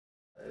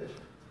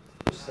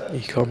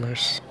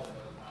e-commerce.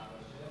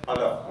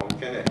 حالا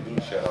ممکنه این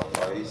شراء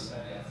پرایس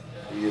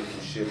روی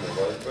گوشی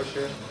موبایل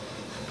باشه،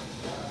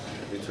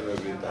 میتونه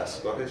روی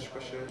دستگاهش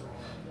باشه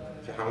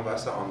که همون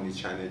بحث آمنی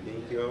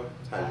چنلینگ یا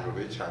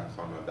تجربه چند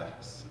کاناله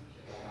هست.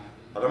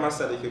 حالا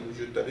مسئله که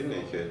وجود داره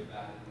اینه که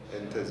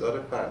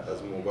انتظار فرد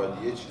از موبایل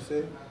یه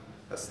چیزه،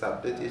 از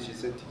تبلت یه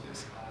چیز دیگه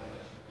است.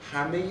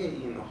 همه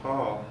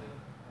اینها،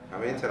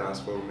 همه این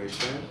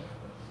ترانسفورمیشن،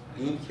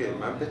 این که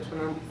من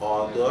بتونم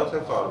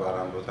عادات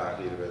کاربرم رو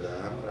تغییر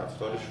بدم،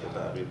 رفتارش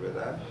رو تغییر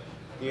بدم،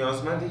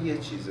 نیازمند یه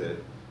چیزه،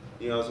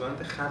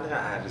 نیازمند خلق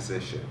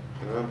ارزشه.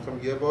 من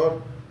میخوام یه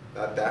بار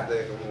در 10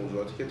 دقیقه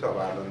موضوعاتی که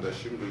تا الان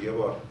داشتیم رو یه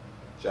بار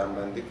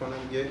جمع‌بندی کنم،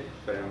 یه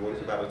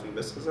فریمورکی براتون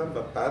بسازم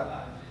و بعد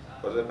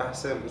وارد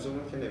بحث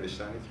امروزمون که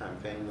نوشتن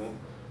کمپین و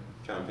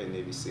کمپین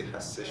نویسی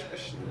هستش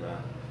بشیم و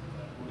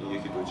این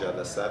یکی دو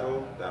جلسه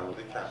رو در مورد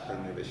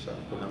کمپین نوشتن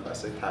کنم،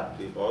 بحث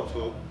تبلیغات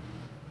و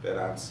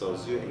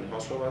برندسازی و اینها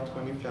صحبت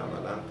کنیم که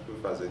عملاً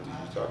تو فضای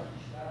دیجیتال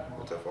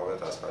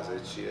متفاوت از فضای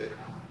چیه؟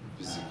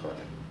 فیزیکاله.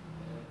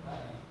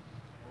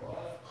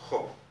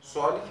 خب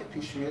سوالی که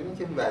پیش میاد اینه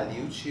که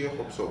ولیو چیه؟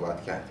 خب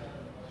صحبت کردیم.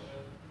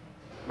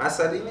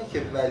 مسئله اینه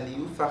که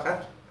ولیو فقط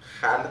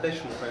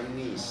خلقش مهم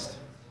نیست،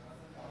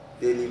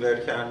 دلیور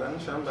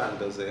کردنش هم به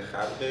اندازه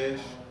خلقش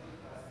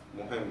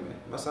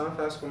مهمه. مثلا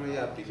فرض کنم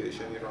یه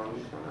اپلیکیشنی ران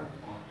میکنن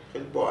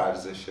خیلی با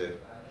ارزشه،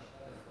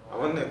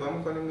 اما نگاه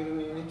میکنیم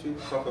میبینیم توی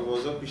کافه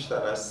بازار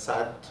بیشتر از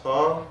 100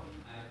 تا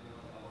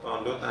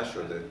دانلود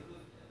نشده.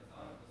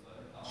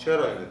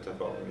 چرا این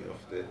اتفاق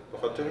میفته؟ به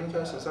خاطر اینکه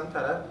اساسا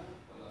طرف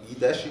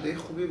ایده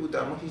خوبی بود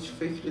اما هیچ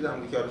فکری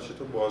نمی‌کنه که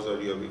چطور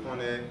بازاریابی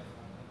کنه،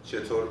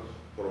 چطور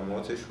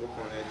پروموتش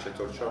بکنه،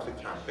 چطور چارت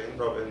کمپین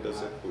را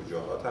بندازه،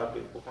 کجاها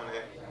تبلیغ بکنه.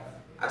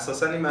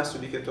 اساسا این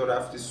مسئولی که تو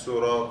رفتی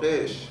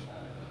سراغش،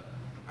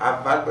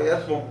 اول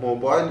باید با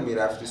موبایل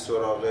میرفتی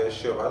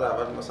سراغش یا بعد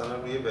اول مثلا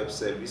روی وب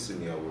سرویس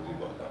می آوردی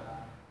بالا؟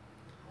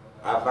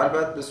 اول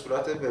بعد به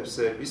صورت وب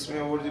سرویس می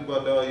آوردی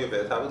بالا یا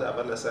بهتر بود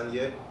اول اصلا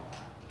یه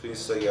تو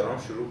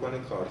اینستاگرام شروع کنی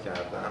کار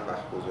کردن،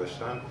 وقت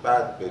گذاشتن،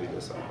 بعد بری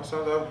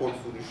مثلا دارم گل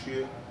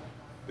فروشی،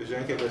 به جای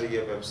اینکه بری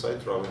یه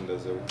وبسایت را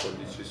بندازه و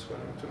کلی چیز کنه،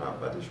 میتونه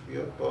اولش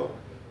بیاد با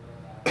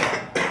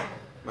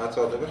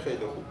مطالب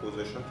خیلی خوب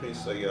گذاشتن تو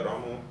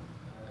اینستاگرام و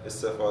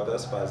استفاده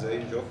از فضای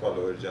اینجا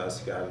فالوور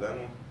جذب کردن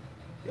و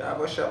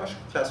یواش یواش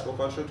کسب و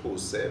کارش رو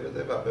توسعه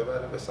بده و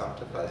ببره به سمت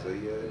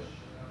فضای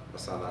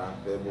مثلا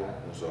وب و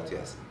موضوعاتی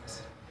از این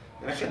مثلا.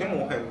 یعنی خیلی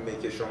مهمه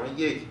که شما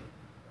یک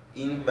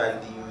این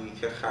ولیویی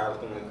که خلق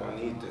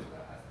میکنید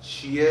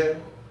چیه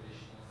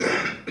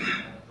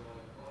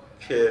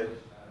که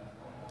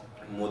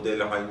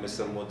مدل هایی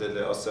مثل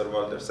مدل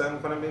آسروالدر سعی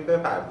میکنم این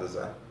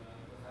بپردازن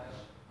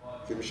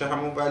که میشه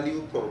همون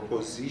ولیو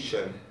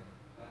پروپوزیشن.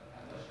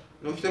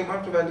 نکته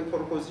مهم تو ولیو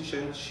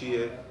پروپوزیشن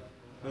چیه؟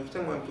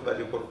 نکته مهم تو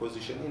ولیو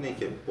پروپوزیشن اینه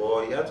که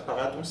باید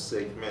فقط اون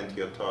سگمنت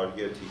یا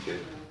تارگتی که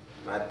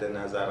مد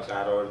نظر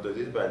قرار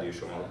دادید ولیو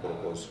شما رو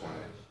پروپوز کنه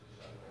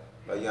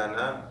و یا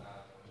نه.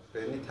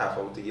 یعنی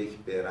تفاوت یک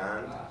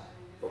برند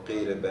با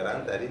غیر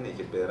برند در اینه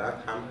که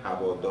برند هم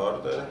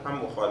هوادار داره هم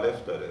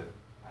مخالف داره.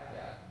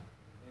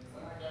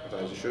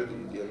 متوجه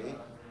شدید؟ یعنی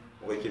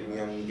موقعی که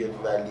میگه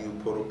ولیو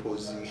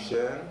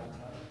پروپوزیشن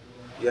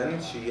یعنی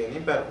چی؟ یعنی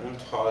بر اون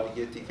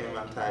تارگتی که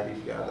من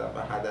تعریف کردم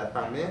و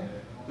هدفمه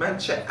من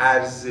چه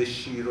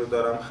ارزشی رو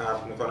دارم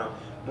خلق میکنم.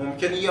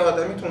 ممکنه یه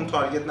آدمی تو اون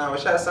تارگت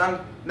نباشه اصلا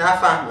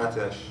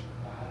نفهمتش،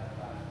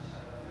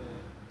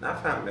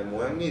 نفهمه،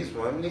 مهم نیست،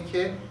 مهم اینه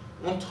که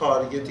اون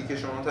تارگتی که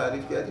شما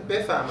تعریف کردی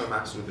بفهمه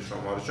محصول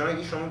شما رو. چون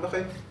اگه شما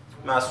بخواید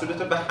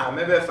محصولتو به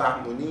همه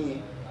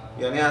بفهمونی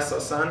یعنی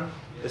اساساً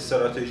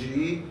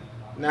استراتژی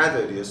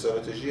نداری.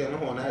 استراتژی یعنی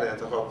هنر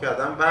انتخاب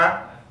کردن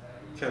و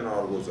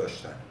کنار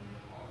گذاشتن.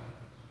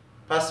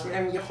 پس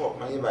میگه خب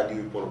من یه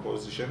ولیو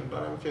پروپوزیشن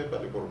دارم که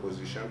ولیو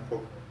پروپوزیشن خب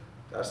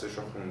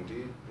درسشو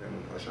خوندی،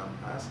 نمونه‌هاش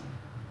هم هست.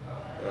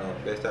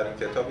 بهترین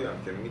کتابی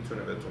هم که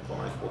میتونه بهتون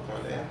کمک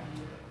بکنه،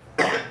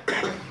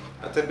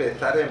 حتی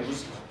بهتر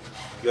امروز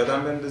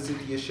یادم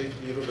بندازید یه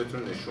شکلی رو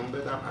بهتون نشون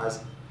بدم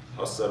از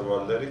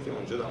آستروالدری که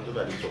اونجا دارم تو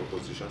ولیو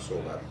پروپوزیشن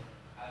صحبت.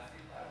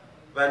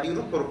 ولیو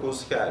رو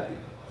پروپوز کردیم،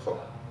 خب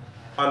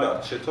حالا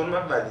چطور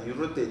من ولیو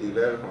رو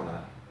دلیور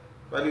کنم؟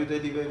 ولیو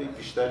دلیوری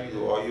بیشتر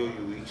یو آی و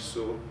یو ایکس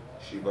و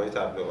شیوهای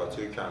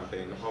تبلیغاتی و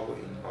کمپین ها و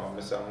اینها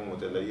مثل همون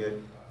مدلای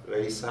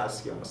ریس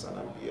هست که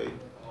مثلا بیایید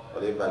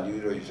حالا یه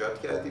ولیوی رو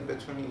ایجاد کردی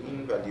بتونی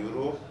این ولیو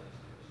رو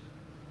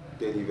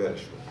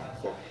دلیورش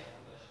بکنی. خب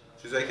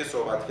چیزایی که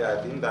صحبت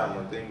کردیم در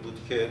مورد این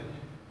بود که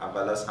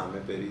اول از همه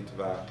برید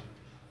و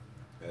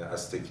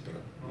از تکنیک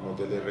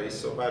مدل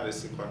ریس رو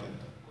بررسی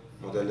کنید.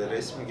 مدل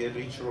ریس میگه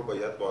ریچ رو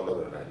باید بالا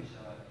ببرید.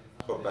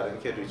 خب برای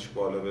اینکه ریچ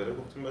بالا بره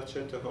گفتیم باید چه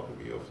اتفاقی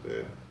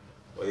بیفته؟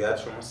 باید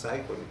شما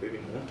سعی کنید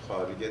ببین اون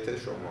تارگت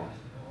شما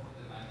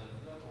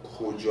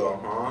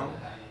کجاها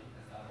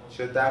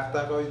چه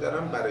دغدغه‌ای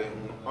دارن، برای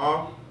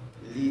اونها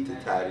لید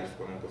تعریف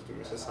کنید. گفتیم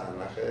مثل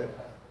سرنخ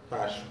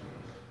فرش.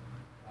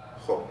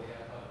 خب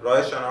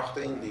راه شناخت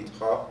این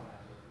لیدها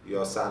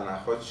یا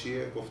سرنخ‌ها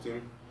چیه؟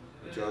 گفتیم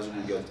میتونید از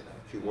گوگل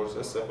کیوردز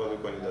استفاده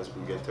کنید، از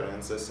گوگل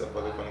ترندز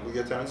استفاده کنید.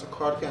 گوگل ترندز رو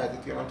کار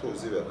کردید که من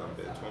توضیح بدم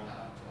بهتون.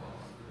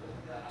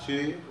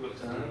 چی؟ گوگل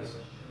ترندز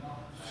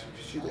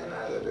چیزی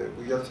نداره.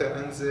 گوگل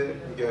ترندز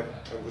میگه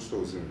امروز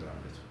توضیح میدم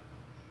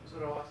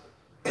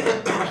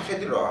بهتون.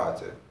 خیلی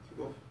راحته.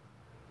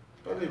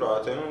 خیلی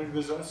راحته. اون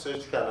بزن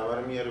سرچ کلمه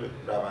رو میاره،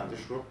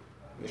 روندش رو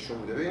نشون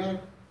میده. ببینید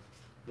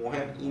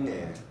مهم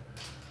اینه.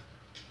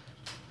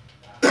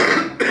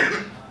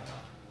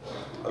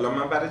 حالا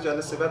من برای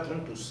جلسه بعد اون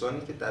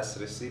دوستانی که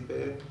دسترسی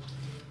به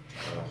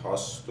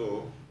هاست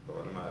و به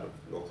قول معروف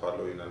لوکال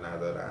و اینا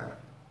ندارن،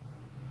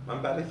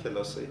 من برای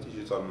کلاس‌های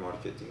دیجیتال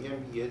مارکتینگ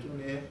هم یه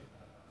دونه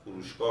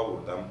فروشگاه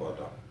بردم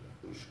بالا،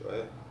 فروشگاه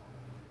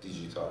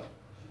دیجیتال.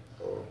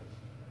 خب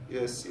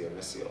یه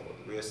CMS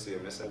آوردم، روی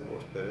CMS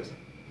وردپرس،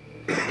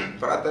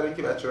 فقط داره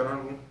که بچه‌ها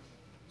رو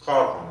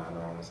کار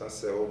کنن، مثلا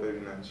سئو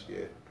ببینن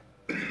چیه،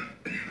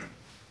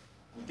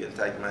 گوگل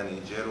تگ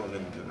منیجر رو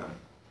نمیدونم،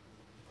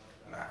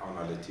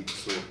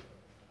 آنالیتیکس و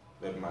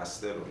وب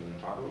مستر و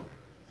اینها رو،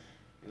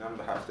 اینم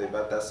به هفته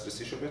بعد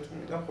دسترسیشو بهتون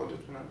میدم،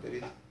 خودتونم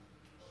برید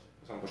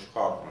مثلا باش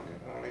کار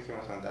کنید. اونایی که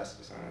مثلا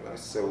دسترسی ندارن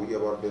سئو یه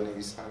بار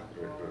بنویسن،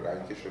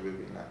 رنگشو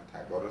ببینن،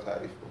 تگا رو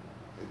تعریف کنن،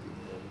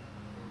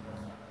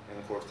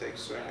 این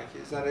کورتکس و اینا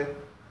که ذره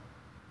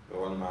به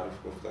قول معروف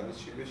گفتنی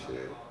چی بشه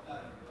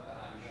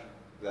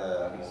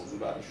در موضوع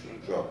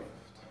براشون جا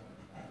بیفته.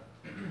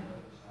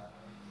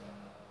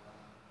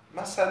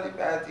 مسئله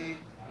بعدی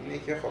اینه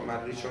که خب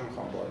من ریچ رو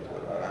میخوام بالا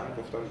ببرم.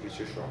 گفتم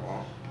ریچ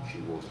شما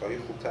کیوردهای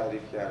خوب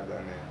تعریف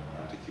کردنه،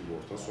 من تو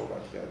کیوردها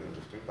صحبت کردیم،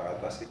 گفتیم فقط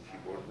بس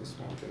کیورد نیست،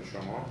 ممکنه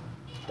شما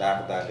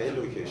دغدغه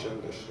لوکیشن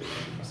داشته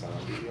باشید، مثلا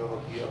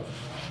بیا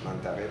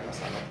منطقه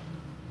مثلا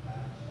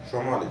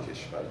شمال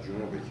کشور،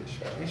 جنوب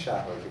کشور، این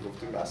شهرهایی که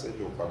گفتیم بحث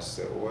لوکال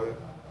سئو،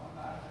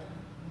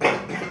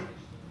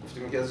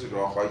 گفتیم یکی از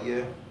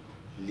راه‌های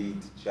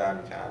لید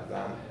جمع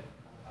کردن،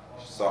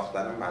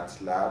 ساختن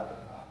مطلب،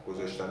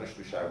 گذاشتنش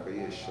تو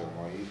شبکه‌های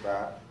اجتماعی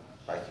و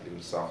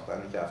بک‌لینک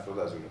ساختن که افراد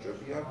از اونجا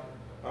بیان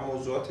و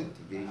موضوعات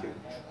دیگه‌ای که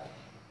وجود داره.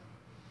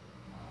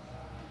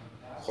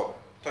 خب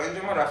تا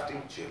اینجا ما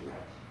رفتیم جلو.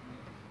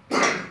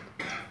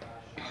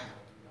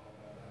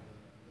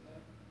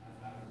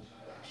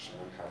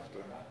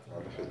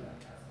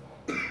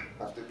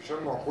 هفته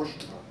پیشم ناخوش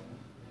بودم،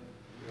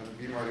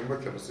 بیماریم با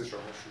کلاس شما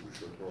شروع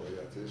شد.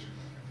 واقعیتش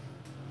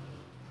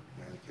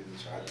یعنی که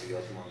چقدر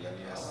یاد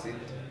ماندنی هستید.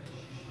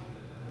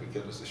 با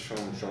کلاس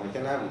شما که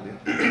نبودید،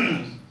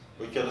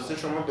 با کلاس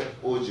شما به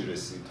اوج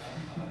رسید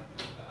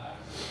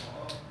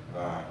و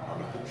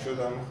حالا خوب شد،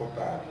 اما خب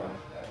به هر حال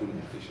طول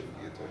می‌کشه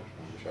دیگه تا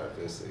به شرط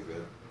استیبل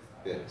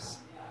برسید.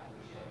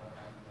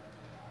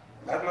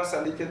 بعد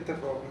مسئله که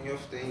اتفاق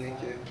میفته اینه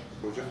که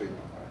کجا فکر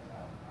می‌کنید؟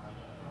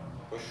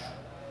 خوش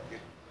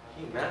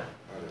من؟ آره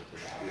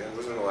خوش بیا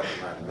امروز نوبت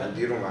من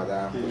دیر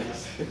اومدم.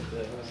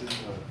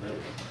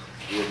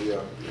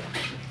 بیا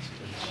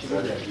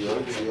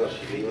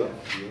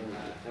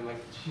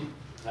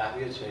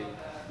قهوه چایی.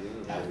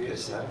 قهوه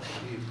سر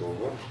چی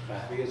بابا؟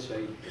 قهوه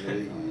چایی.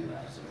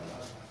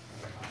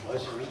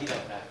 باشه میگیرم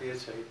قهوه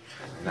چایی.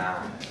 نه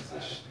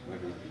ازش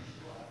نبگی.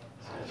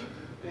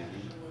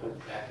 خب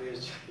قهوه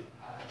چایی.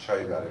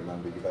 چای برای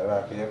من بگی،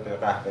 برای بقیه به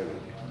قهوه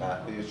بگی.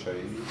 قهوه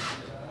چایی.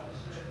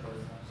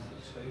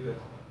 چایی بگی.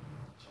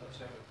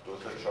 2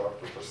 تا 4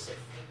 2 تا 0.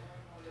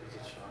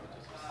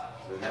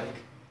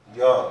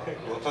 یا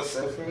 2 تا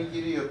 0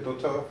 میگیری یا 2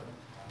 تا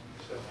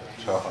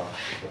 4.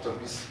 2 تا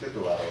 20 که 2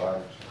 برابر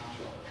میشه.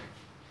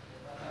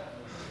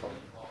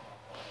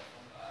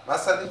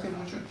 مسئله که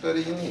وجود داره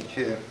اینه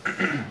که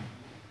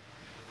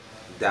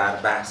در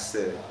بحث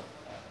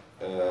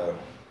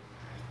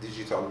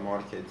دیجیتال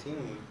مارکتینگ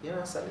یه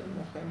مسئله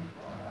مهم،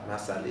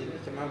 مسئله اینه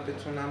که من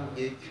بتونم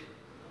یک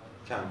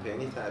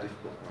کمپینی تعریف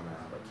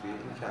بکنم و توی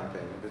این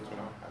کمپینی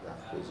بتونم هدف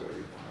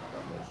گذاری کنم و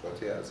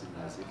موضوعاتی از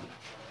این نظیر.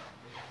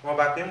 ما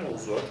بقیه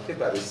موضوعاتی که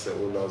برای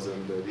سئو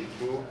لازم دارید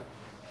رو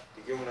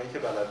دیگه اونایی که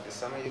بلد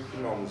نیستن من یک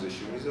فیلم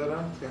آموزشی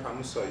میذارم توی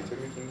همون سایت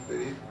میتونید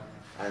برید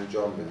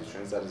انجام بدید،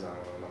 چون زمان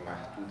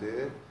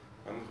محدوده.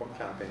 من میخوام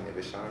کمپین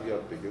نوشتنم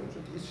یاد بگیرم،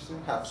 چون دیگه چیزی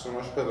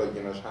هفسوناش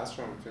پلاگیناش هست،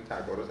 شما میتونید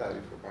تگا رو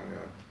تعریف کنید،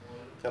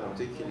 کلمات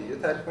کلیدی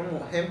تعریف کنید.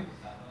 مهم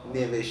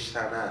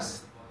نوشتن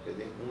است.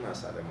 بدین اون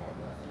مسئله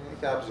مهمه.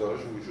 اینکه ابزاراش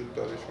وجود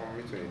داره، شما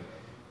میتونید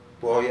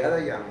باید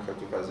اگر میخواید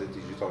تو فاز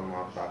دیجیتال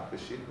موفق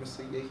بشید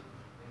مثل یک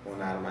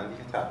هنرمندی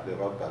که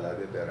تبلیغات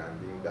بلده،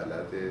 برندینگ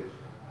بلده،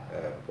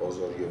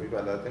 بازاریابی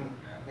بلده، همه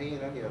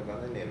اینا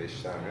نیازمند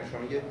نوشتن.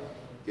 شما یه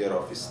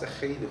گرافیست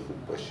خیلی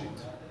خوب باشید،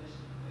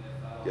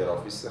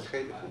 گرافیست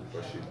خیلی خوب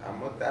باشید،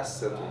 اما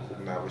دستتون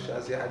خوب نباشه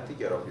از یه حدی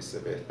گرافیست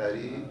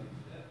بهتری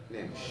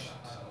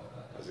نمیشید.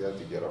 از یه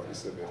حدی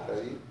گرافیست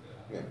بهتری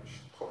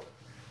نمیشید. خب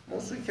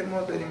موضوعی که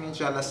ما داریم این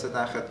جلسه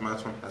در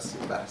خدمتتون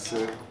هستیم بحث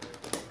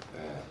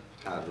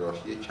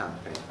طراحی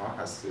کمپین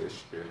ها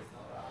هستش که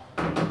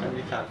هم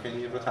یک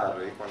کمپینی رو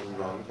طراحی کنیم،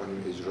 ران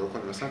کنیم، اجرا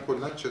کنیم، مثلا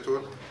کلا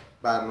چطور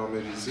برنامه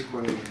ریزی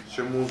کنیم،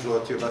 چه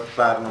موضوعاتی رو باید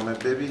برنامه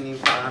ببینیم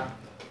و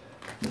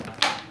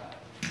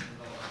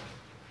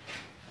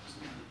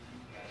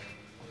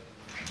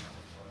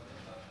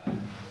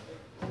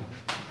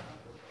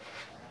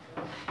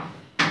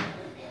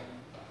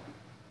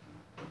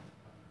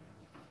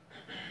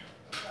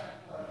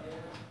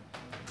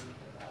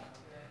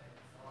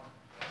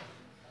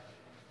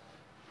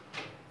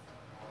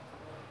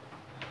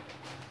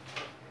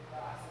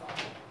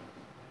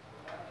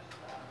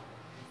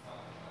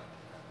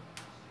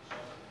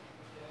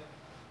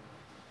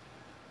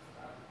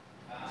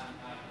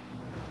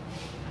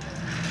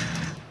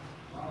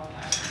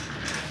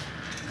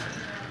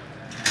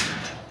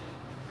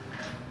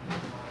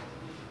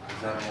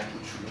میزنم ما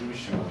کوچولو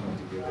میشیم اون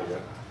دیگه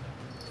باید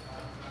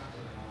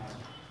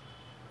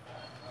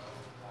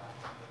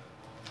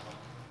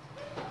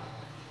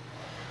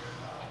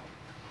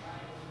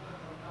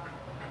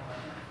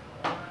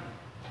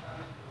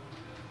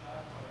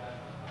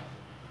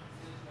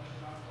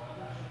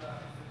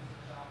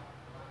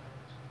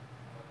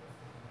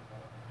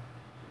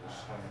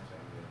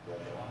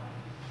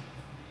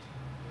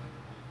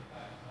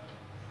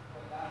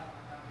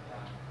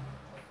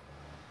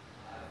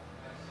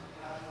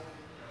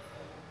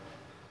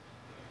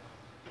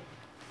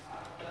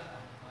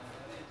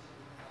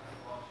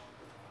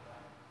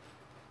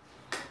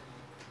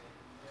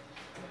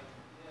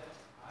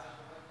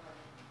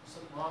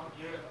ما هم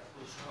یه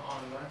فروشگاه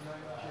آنلاین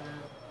داریم که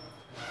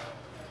توش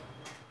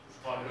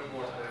قالب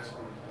وردپرس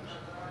فروش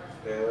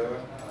داشته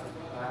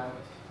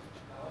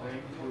و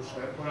این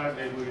فروشگاه پر از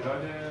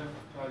ایگویلاده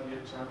تا یه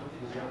چند تا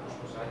خوبی هم توش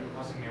مصدیم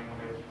واسه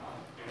نمونه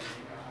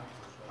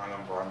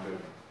الان با هم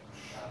بریم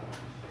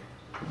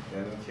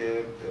یعنی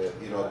که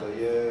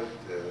ایرادای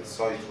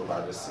سایت رو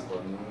بررسی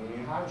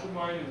کنیم هرچون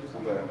مایلی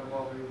خوبه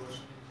واقعی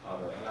باشه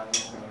آره اینم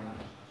میتونیم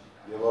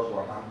یه بار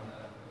با هم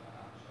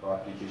با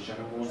اپلیکیشن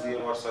موز یه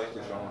بار سایت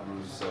شما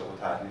روز رو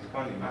تحلیل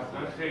کنیم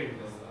اصلا خیلی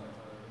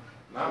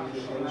نه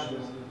مشکل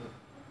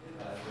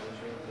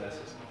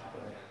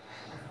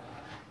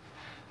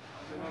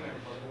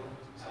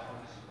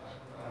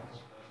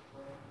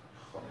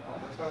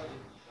خب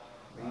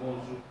این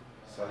موضوع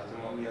سایت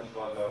ما میاد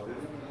بالا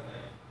ببینید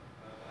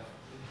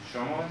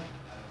شما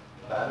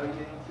برای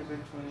اینکه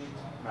بتونید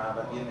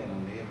معبد یه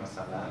نمونه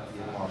مثلا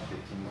یه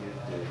مارکتینگ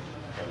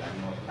کلا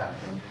ما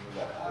کمپین رو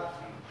در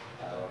اختیارتون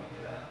قرار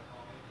میدن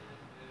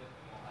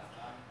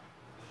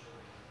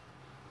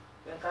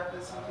قبل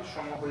از اینکه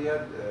شما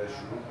باید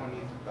شروع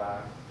کنید و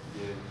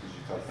یه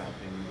دیجیتال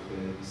کمپین رو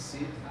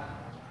بنویسید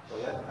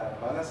باید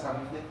اول از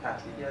همه یه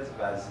تحلیلی از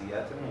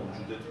وضعیت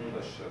موجودتون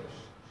داشته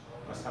باشید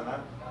مثلا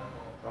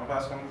شما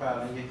فرض کنید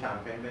فردا یه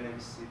کمپین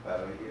بنویسید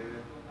برای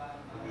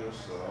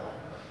ویروسا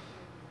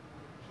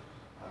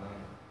الان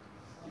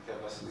یک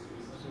کلاس دیگه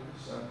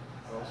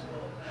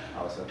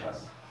حواست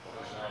هست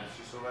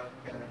چی صحبت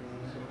می‌کنیم؟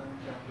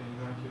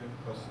 کمپین‌ها که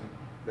خواستیم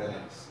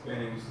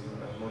بنویسید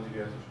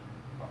مدیریتش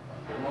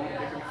ما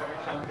یکی می‌خوایم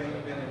کمپین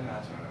بنویسیم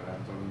نتونم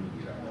تو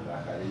میگیرم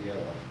بالاخره یه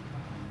بار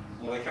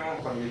موقعی که ما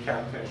می‌خوایم یک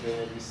کمپین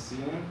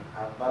بنویسیم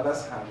اول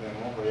از همه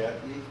ما باید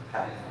یک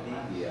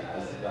تحلیلی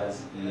از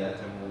وضعیت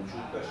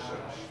موجود داشته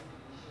باشیم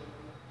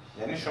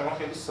یعنی شما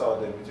خیلی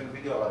ساده میتونید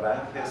بگید آقا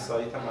رنگ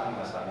سایت من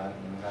مثلا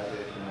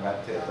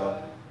اینقدر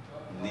تعداد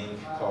لینک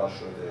کار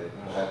شده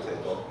اینقدر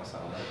تعداد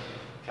مثلا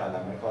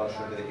کلمه کار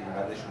شده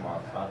اینقدرش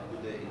موفق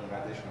بوده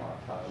اینقدرش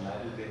موفق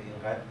نبوده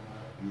اینقدر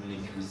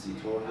یونیک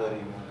ویزیتور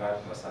داریم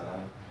اینقدر مثلا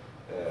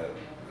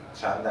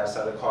چند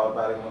درصد کار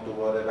برای ما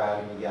دوباره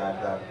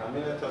برمیگردن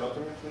همین اطلاعات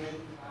رو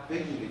میتونید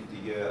بگیرید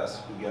دیگه از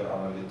گوگل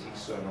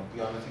آنالیتیکس و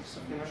گوگل آنالیتیکس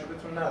رو فیلمشو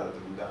بهتون نداده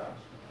بودم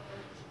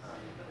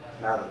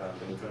ندادم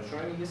بهتون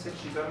چون یه سری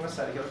چیزا رو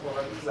مثلا که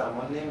واقعا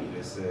زمان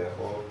نمیرسه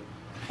خب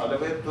حالا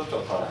باید دو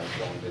تا کار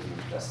انجام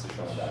بدیم دست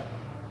شما در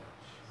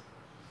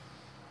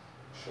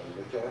شما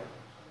که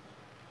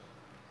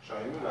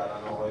شایی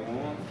میبرن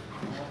آقایمون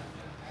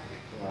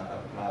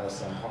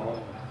مراسم ها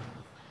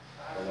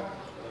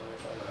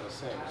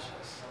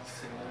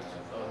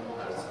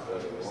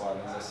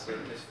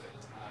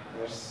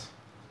مرسی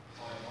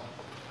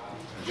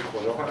اینجا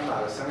خدا کنه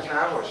مراسمی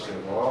نباشه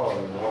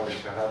وای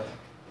چقدر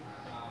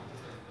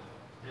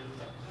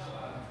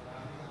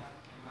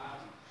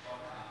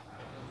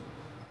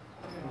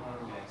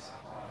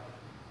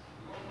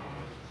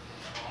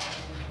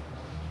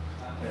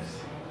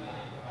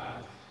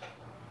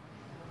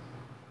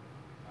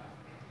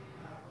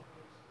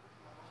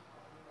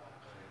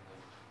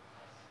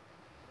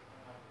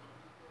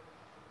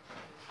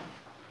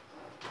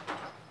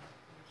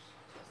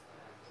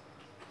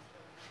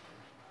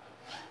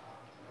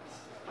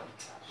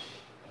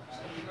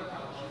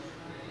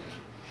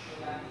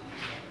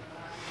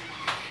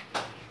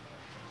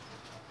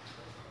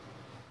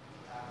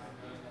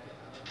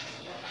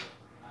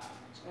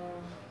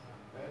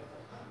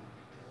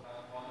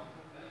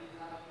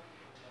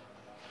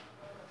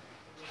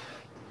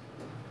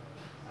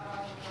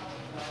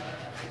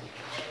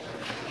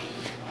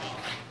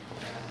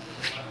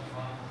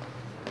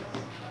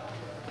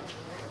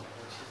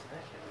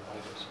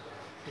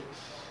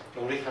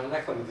عمری هم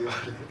نکنید دیواره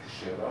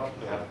چرا؟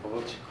 نه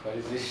بابا چه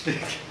کاری زشته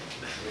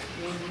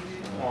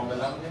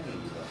معامله هم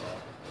نمیگیره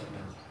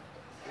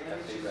یه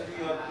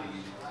چیزی یاد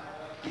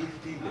بگیرید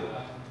دیله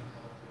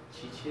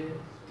چیه؟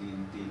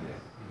 دیله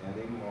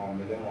یعنی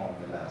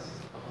معامله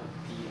است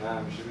نه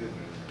همیشه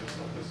بدونید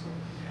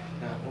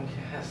نه اون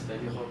که هست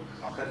ولی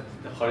خب آخر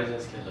خارج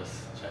از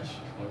کلاس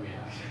چشم ما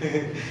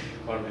میگیم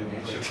کار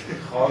ببینیم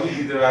خوابی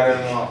دیده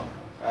برای ما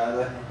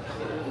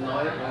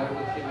نهایت قرار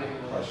بود که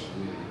بریم باشه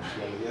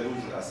یه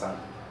روز اصلا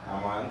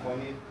هماهنگ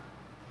کنید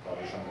کار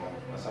شما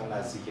مثلا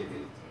نزدیک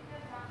دید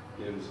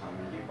یه روز هم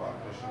میگی کار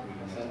باشیم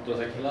مثلا دو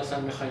تا کلاس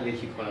هم میخواین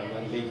یکی کنم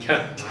من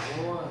لینکم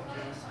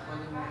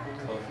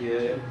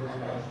کافیه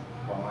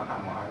با من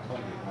هماهنگ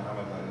کنید من هم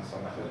از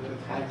انسان خیلی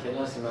هر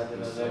کلاسی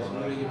مد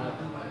نظرتون رو بگیم.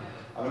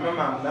 حالا من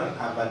معمولا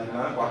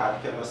اولین با هر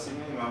کلاسی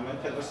میریم، معمولا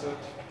کلاس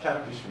کم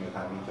پیش میاد،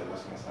 همین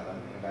کلاس مثلا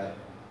اینقدر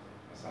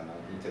مثلا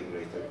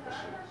اینتگریتد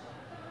باشه.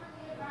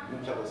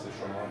 این کلاس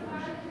شما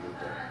ویژگی رو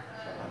داره،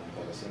 مثلا این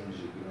کلاس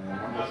ویژگی رو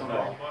من باشون با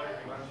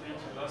من توی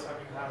کلاس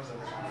همین حرف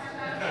زدم.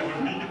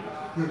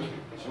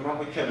 چون من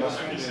با کلاس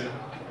میدونم،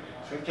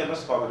 چون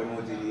کلاس قابل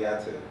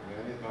مدیریته.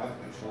 یعنی من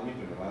شما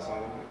میدونم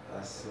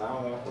اصلا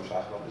آدم خوش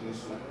اخلاقی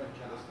نیستم،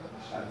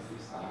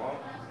 اما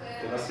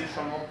کلاسی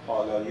شما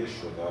پالایش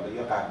شده، حالا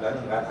یا قبلا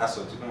اینقدر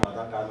اساتید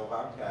اومدن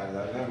قلقم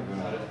کردن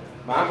نمیدونم.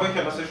 من با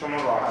کلاس شما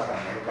راحتم،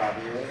 ولی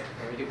بقیه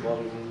که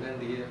باقی موندن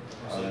دیگه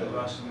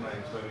ببخشید من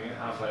اینطوری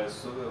اول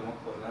صبح ما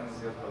کلا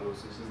زیاد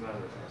پالوسی چیز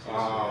نداریم.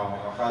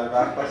 آخر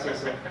وقت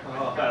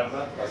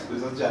پس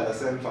بذار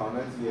جلسه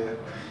امتحاناتیه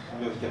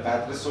که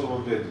قدر صبح رو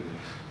بدونیم.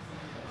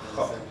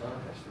 خب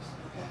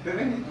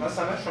ببینید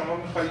مثلا شما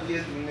میخواید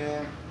یه دونه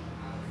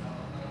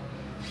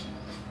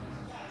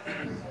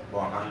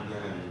با هم یه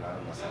نمونه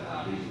رو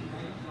مثلا بگیرید.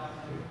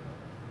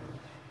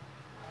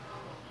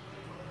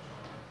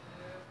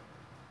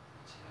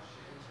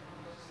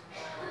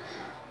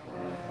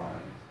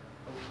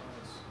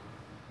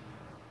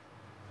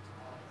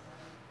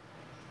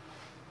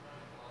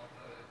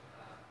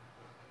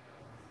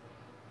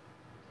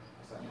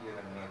 مثلا یه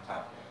نمونه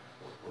تب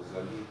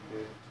بزرگی که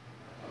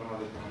مال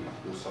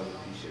 2 سال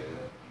پیشه.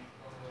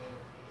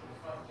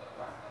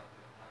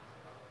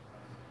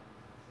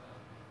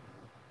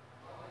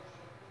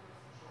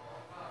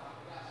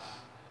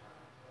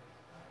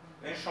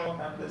 این شما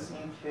قبل از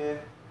این که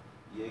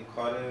یک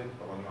کار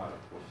به قول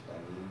معروف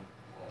گفتنی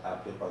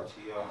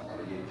تبلیغاتی یا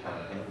یک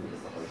کمپین رو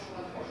بخوای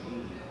شروع کنی،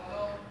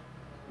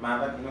 من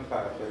اول اینو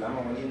فعلا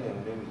من یه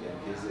نمونه میگم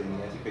که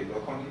ذهنیتی پیدا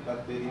کنید،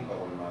 بعد بریم به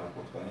قول معروف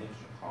گفتنی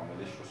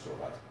کاملش رو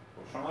صحبت کنید.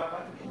 خب شما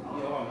اول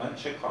میگید آقا من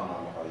چه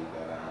کانال‌هایی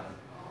دارم،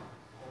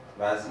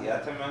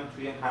 وضعیت من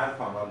توی هر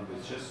کانال به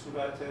چه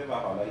صورته و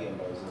حالا یه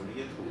لازمه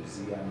یه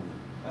توضیح هم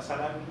میدید.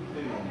 مثلا میگید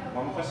ببینید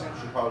ما می‌خواستیم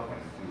چیکار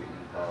کنیم توی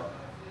این کار.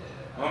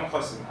 ما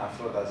می‌خواستیم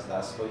افراد از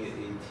دستگاه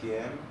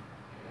ATM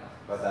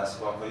و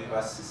دستگاه‌هایی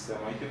و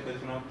سیستم‌هایی که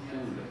بتونن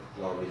پول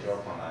جابجا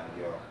کنن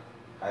یا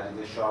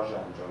خرید شارژ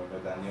انجام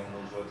بدن یا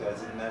موضوعات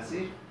از این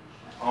نظیر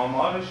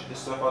آمارش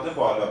استفاده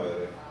بالا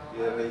بره،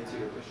 یه ریتی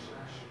رو داشته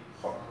باشه.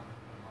 خب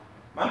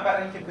من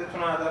برای اینکه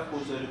بتونم هدف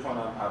گذاری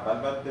کنم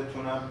اول باید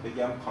بتونم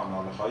بگم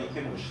کانال‌هایی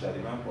که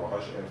مشتری من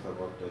باهاش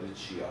ارتباط داره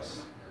چی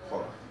هست.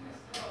 خب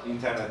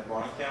اینترنت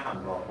بانک،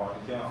 همراه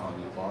بانک،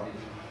 آنی بانک،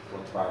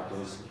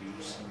 خودپرداز،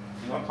 کیوس،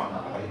 اینا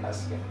کانال‌هایی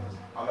هست که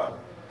حالا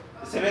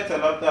یه سری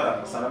اطلاعات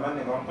دارم. مثلا من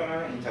نگاه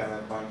می‌کنم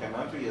اینترنت بانک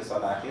من توی یه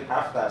سال اخیر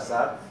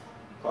 7%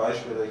 کاهش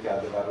پیدا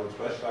کرده و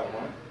رتبهش تقریباً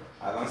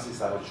الان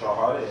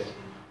 304.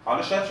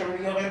 حالا شاید شما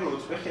بگید آقا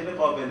رتبه خیلی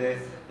قابل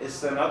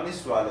استناد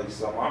نیست تو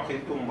الکسا، ما هم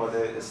خیلی دنبال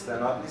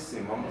استناد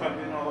نیستیم، ما می‌خوایم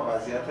ببینیم آقا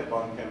وضعیت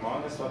بانک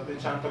ما نسبت به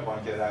چند تا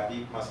بانک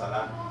رقیب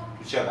مثلا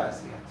تو چه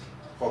وضعیتی.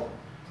 خب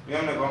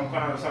میام نگاه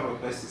می‌کنم مثلا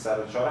رتبه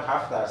 304 7%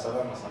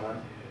 هم مثلا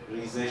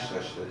ریزش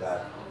داشته در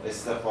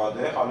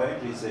استفاده. حالا این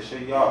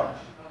ریزشه یا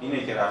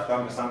اینه که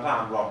رفتن به سمت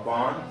همراه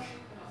بانک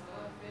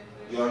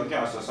یا اینکه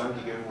اساساً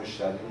دیگه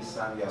مشتری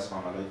نیستن یا از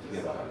کانال‌های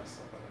دیگه دارن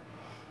استفاده.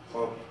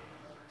 خب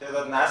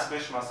تعداد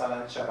نصبش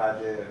مثلا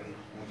چقدر،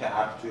 اینکه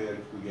اپ توی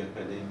گوگل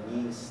پلی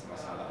نیست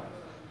مثلا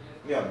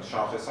میام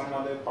شاخصا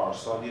مال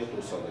پارسال یا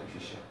 2 سال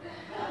پیشه.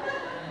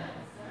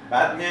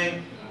 بعد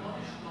میایم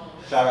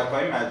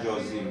شبکه‌های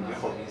مجازی، میگه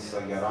خب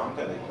اینستاگرام،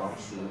 تلگرام،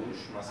 سروش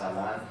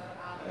مثلا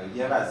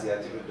یه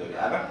وضعیتی رو داری.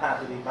 الان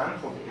تقریبا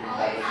خب این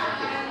بعد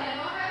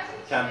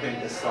که کمپین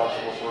استارت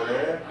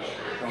بخوره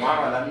شما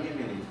عملا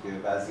می‌بینید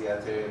که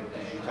وضعیت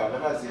دیجیتال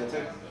وضعیت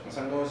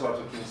مثلا 9000 تا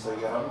تو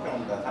اینستاگرام که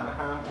عمدتاً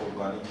هم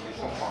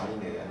ارگانیکشون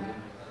پایینه، یعنی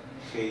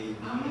خیلی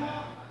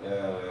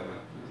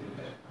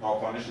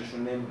واکنش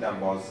نشون نمیدن،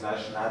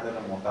 بازنش نداره،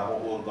 محتوا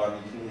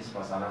ارگانیک نیست.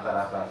 مثلا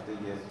طرف رفته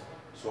یه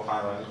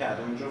سخنرانی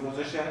کرده اونجا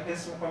گذاشته، یعنی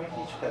حس می‌کنید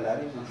هیچ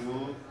پلنی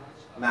وجود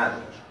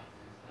نداره.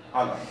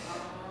 حالا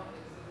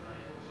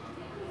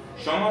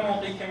شما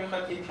موقعی که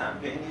میخواد یک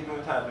کمپینی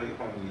رو طراحی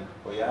کنید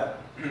باید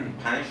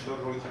 5 تا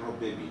رو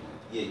ببینید.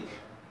 یک،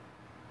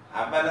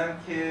 اولا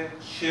که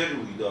چه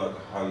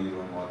رویدادهایی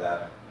رو ما در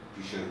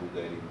پیش رو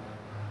داریم.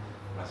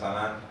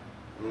 مثلا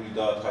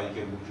رویدادهایی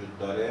که وجود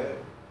داره،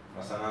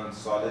 مثلا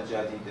سال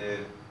جدید،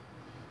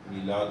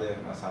 میلاد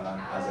مثلا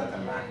حضرت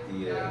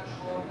مهدی،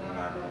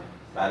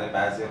 برای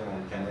بعضی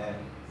ممکنه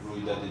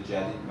رویداد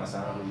جدید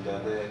مثلا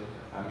رویداد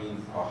همین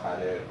آخر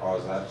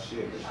آذر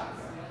چیه بشه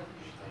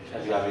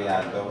یا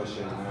یلدا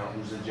باشه،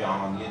 روز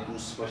جهانی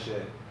دوست باشه.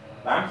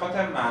 و همین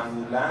خاطر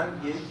معمولاً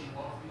یک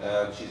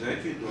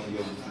چیزایی توی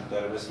دنیا وجود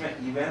داره به اسم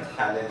ایونت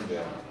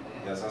کلندر،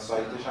 یا اصلا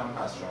سایتش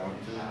هم هست، شما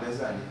میتونید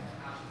بزنید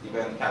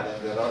ایونت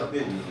کلندرها رو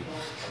ببینید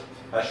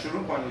و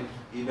شروع کنید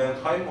ایونت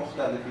های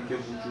مختلفی که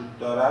وجود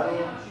داره رو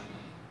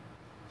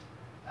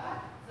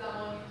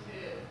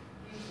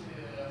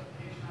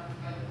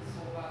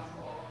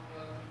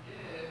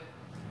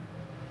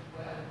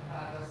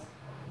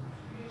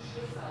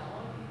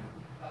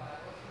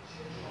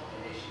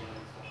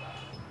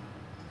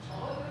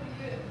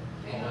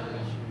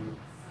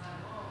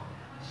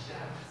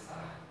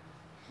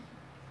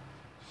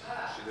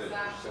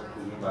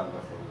کدوم بنده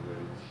خدا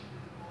دارید؟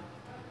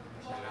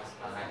 کلاس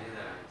بغلی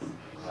دارم.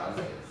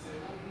 بله.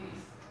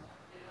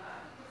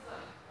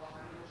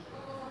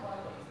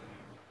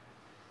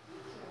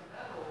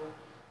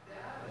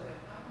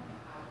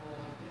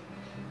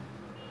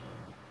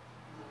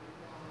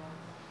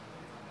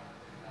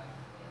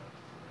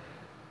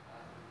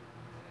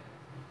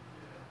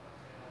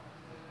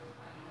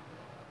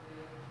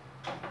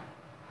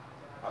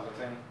 حالا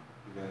تا این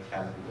ایونت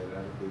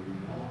کلندر رو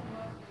ببینیم.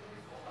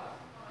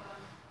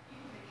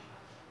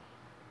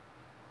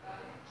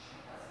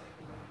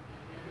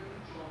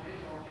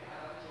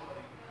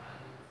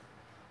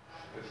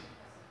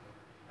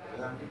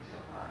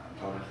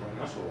 تاریخ رو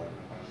اینا صحبت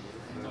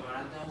میکنیم. دوباره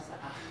درس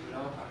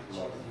اخلاق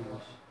چیزی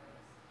باشه.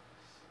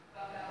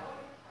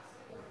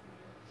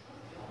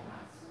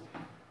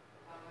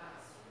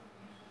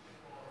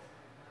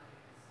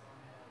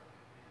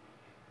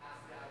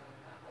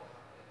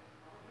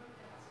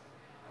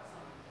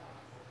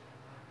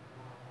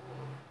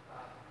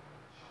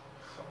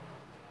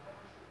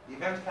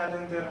 ایونت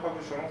کلندر ها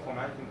به شما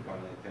کمک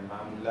میکنه که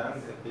معمولاً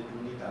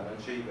بدونید الان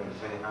چه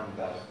ایونت هایی هم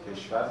در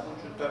کشور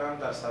وجود دارن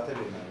در سطح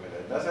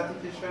بین‌المللی. در سطح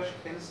کشور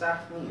خیلی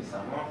سخت نیست،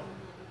 اما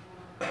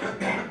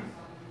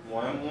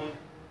مهم اون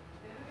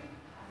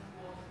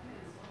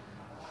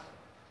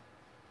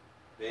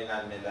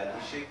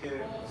بین‌المللیشه که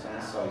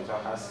مثلا سایت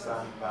ها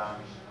هستن و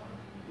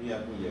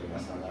میاد میگه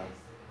مثلا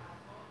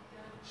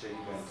چه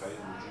ایونت هایی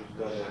وجود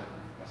داره،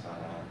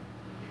 مثلا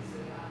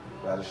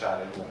برای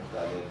شهرهای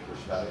مختلف،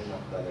 کشورهای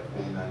مختلف،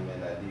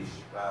 بین‌المللیش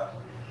و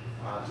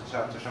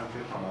چند تاشم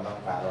توی کانال هم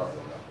قرار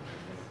دادم.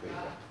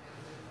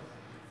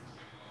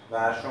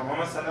 و شما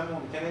مثلا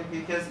ممکنه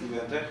یکی از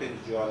ایونت های خیلی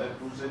جالب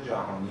روز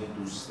جهانی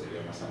دوسته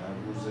یا مثلا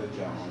روز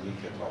جهانی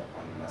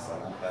کتابخوانی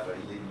مثلا برای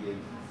یک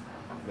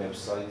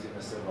وبسایتی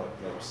مثل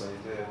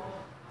وبسایت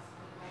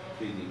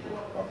فیدیبو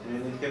و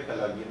می‌بینید که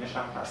پلاگینش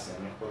هم هست،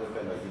 یعنی خود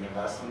پلاگین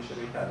وصل میشه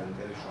به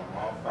کلندر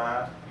شما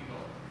و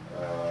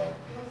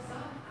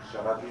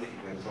چقدر روی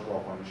ایونت ها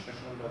واکنش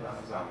نشون دادن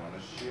و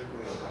زمانش چیه رو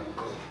یادم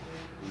که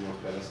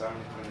یوفرس هم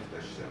میتونید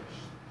داشته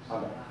باشید.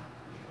 حالا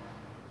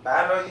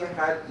برای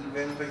هر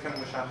ایونت که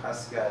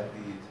مشخص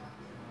کردید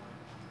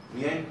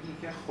میایم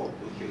که خب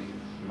اوکی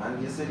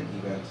من یه سری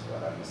ایونت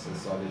دارم مثل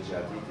سال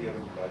جدید یا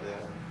میلاد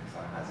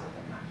مثلا حضرت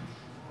مهدی،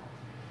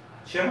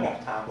 چه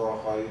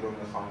محتواهایی رو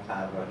میخوام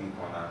طراحی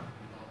کنم؟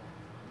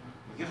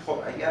 میگه خب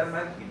اگر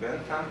من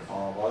ایونتم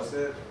آغاز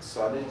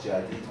سال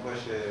جدید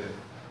باشه،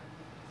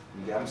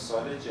 میگم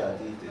سال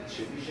جدید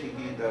چه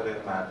ویژگی داره؟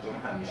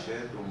 مردم همیشه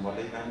دنبال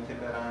اینن که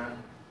برن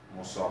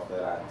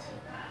مسافرت،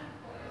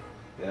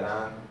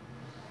 برن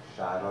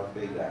شهرها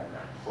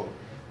بگردن. خب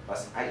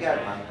پس اگر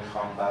من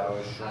میخوام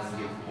برایشون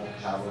یک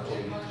محتوا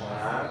تولید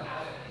کنم،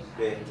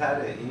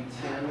 بهتره این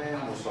تیم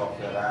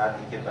مسافرت،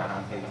 این که به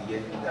هم هدیه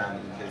میدن،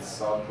 این که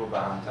سال رو به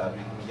هم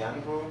تبریک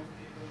میگن رو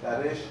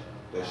درش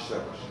داشته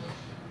باشیم.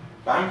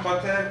 به همین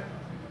خاطر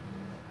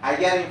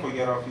اگر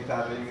اینفوگرافی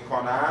طراحی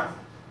میکنم،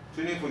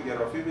 توی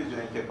اینفوگرافی به جای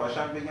اینکه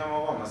پاشم بگم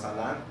آقا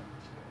مثلا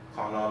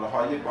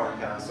کانال‌های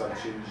بانک انصار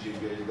چه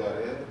ویژگی‌هایی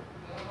داره،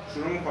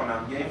 شروع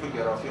میکنم یه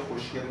اینفوگرافی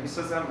خوشگل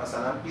میسازم،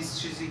 مثلا 20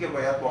 چیزی که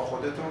باید با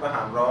خودتون به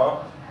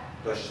همراه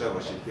داشته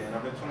باشید که اینا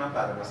بتونن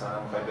برای مثلا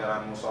میخوای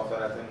برن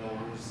مسافرت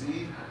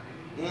نوروزی،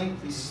 این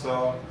 20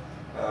 تا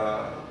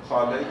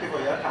کالایی که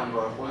باید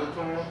همراه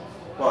خودتون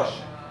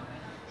باشه.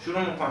 شروع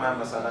میکنم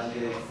مثلا 1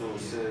 2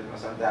 3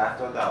 مثلا 10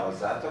 تا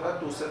 12 تا و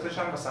 2 3 تاش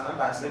هم مثلا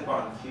بحث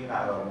بانکی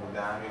قرار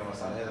میدم یا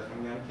مثلا هدف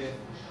میگم که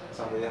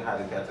مثلا با یه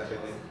حرکت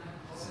خیلی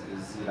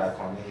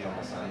زیرکانه یا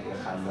مثلا یه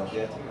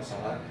خلاقیتی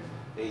مثلا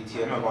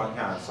ATM بانک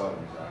انصار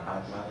میذارم،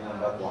 حتما این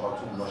باید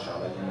باهاتون باشه،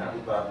 اگه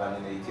نبود با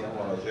اولین ATM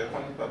مراجعه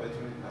کنید و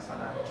بتونید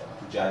مثلا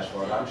تو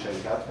جشنواره هم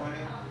شرکت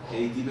کنید،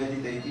 ایدی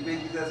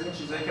بدید از این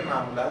چیزایی که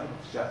معمولا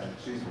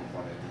چیز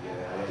میکنه دیگه،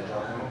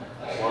 هیجان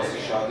و باعث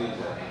شادی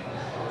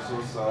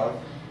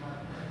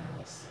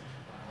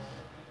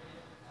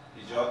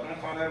ایجاد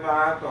میکنه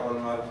و به قول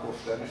معروف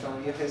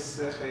گفتنشون یه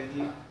حس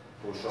خیلی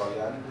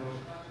خوشایند رو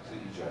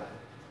ایجاد.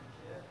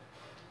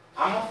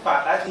 اما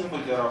فقط این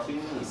اینفوگرافی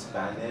نیست،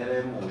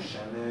 بنر،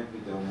 موشن،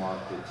 ویدیو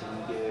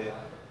مارکتینگ،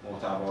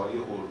 محتوای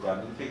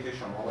ارگانیکه که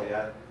شما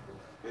باید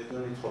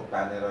بدونید خب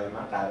بنرهای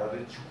من قراره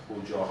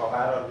کجاها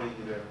قرار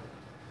بگیره،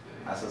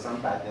 اساسا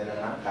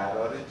بنر من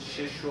قراره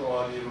چه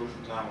شعاری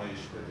رو نمایش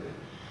بده،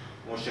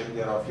 موشن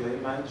گرافی های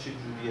من چه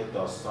جوریه،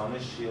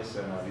 داستانش چیه،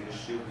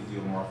 سناریوش چیه،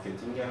 ویدیو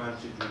مارکتینگ من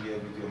چه جوریه،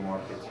 ویدیو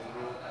مارکتینگ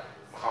رو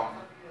میخوام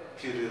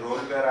پری رول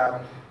برم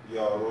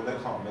یا رول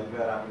کامل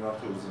برم یا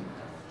توضیح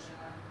میدم.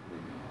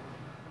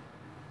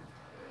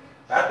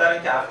 بعد برای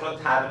اینکه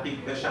افراد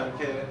ترغیب بشن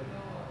که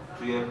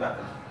توی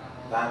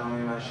برنامه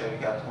من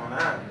شرکت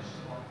کنن،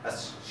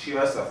 از چی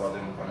استفاده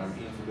میکنم؟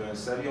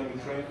 اینفلوئنسر یا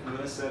میکرو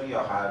اینفلوئنسر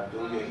یا هر دو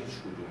یا هیچ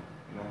کدوم؟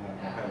 اینا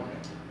مهمه.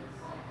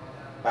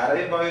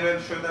 برای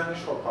وایرل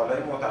شدنش خب حالا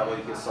این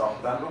محتوایی که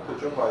ساختن رو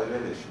کجا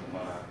وایرلش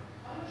میکنن؟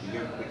 میگه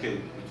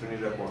که میتونی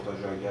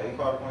رپورتاج آگهی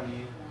کار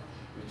کنی،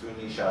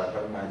 میتونی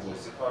شبکه‌های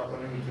مجازی کار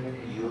کنی، میتونی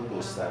ویدیو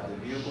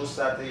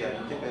گسترده یعنی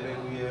که بره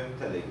روی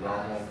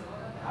تلگرام و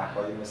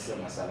محک‌هایی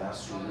مثلا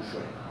سروش و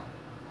اینها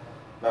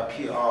و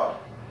پی آر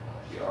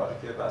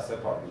که بحث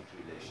پابلیک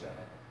ریلیشن.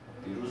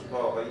 دیروز با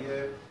آقای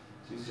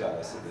چیز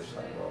جلسه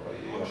داشتم، با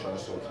آقای یاشار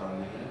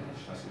سلطانی،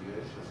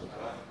 شناسیدش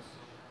سلطان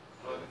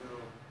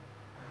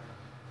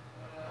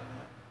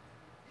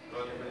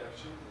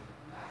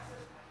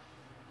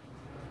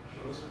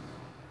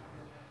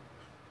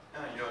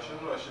یاشار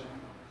راشد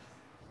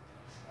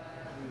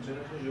اینجا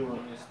که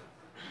ژورنالیست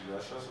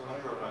یاشار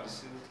سلطان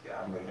ژورنالیستی بود که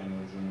امریکن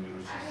نجوم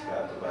رو چیز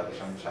کرد و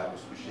بعدش هم چند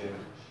روز پیش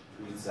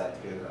توییت زد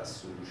که از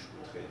سروش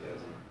بود خیلی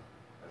از این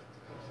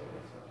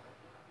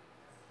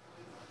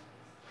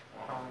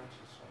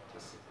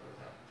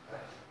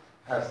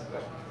هست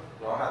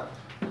راحت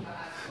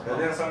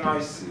خیلی انسان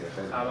نایسیه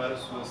خیلی خبر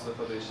سوء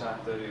استفاده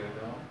شهرداری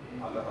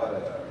اینا حالا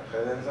آره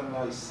خیلی انسان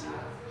نایسیه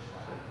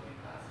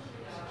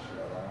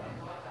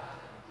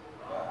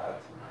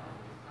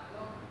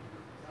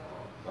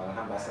بعد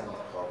هم بحث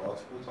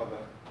انتخابات بود حالا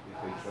یه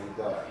فکرهایی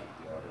دارم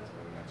یادت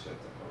ببینم چه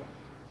اتفاقی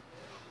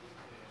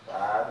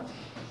بعد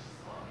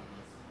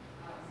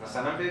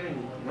مثلا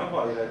ببینید اینا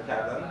وایرال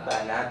کردن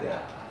بلده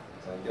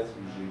مثلا یکی از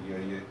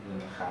ویژگی‌های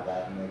این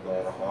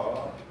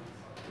خبرنگارها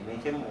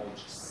اینه که موج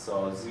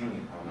سازی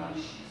میکنن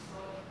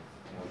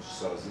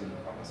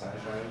مثلا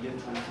شما یه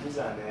توییت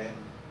میزنه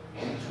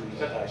این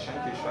توییت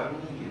قشنگ کشور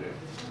میگیره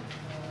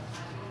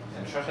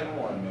یعنی شما خیلی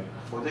مهمه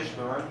خودش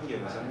به من میگه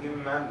مثلا میگه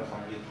من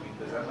بخوام یه توییت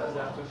بزنم بعضی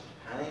وقتا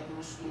 5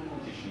 روز طول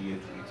میکشه یه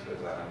توییت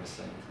بزنم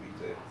مثل این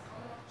توییت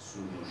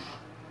سروش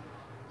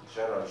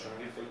چرا؟ چون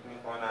میگه فکر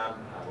میکنم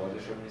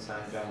موادش رو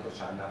میسنجم با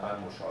چند نفر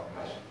مشابه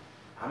نشه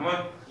اما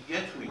یه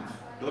توییت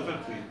 2 تا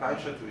توییت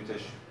 5 تا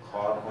توییتش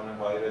کار کنه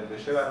وایرال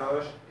بشه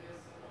براش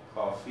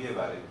کافیه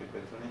برای که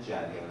بتونه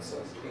جریان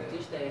سازی کنه.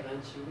 توییتش دقیقاً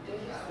چی بوده؟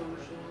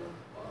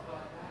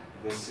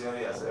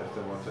 بسیاری از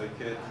ارتباطایی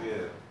که توی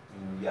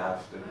این یه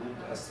هفته بود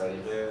از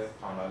طریق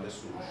کانال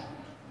سروش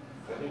بود.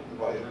 خیلی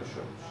وایرال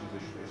شد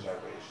چیزش توی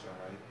شبکه‌های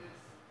اجتماعی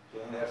که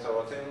این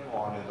ارتباط این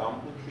معاندان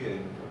بود توی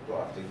این 2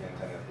 هفته که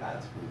اینترنت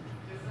قطع بود.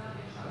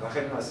 مثلا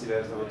خیلی مسیر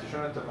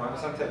ارتباطیشون اتفاقا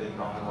مثلا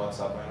تلگرام و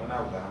واتساپ و اینا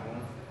نبوده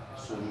همون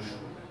سروش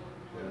بود.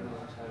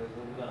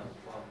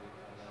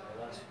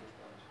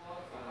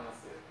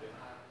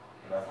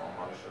 رفت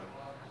آمارش رو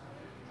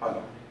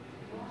حالا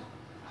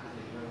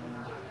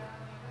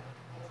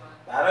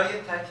برای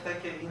تک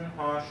تک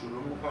اینها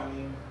شروع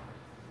میکنیم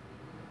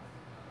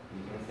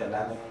میگیم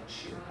پلنمون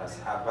چیه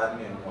پس اول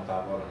میایم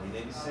محتوا رو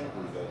مینویسیم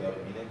رویدادها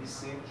رو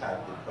مینویسیم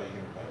ترتیب‌هایی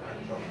که میخوایم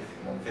انجام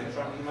بدیم ممکنه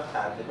شما بگیم من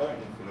ترتیب‌های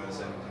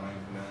اینفلوئنسر میتونم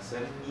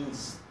اینفلوئنسر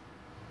نیست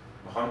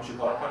میخوام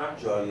چیکار کنم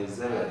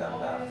جایزه بدم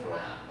به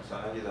افراد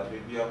مثلا یه دفعه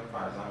بیام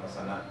فرضاً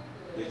مثلا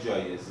یه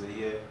جایزه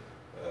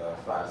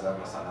فرضاً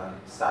مثلا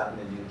 100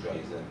 میلیون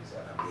جایزه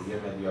میذارم یا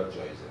 1 میلیارد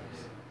جایزه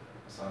میذارم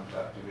مثلا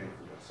ترتیب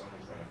اینفلوئنسر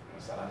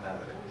مثلا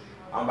نداره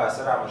اما بحث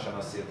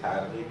روانشناسی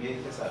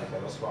ترغیبیه که سر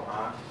کلاس با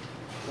هم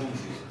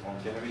خوندید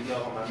ممکنه بگی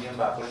آقا من میام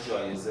به افراد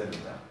جایزه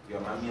میدم یا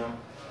من میام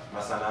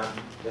مثلا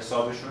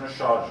حسابشون رو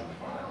شارژ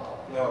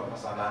میکنم یا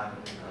مثلا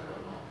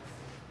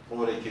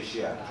قرعه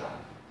کشی انجام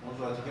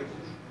موضوعاتی که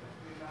وجود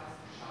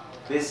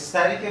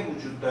بستری که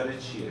وجود داره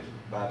چیه؟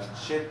 بر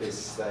چه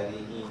بستری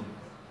این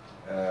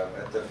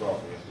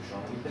اتفاق میفته؟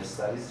 شما این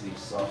بستری زیر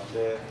ساخت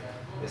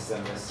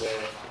SMS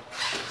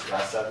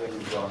رصد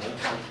روزانه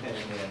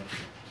کمپینه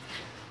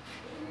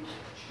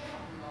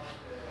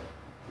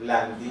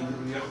لندینگ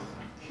روی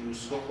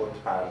کیوسک و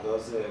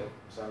خودپرداز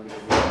مثلا میگه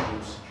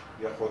کیوسک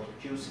یا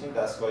کیوسک این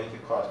دستگاهی که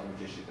کارت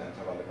میکشید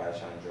انتقال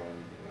بچه انجام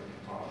میدید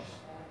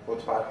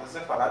خودپردازه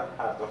فقط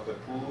پرداخت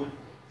پول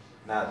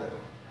نداره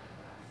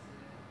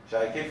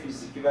شبکه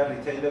فیزیکی و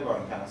ریتیل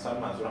بانک انصار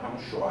منظور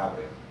همون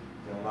شعبه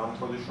که اونا هم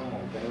خودشون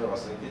ممکنه به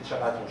واسطه که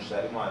چقدر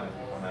مشتری معرفی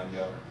کنن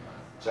یا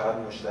چقدر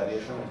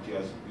مشتریشون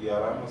امتیاز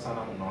بیارن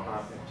مثلا اونا هم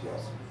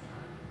امتیاز میدن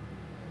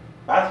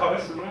بعد حالا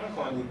شروع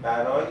میکنید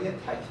برای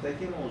تک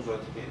تک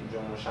موضوعاتی که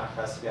اینجا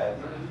مشخص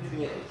کردیم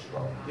توی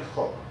اجرا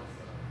خب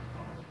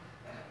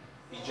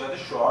ایجاد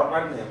شعار و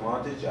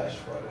نماد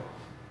جشنواره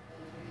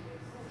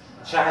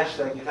چه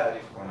هشتگی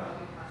تعریف کنم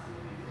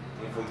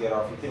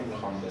اینفوگرافی که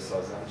میخوام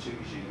بسازم چه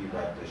ویژگی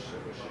باید داشته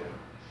باشه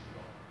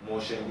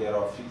موشن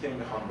گرافی که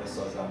میخوام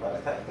بسازم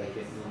برای تک تک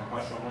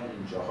اینها شما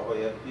اینجاها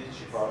باید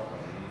چی کار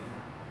کنید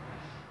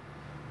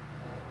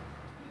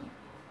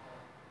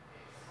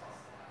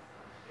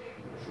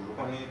شروع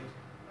کنید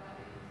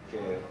که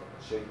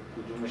چه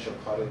کدومش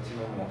کار تیم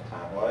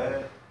محتواه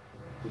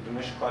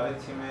کدومش کار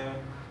تیم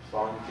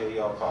بانک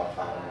یا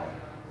کارفرما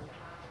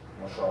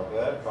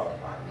مشاور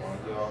کارفرما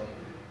یا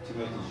تیم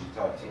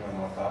دیجیتال تیم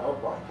محتوا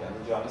بانک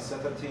یعنی جان 3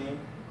 تا تیم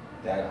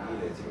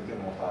درگیره تیمی که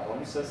محتوا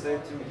میسازه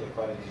تیمی که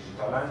کار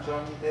دیجیتال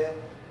انجام میده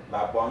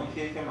و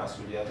بانکی که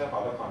مسئولیت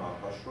حالا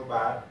کانال‌هاش رو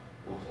بر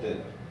عهده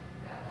داره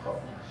خب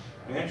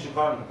میگیم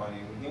چیکار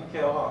میکنیم میگیم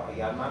که آقا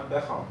اگر من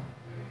بخوام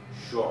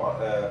شعار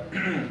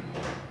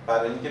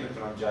برای اینکه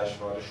بتونم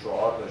جشنواره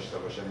شعار داشته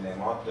باشه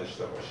نماد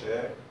داشته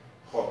باشه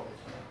خب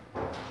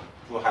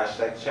تو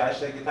هشتگ چه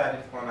هشتگی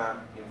تعریف کنم،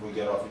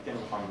 اینفوگرافی که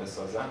میخوام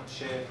بسازم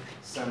چه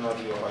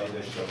سناریوهایی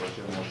داشته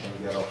باشه،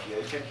 موشن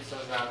گرافیایی که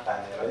میسازم،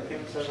 بنرهایی که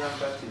میسازم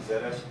و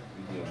تیزر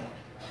ویدیو.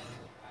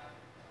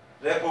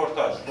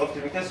 رپورتاج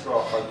گفتیم یکی از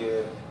راه‌های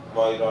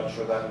وایرال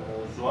شدن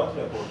موضوعات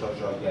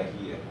رپورتاج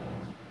آگهیه.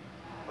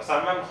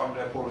 مثلا من میخوام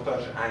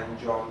رپورتاج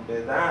انجام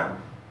بدم،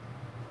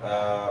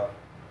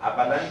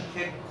 اولا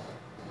اینکه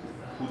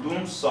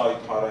کدوم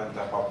سایت ها رو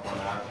انتخاب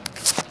کنم.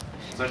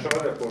 مثلا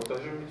شما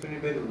رپورتاج رو میتونی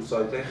بری روی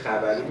سایت های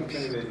خبری،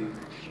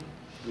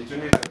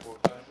 میتونی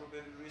رپورتاج رو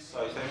بری روی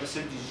سایت های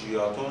مثل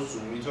دیجیاتو،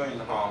 زومیت و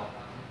اینها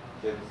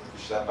که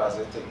بیشتر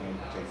فضای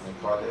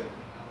تکنیکاله.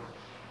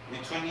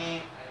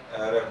 میتونی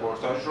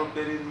رپورتاج رو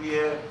بری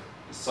روی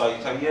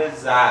سایت های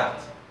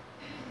زرد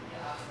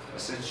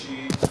مثل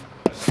چی؟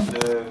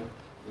 مثل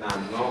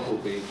نمناک و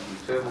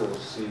بیتوته و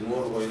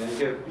سیمور و اینایی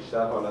که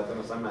بیشتر حالت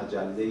مثلا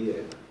مجله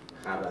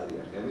خبری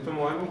هست. یعنی تو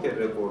مهمی که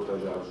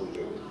رپورتاج رو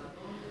کجا بریم.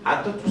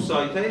 حتی تو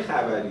سایت های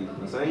خبری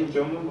مثلا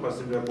اینجا ما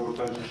می‌خواستیم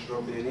رپورتاجش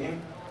رو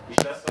بریم،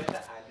 بیشتر سایت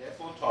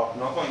الف و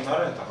تابناک و اینا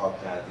رو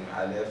انتخاب کردیم.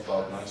 الف،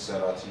 تابناک،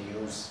 سراتی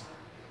نیوز،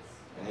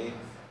 یعنی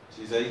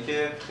چیزایی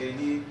که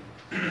خیلی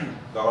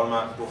به قول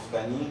معروف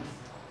گفتنی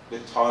به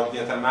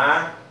تارگت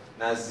من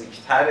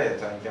نزدیک‌تره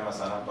تا اینکه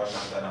مثلا باشم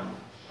دارم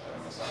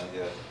مثلا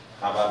یه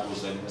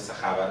خبرگزاری مثل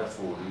خبر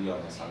فوری یا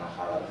مثلا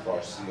خبر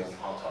فارسی یا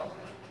اینها تا.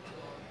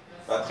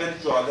 بعد خیلی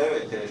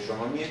جالبه که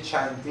شما میگه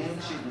چندین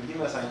چیز میگی،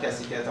 مثلا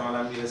کسی که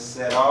احتمالاً میره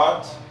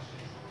سرات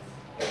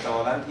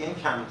احتمالاً دیگه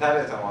کمتر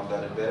احتمال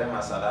داره بره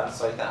مثلا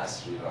سایت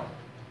اصلی را.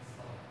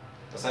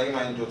 مثلا اگه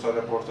من این دوتا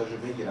رپورتاج رو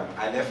بگیرم،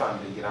 الفم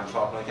بگیرم،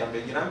 تابناکم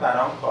بگیرم،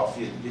 برام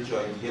کافیه، دیگه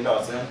جای دیگه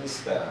لازم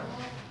نیست برم.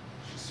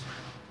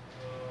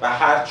 و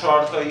هر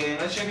 4 تای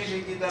اینا چه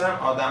ویژگی دارن؟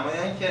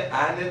 آدمایی که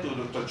اهل 2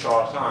 تا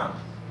 4 تا ان.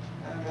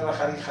 یعنی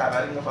بالاخره این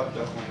خبری میخواد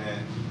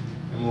بخونه،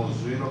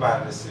 موضوعی رو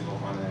بررسی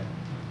بکنه.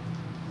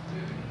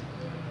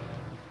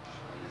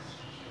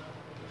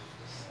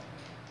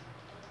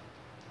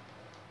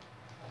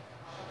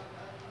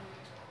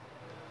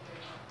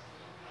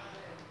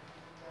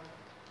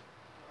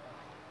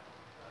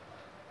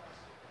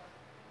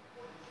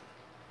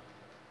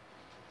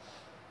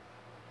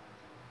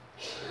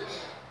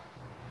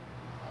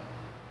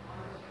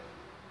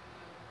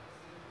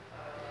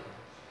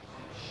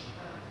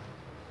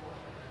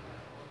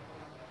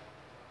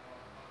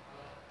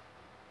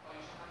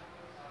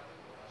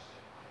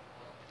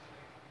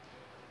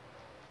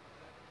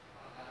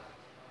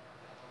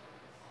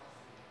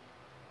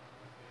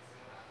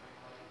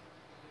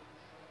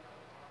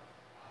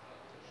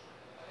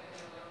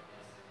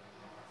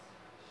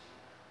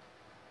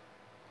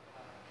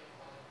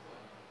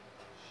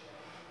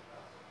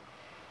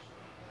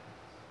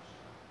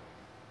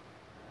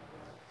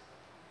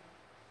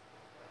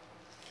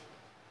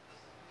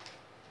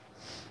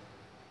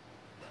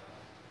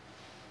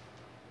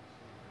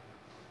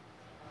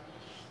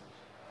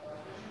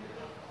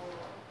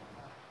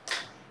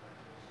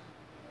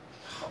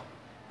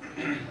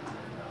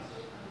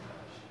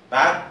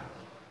 بعد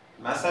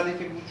مسئله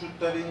که وجود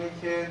داره اینه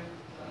که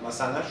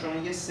مثلا شما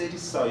یه سری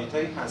سایت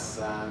هایی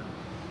هستن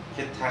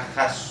که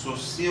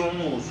تخصصی اون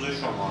موضوع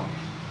شما،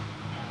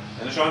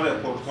 یعنی شما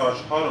رپورتاج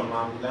ها رو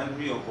معمولا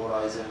روی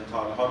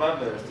هورایزنتال ها و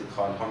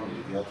ورتیکال ها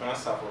میرید. یادتون از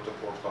صفحات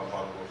پورتال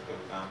ها رو گفته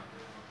بودم.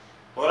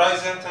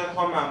 هورایزنتال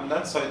ها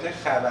معمولا سایت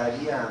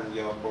خبری هستند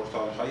یا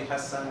پورتال هایی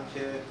هستن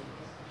که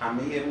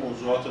همه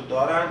موضوعات رو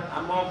دارن،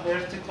 اما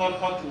ورتیکال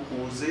ها تو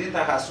حوزه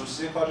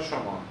تخصصی کار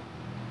شما.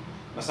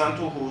 مثلا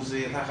تو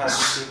حوزه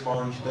تخصصی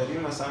بانک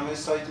داریم، مثلا یه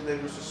سایتی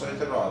داریم مثل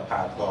سایت راه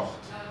پرداخت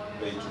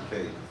پی تو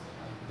پی،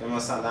 یا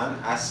مثلا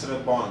عصر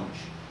بانک،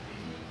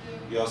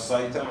 یا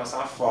سایت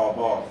مثلا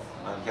فابا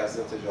مرکز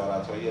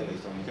تجارت‌های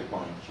الکترونیک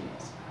بانکی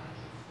مثلا،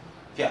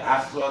 که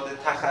افراد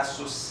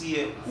تخصصی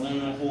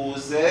اون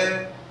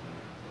حوزه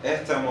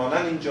احتمالاً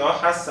اینجا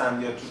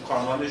هستن یا تو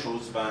کانالش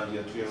عضوند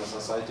یا توی مثلا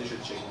سایتش رو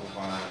چک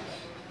میکنن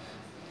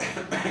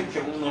که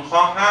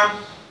اونها هم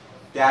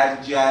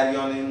در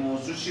جریان این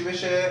موضوع چی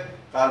بشه.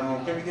 قلب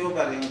ممکن میگه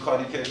برای این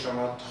کاری که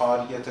شما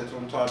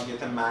تارگتتون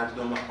تارگت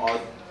مردم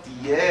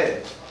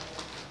عادیه،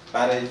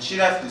 برای چی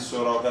رفتی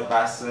سراغ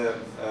بحث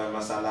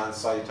مثلا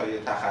سایت های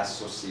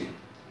تخصصی؟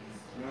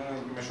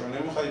 شما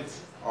نمیخواید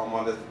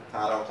آمال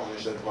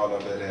تراکنشت بالا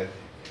بره،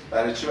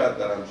 برای چی باید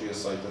برم توی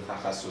سایت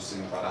تخصصی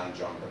این کار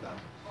انجام بدم؟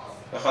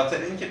 به خاطر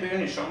اینکه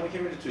ببینید شما که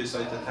میرید توی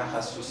سایت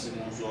تخصصی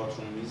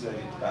موضوعاتون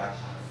میذارید و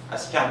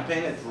از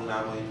کمپینت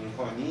رونمایی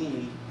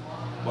میکنی،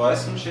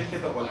 باعث میشه که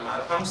به قول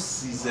معروف هم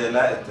سیزله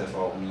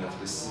اتفاق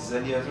میفته.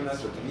 سیزل یادتون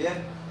هست یه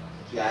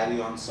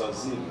جریان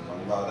سازی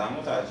میکنه و آدم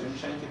متوجه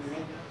میشن که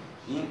ببین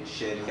این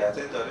شرکت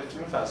داره توی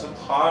این فضا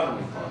کار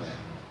میکنه.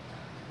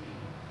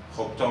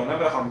 خب تا اونا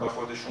بخوام به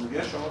خودشون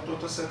بیاد، شما 2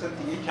 تا 3 تا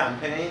دیگه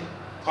کمپین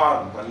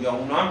کار میکنه یا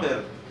اونا هم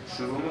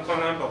شروع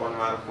میکنن به قول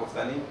معروف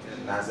گفتن این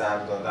نظر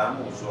دادن،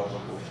 موضوعات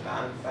رو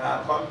گفتن، به هر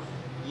حال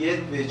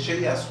یه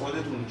وجهی از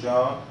خودت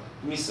اونجا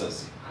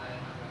میسازی.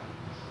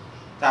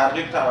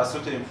 ترغیب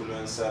توسط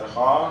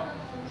اینفلوئنسرها،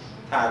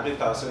 ترغیب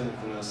توسط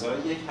اینفلوئنسرها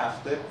یک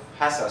هفته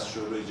پس از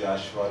شروع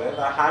جشنواره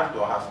و هر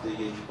 2 هفته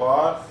یک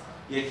بار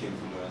یک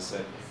اینفلوئنسر.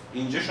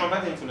 اینجا شما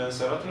باید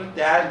اینفلوئنسراتون رو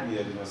در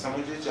بیارید. مثلا ما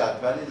یه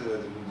جدولی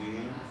داده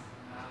بودیم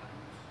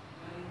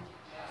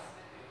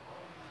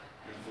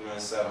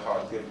اینفلوئنسر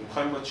ها که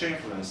می‌خوایم با چه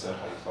اینفلوئنسر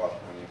هایی کار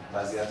کنیم،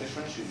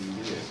 وضعیتشون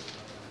چجوریه.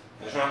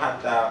 شما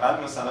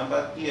حداقل مثلا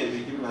باید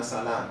بگیم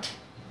مثلا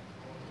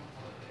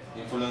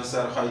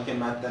اینفلوئنسر هایی که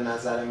مد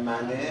نظر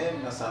منه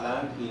مثلا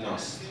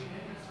ایناست.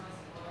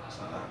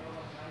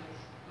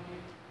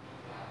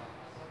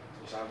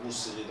 مثلا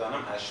موسیقی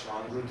دانم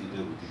اشوان رو دیده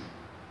بودیم.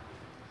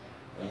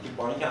 اینکه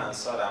با اینکه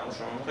انصار اما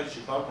شما میخواید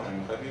چیکار کنید؟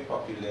 میخواید یه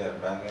پاپولر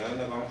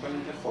برنامه نگاه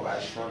می‌کنید که خب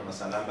اشوان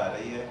مثلا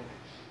برای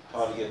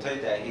تارگت های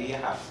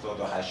دهه 70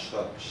 و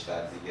 80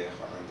 بیشتر دیگه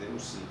خواننده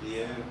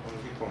موسیقی اون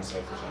که کنسرتش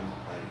هم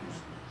روز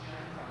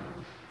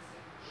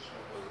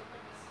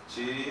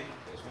چی؟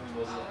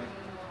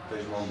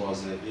 پژمان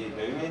بازرگی.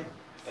 ببینید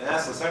یعنی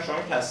اساسا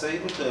شما کسایی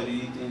رو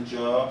دارید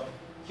اینجا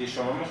که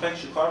شما میخواید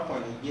چیکار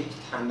کنید؟ یک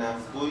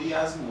تنوعی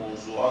از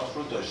موضوعات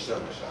رو داشته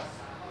باشن.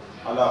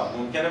 حالا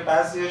ممکنه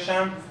بعضیش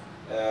هم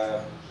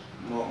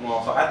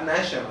موافقت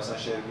نشه، مثلا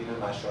شروین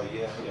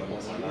مشایخ یا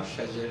مثلا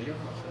شجریان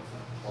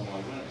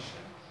همایون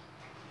نشه.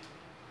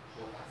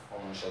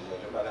 همایون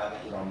شجریان برای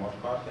الان ایران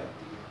مارک کار کرد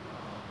دیگه.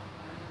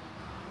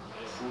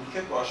 پول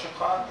که باشه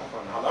کار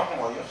میکنه. حالا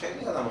همایون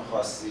خیلی آدم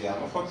خاصیه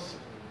اما خب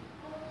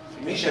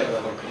میشه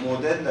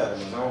مدل داره.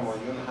 مثلا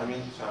همایون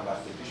همین چند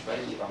وقت پیش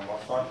برای ایران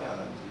مارک کار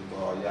کردن دیگه با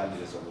آقای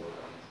علیرضا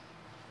بردان.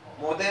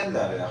 مدل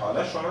داره.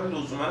 حالا شما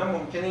لزوما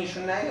ممکنه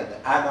ایشون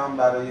نیاد الان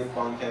برای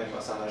بانک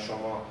مثلا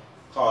شما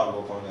کار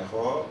بکنه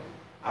خب،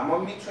 اما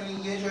میتونی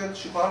یه جا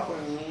چیکار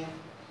کنی؟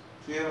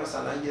 توی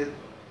مثلا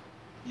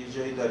یه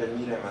جایی داره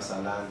میره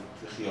مثلا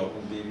تو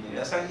خیابون ببینی،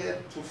 اصلا یه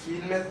تو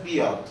فیلمت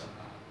بیاد.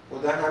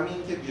 خود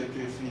همین که بیاد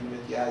توی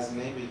فیلمت یه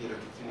هزینه‌ای بگیره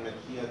تو فیلمت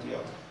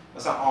بیاد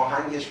مثلا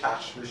آهنگش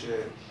پخش بشه،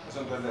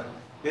 مثلا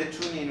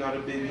بتونی اینا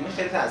رو ببینی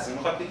خیلی تاثیر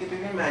میخواد. بگه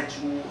ببین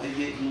مجموعه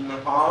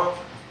اینها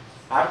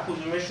هر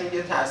کدومشون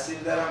یه تاثیر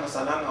دارن.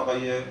 مثلا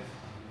آقای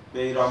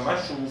بیرانوند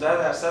 16%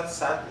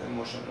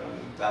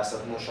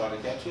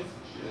 مشارکت توی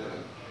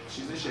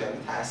چیزشه،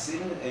 یعنی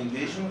تاثیر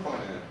انگیج میکنه.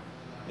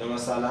 یا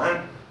مثلا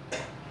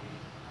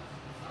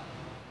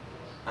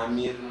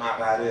امیر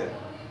مقره،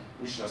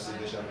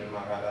 میشناسیدش امیر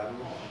مقره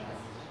رو؟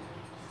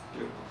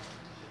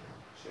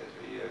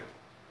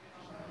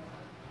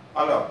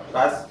 حالا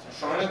بعض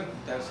شما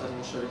درصد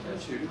مشارکت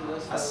چجوری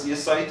بود؟ از یه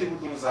سایتی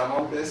بود اون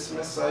زمان به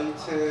اسم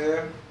سایت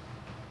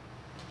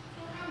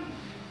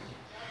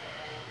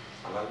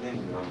الان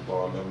نمیدونم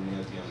بالا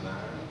میاد یا نه.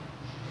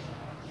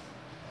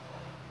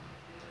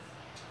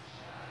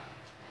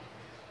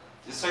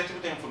 یه سایتی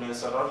بود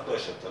اینفلوئنسرها رو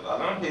داشت اطلاع.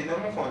 الان پیدا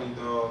می‌کنید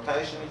و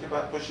تهش اینه که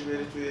بعد پاشی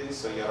برید توی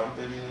اینستاگرام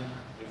ببینید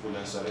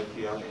اینفلوئنسرها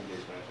کیان،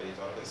 انگیجمنت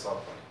ریت‌ها رو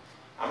حساب کنید.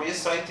 اما یه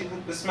سایتی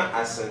بود به اسم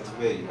اسنت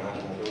وی، من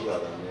اون موقع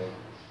یادمه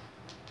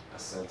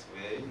اسنت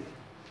وی.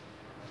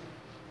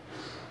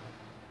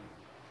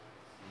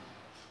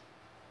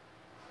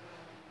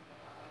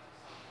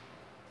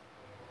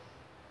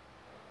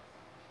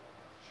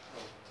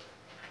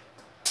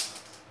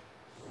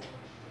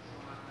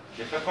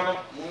 که فکر کنم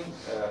این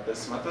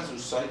قسمت از اون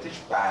سایتش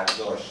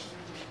برداشت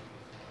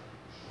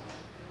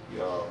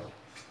یا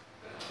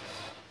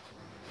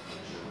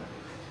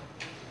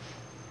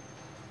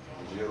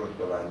اینجا یه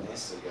رتبه بندی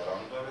اینستاگرام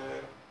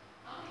داره.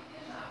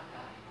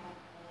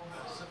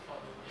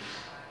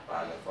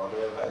 بله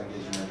فالوور و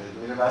انگیجمنت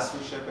میره وصل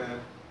میشه به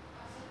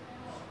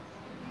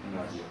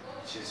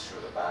چیز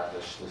شده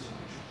برداشته شده،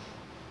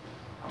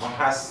 اما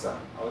هستن.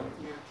 حالا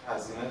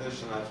هزینه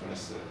داشته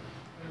نتونسته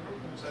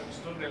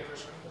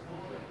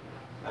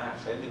نه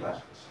خیلی وقت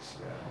چیز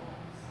کردم.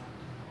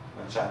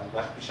 من چند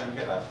وقت پیشم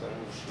که رفتار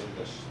مشکل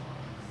داشتم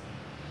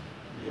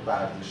یه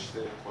برداشته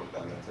کلا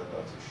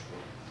اطلاعاتش رو.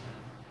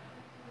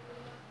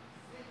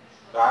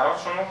 در حال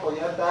شما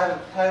باید در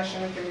تهش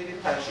اینه که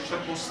میرید تشریش و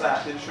پست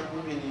اخیرش رو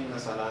میبینید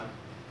مثلا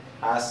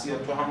هست یا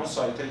تو همون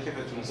سایت هایی که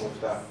بهتون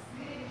گفتم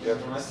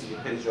یادتون هست دیگه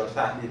پیجا رو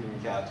تحلیل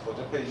میکرد.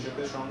 خود پیجا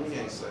به شما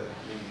میگه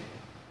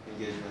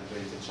اینگیجمنت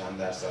ریت چند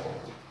درصد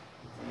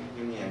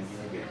میدونی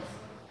میگه.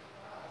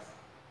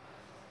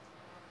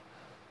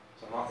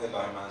 ما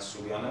الهه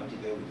منصوریان هم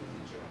دیده بودیم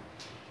اینجا.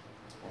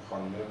 اون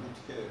خانمه بود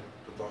که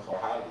دو تا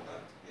خواهر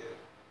بودن دیگه،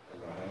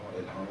 الهه و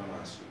الهام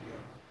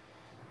منصوریان.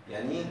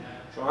 یعنی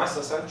شما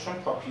اساسا چون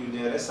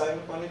پاپیولره سعی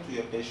میکنید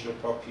توی قشر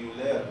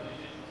پاپیولر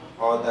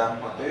آدم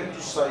ها ببین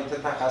تو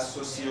سایت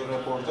تخصصی و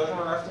رپورتاج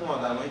ما رفتیم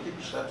آدمایی که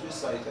بیشتر توی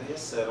سایت های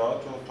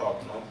سرات و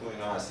تاپناک و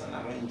اینا هستن،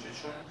 اما اینجا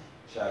چون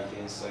شبکه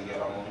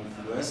اینستاگرام و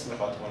اینفلوئنس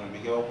میخواد کنه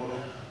بگه آقا برو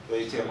تو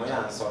ایتمای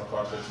انصار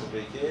کارتت رو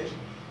بکش،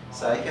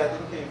 سعی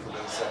کردیم که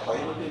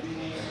اینفلوئنسرهایی رو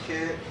ببینیم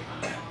که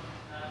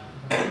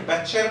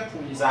بچه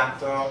 15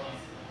 تا،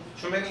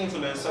 چون بگه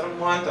اینفلوئنسر رو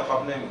ما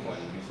انتخاب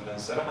نمی‌کنیم،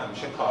 اینفلوئنسر رو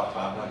همیشه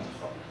کارفرما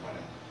انتخاب می‌کنه.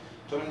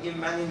 تو میگی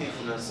من این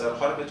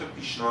اینفلوئنسرها رو به تو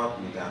پیشنهاد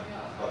میدم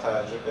با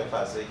توجه به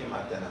فضایی که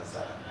مد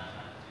نظرم.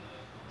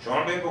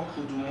 شما ببین با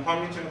کدوم ها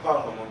میتونی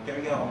کار کنی. ممکنه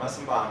میگه آقا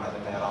مثلا با احمد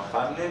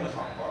مهرانفر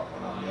نمیخوام کار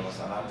کنم یا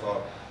مثلا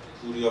با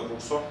پوریا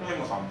بورسخ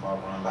نمیخوام کار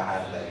کنم به هر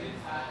دلیل.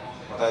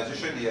 متوجه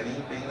شدی؟ یعنی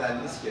به این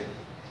دلیل نیست که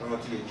شما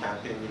توی یک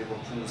کمپین میری با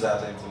 15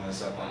 تا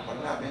اینفلوئنسر کار کنی،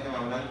 نه، بین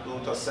معمولا 2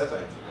 تا 3 تا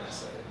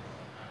اینفلوئنسره.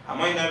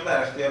 اما اینا رو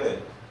در اختیار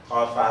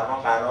کارفرما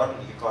قرار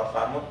میده.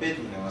 کارفرما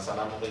بدونه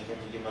مثلا موقعی که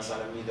میگه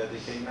مثلا میداده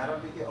که اینا رو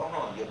بگه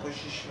آها 1.6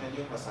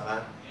 میلیون مثلا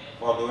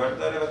فالوور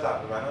داره و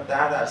تقریبا 10%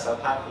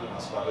 هر کدوم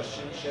از کاراش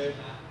چی میشه؟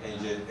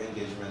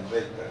 انگیجمنت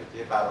ریت داره که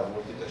یه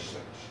برآوردی داشته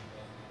باشه.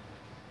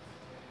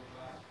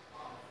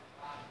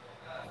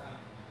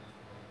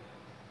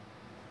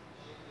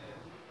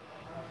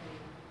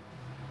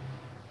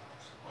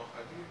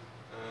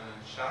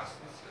 شخص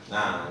نیستش.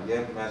 نه، یه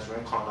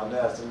مجموعه کانال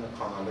از این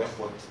کانال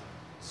خود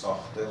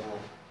ساخته و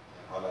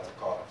حالت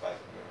کارآفرینی.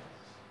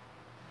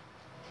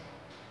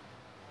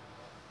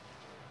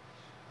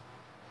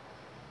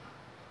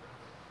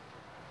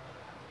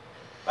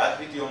 بعد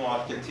ویدیو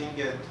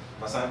مارکتینگ،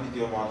 مثلا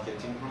ویدیو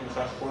مارکتینگ رو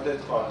میخوای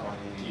خودت کار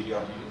کنی یا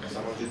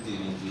مثلا اونجا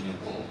دیرین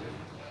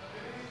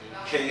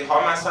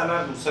کیها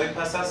مثلا روزهای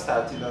پس از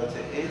تعطیلات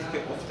عید که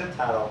افت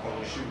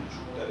تراکنشی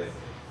وجود داره.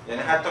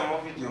 یعنی حتی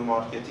ما ویدیو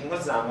مارکتینگ رو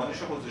زمانش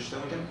رو گذاشته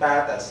بودیم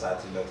بعد از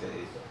تعطیلات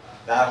عید،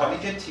 در حالی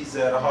که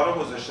تیزرها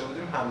رو گذاشته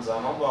بودیم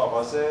همزمان با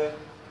آغاز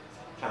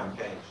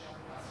کمپین.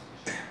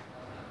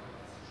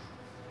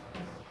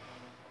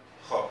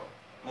 خب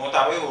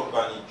محتوای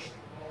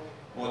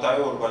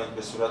ارگانیک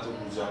به صورت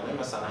روزانه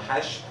مثلا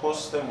 8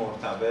 پست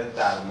مرتبط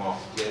در ماه،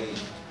 یعنی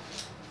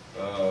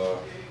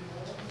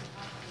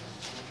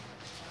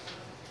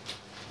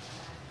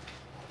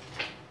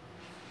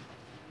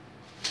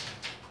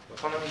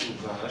بکنم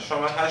روزانه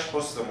شما 8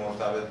 پست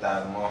مرتبط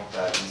در ماه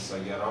در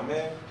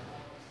اینستاگرامه،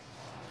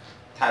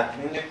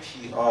 تدوین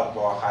پی آر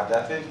با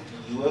هدف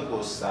ویو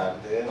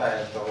گسترده و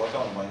ارتباط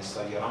آن با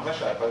اینستاگرام و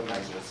شبکه‌های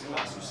مجازی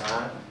مخصوصاً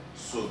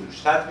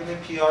سروش. تدوین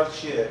پی آر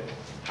چیه؟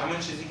 همون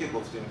چیزی که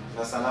گفتیم،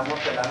 مثلا ما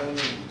پلنمون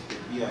این بود که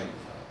بیایم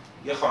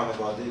یه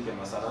خانواده‌ای که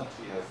مثلا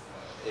توی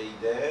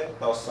عیده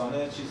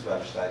داستان چیز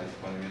براش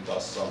تعریف کنیم، یه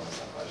داستان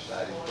مثلا براش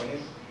تعریف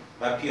کنیم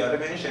و پی آر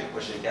به این شکل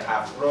باشه که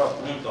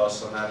افراد اون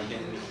داستان رو که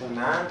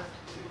میخونن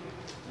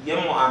یه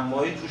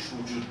معمایی توش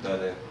وجود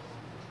داره.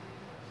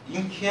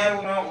 این کیه؟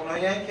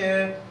 اونایی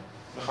که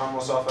میخوان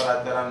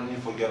مسافرت برن، این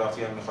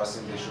اینفوگرافی هم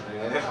می‌خواستیم بهشون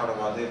بدیم. یه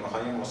خانواده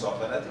میخوان یه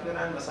مسافرتی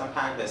برن، مثلا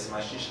 5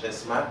 قسمت 6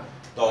 قسمت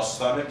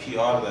داستان پی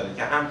آر داره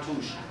که هم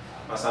توش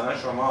مثلا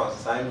شما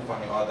سعی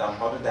می‌کنی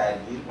آدم‌ها رو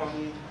درگیر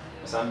کنی،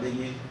 مثلا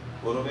بگی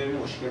برو ببین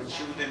مشکل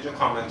چی بوده اینجا،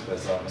 کامنت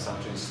بذار مثلا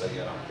تو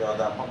اینستاگرام که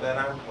آدم‌ها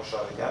برن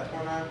مشارکت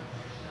کنن.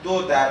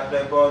 2 در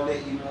قبال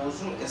این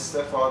موضوع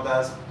استفاده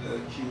از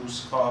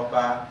کیوسک‌ها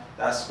و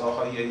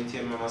دستگاه‌های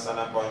ATM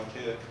مثلا بانک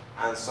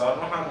انصار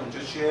رو هم اونجا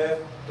چیه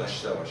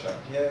داشته باشن.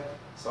 یه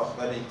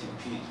ساختار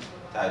ATP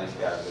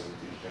تعریف کرده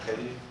بودیم که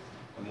خیلی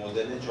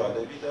مدل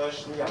جالبی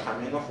داشت. میگم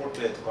همه اینا خورد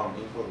به ادغام.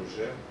 این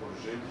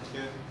پروژه بود که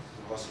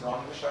می‌خواست ران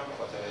بشه، به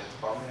خاطر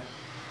ادغام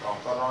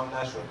راهکار ران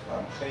نشد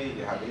و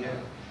خیلی همه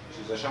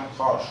چیزاش هم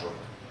کار شد.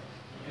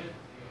 یه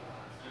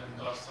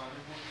داستانی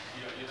بود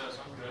یا یه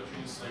داستان که تو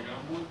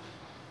اینستاگرام بود،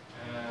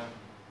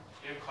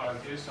 یه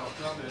کاراکتری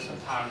ساختم به اسم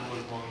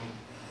ترگل بانو.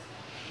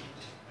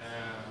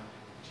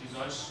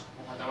 چیزاش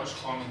محتواش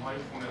خانم‌های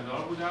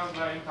خونه‌دار بودن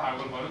و این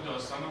ترگل بانو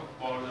داستان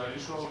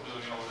بارداریش رو به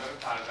دنیا آوردن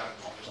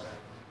فرزندش داشتن.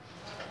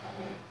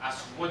 از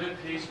خود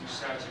پیج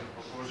بیشتر چه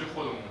پروژه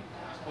خودمون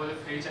از خود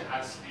پیج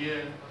اصلی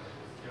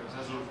که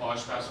مثلا ظروف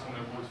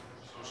آشپزخونه بود،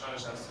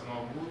 سوشالش از سما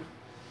بود،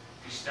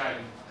 بیشتر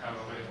این در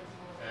واقع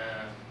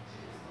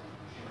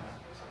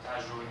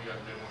تجربه میاد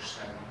به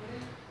مشتری.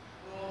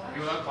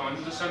 میگم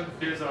کامنت داشتن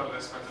بذار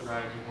قسمت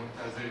بعدی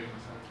منتظری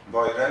مثلا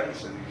وایرال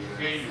میشه دیگه.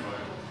 خیلی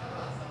وایرال.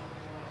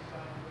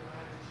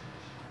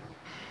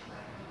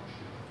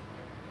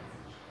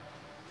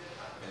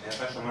 یعنی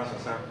اصلا شما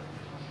اساسا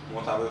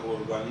محتوای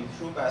ارگانیک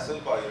رو بحث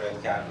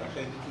وایرال کردن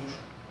خیلی توش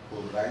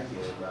پررنگه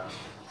و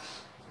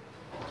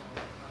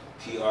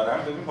پی آر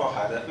هم ببین با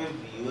هدف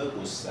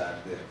ویو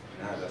گسترده.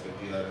 این هدف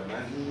پی آر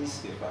من این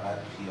نیست که فقط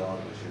پی آر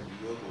بشه،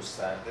 ویو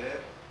گسترده.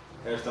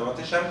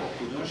 ارتباطش هم با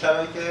کدوم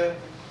شبکه؟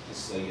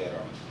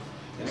 اینستاگرام.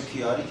 یعنی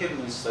پی آری که رو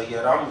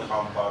اینستاگرام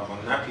میخوام کار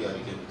کنم، نه پی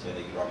آری که رو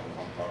تلگرام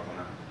میخوام کار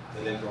کنم.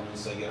 تلگرام و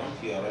اینستاگرام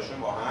پی آراشون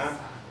با هم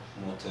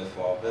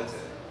متفاوته.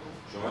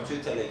 شما توی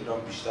تلگرام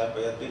بیشتر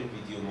باید بری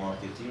ویدیو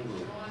مارکتینگ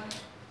رو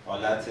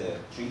حالته،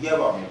 چون یه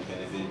بار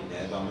ممکنه ببینه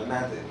ادامه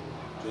نده.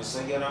 تو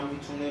اینستاگرام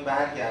میتونه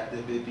برگرده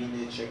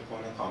ببینه، چک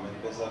کنه، کامنت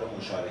بذاره،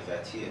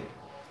 مشارکتیه.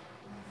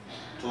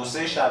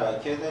 توسعه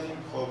شبکه داریم.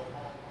 خب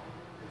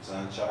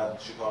مثلا چقدر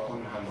چیکار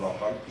کنیم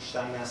همراهان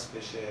بیشتر نصب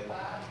بشه،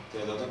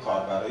 تعداد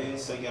کاربرای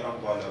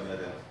اینستاگرام بالا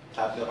بره.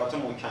 تبلیغات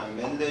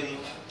مکمل داریم.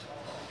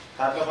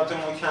 تبلیغات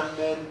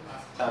مکمل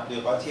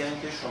تبلیغاتی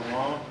هستند که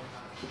شما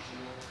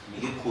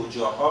میگه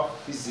کجاها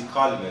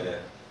فیزیکال بره.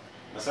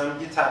 مثلا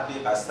میگه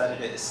تبلیغ از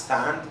طریق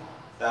استند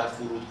در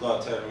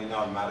فرودگاه،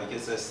 ترمینال،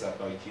 مراکز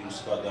استقبال،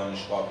 کیوسک‌ها،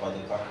 دانشگاه،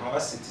 پادکارها و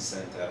سیتی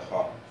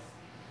سنترها.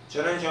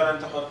 چرا اینجا رو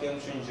انتخاب کردیم؟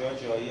 چون اینجا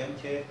جاییه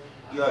که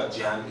یا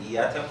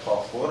جمعیت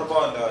پاخور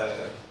بالاه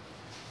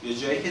یا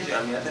جایی که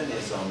جمعیت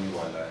نظامی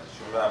بالاه.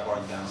 چون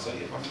بانک انصار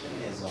یه بانک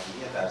نظامی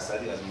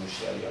درصدی از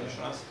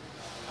مشتریانشون هست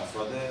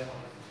افراد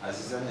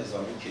عزیز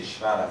نظامی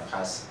کشورم.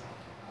 پس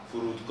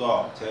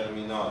فرودگاه،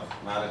 ترمینال،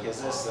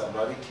 مرکز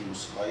استقراری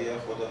کیوسک‌های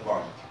خود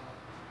بانک،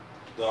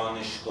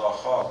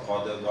 دانشگاه‌ها،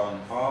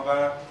 پادگان‌ها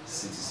و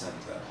سیتی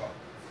سنترها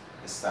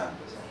استند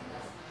بزن.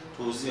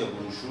 توزیع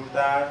بروشور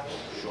در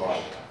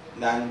شعار،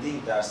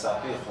 لندینگ در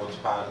صفحه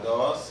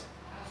خودپرداز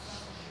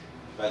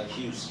و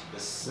کیوسک به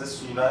 3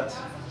 صورت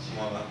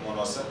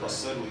مناسب با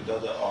 3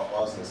 رویداد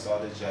آغاز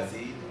سال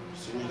جدید،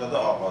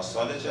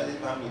 سال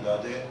جدید و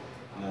میلاد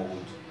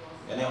موعود.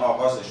 یعنی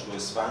آغازش تو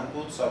اسفند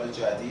بود سال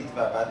جدید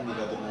و بعد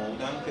میلاد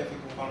موعود هم که فکر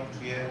می‌کنم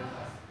توی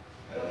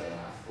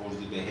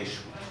اردیبهشت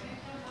بود.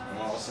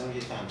 ما واسه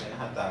یه کمپین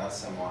حداقل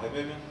 3 ماهه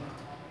ببینیم.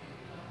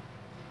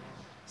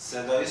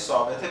 صدای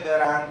ثابت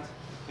برند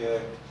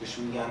که بهش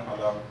میگن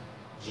حالا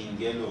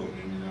جینگل و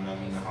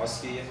نمیدونم این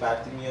هاست که یه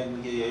فردی میاد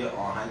میگه یه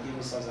آهنگی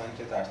میسازن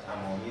که در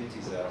تمامی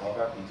تیزرها و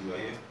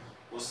ویدیوهای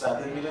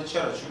گسترده میره.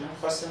 چرا؟ چون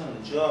می‌خواستیم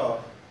اونجا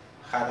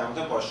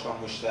خدمات باشگاه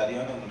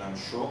مشتریانمون هم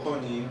شو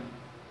کنیم.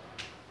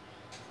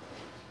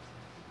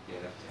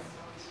 گرفتم.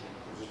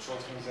 کجا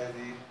چوت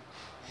می‌زدی؟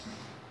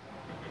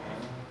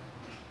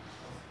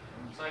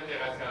 مثلا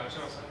دقت کردم مثلا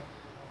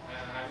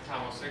همین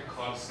تماس‌های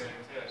کال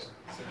سنتر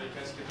صدای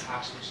کسی که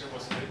پخش میشه با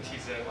صدای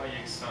تیزرها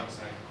یکسان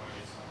سعی می‌کنه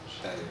یکسان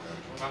بشه.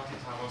 چون وقتی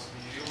تماس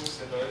میگیری اون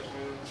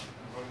صدایتون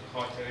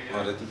خاطره گرفت.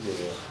 آره دیگه.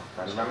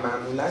 و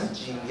معمولاً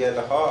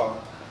جینگل‌ها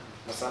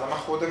مثلا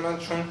من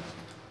چون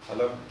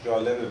حالا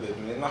جالبه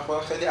بدونید من خودم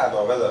خیلی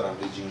علاقه دارم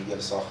به جینگل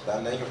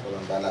ساختن، نه که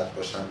خودم بلد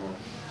باشم.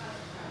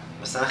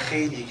 مثلا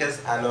خیلی یکی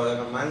از علایق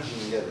من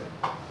جینگله.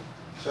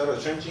 چرا؟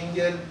 چون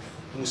جینگل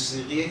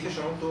موسیقیه که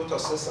شما 2 تا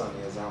 3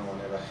 ثانیه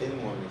زمانه و خیلی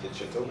مهمه که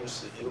چطور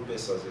موسیقی رو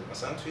بسازید.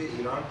 مثلا توی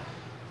ایران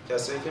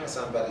کسایی که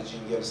مثلا برای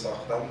جینگل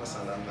ساختن،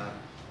 مثلا من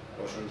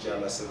باشون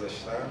جلسه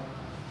داشتم،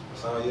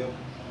 مثلا یه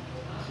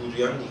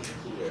پوریان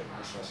نیکپوره،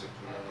 میشناسید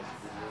پوریان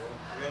نیکپور؟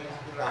 پوریان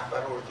نیکپور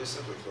رهبر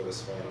ارکستر دکتر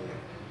اصفهانیه.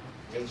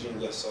 یه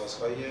جینگل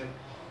سازهای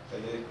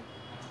خیلی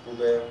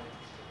خوبه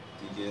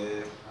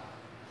دیگه.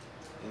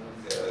 این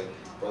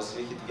باز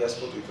یکی دیگه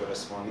از با دکتر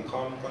اصفهانی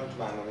کار میکنه. تو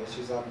برنامه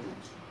چیزم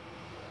بود،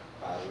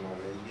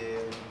 برنامه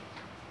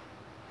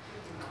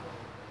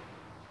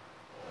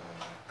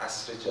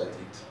عصر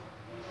جدید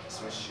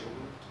اسمش چی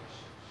بود؟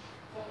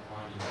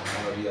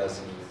 ماری از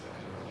این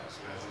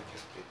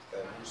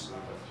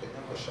خیلی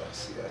با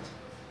شخصیت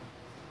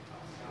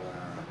و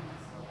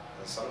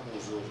انسان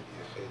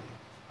بزرگیه. خیلی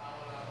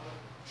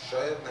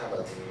شاید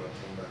نباید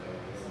میمتون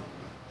برنامه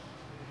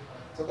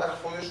تو برای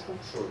خودش خوب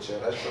شد،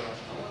 چهرهش کنم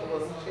خب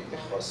برای اون خیلی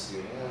خاصیه.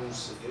 اون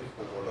موسیقی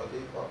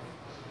فوق‌العاده‌ای کار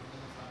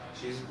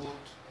چیز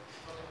بود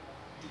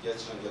دیگه.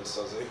 جینگل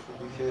سازهای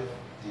خوبی که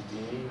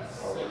دیدیم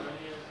آقای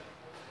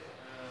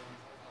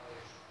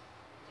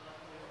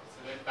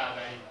صدای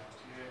بقایی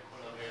توی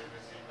کلاه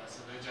قرمزی و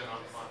صدای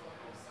جناب خان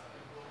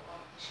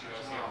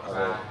شیرازی هم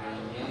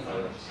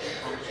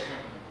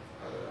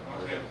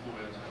خیلی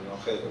خوبه.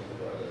 خیلی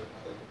خوبه.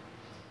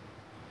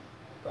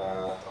 و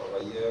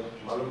آقای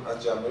معلوم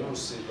از جنبه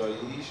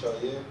موسیقایی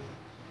شایع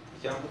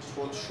یکم بود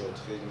فوت شد،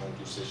 خیلی من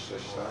دوستش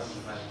داشتم.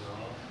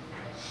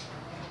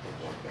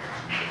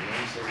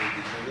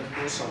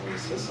 دیگه 2 ثانیه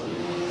 3 ثانیه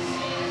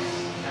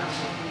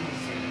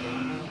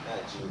نه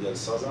جینگل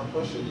سازم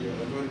باشه دیگه.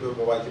 من به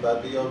بابایی که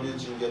بعد بیا بیا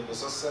جینگل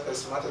بساز 3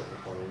 قسمتت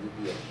میکنیم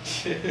بیا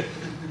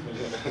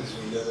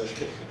جینگل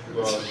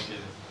باشه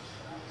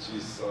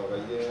چیز.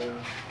 آقای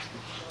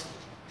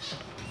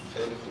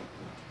خیلی خوب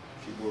بود،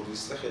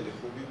 کیبوردیست خیلی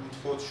خوبی بود،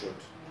 فوت شد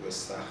تو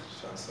استخر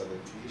چند سال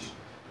پیش.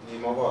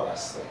 نیما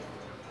وارسته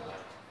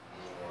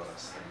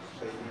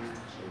خیلی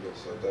جینگل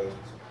ساز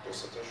 2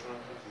 3 تاشون هم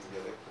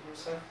جینگل خوب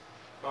میسن.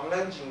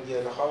 معمولا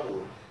جینگل ها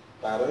رو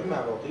برای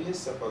مواقعی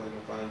استفاده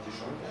میکنن که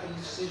شما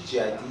یه چیز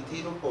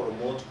جدیدی رو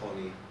پروموت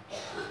کنید.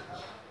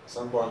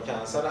 مثلا بانک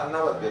انصار هم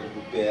نباید برید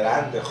رو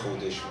برند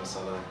خودش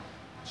مثلا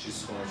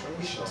چیز کنه چون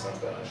میشناسن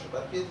برندشو،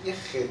 بعد بیاد یه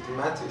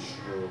خدمتش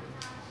رو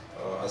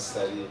از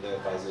طریق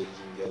فضای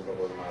جینگل به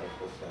قول معروف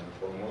گفتن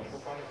پروموت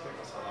بکنه که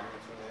مثلا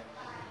میتونه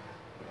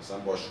مثلا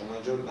باشگاه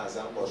اینجا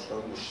نظر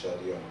باشگاه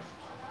مشتریان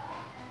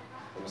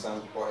مثلا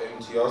با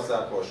امتیاز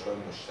در باشگاه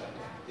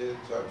مشتریان یه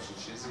همچین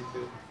چیزی که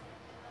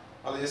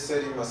حالا یه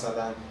سری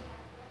مثلا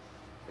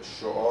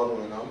شعار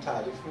و اینا هم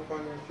تعریف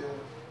میکنیم که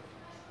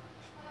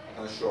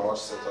مثلا شعار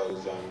ستاره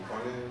جمع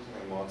میکنه،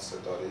 نماد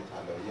ستاره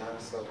طلایی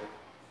هست داره،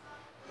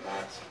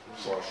 متن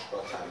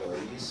باشگاه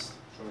طلایی است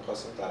چون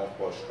میخواستیم طرف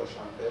باشگاهش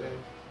هم بره،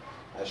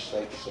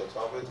 هشتگ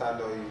شتاب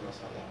طلایی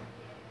مثلا.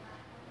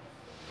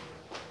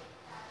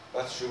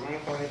 بعد شروع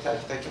میکنی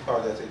تک تک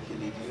فعالیت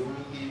کلیدی رو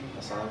میگی،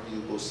 مثلا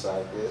ویدیو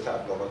گسترده،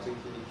 تبلیغات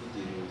کلیدی،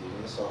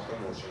 دیرین ساخت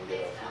موشن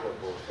گرافی و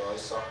پورتال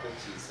ساخت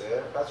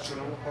تیزر. بعد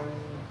شروع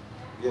میکنی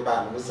یه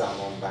برنامه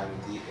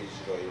زمانبندی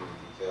اجرایی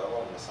میگی که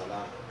آقا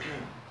مثلا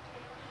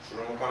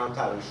شروع میکنم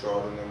طراحی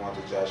شعار و نماد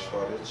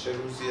جشنواره چه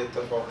روزی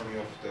اتفاق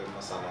میفته،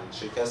 مثلا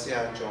چه کسی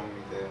انجام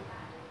میده.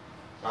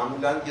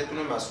 معمولا یه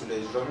دونه مسئول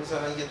اجرا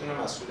میذارن، یه دونه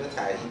مسئول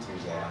تایید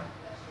میذارن،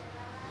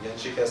 یعنی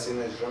چه کسی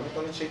این اجرا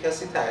میکنه چه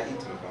کسی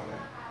تایید میکنه.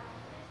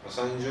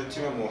 مثلا اینجا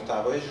تیم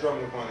محتوا اجرا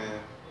میکنه،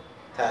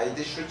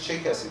 تاییدش رو چه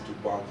کسی تو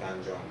بانک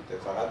انجام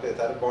میده؟ فقط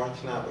بهتر بانک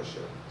نباشه،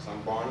 مثلا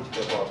بانک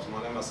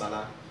دپارتمان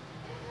مثلا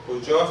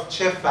کجا،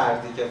 چه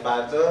فردی که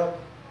فردا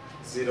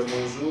زیر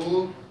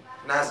موضوع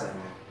نزنه.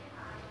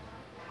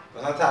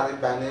 مثلا طراحی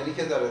بنری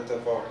که داره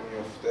اتفاق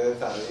میفته،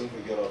 طراحی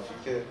اینفوگرافی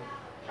که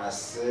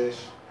هستش،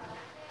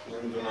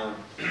 نمیدونم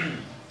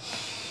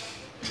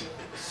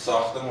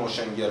ساخت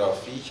موشن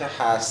گرافی که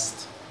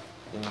هست،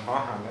 اینها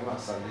همه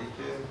مسئله‌ای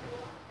که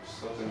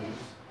استاد امروز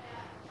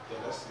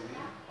کلاس دیدی؟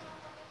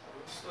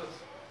 استاد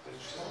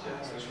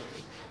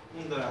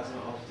اون داره از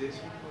این آپدیت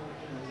میکنه،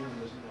 این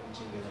از این داره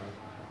جینگل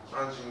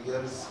میکنه.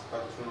 جینگلز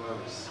کارتون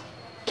نمیست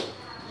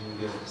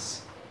جینگلز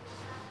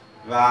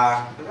و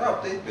بده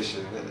آپدیت بشه،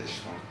 بدش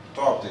کن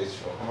تو آپدیت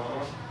شو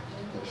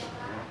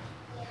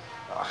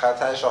آخر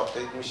تهش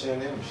آپدیت میشه یا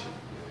نمیشه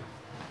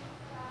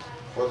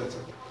خودت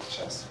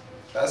چسب.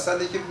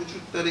 مسئله که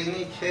وجود داره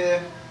اینه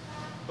که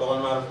به قول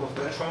معروف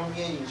گفتن شما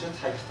میگه اینجا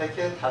تک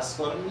تک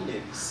تسکا رو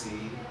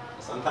مینویسی،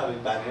 مثلا طراحی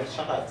بنر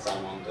چقدر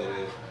زمان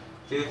داره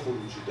که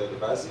خروجی داره،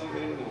 بعضی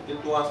میبینید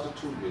ممکن 2 هفته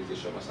طول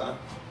بکشه، مثلا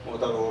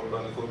محتوا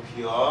ارگانیک و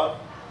PR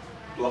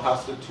 2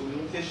 هفته طول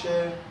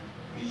میکشه،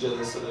 ایجاد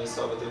اصطلاح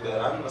ثابته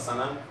برن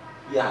مثلا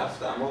 1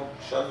 هفته، اما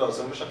شاید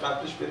لازم باشه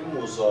قبلش بریم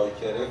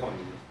مذاکره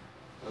کنید،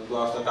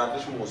 2 هفته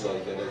قبلش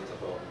مذاکره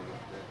اتفاق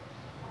میفته،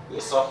 یا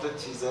ساخت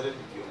تیزر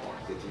ویدیو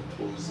مارکتینگ،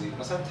 توضیح،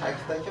 مثلا تک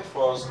تک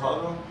فازها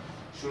رو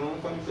شروع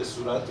می‌کنید به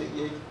صورت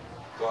یک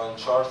گان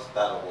چارت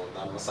در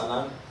آوردن،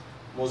 مثلا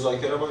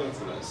مذاکره با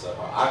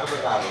اینفلوئنسرها، عقد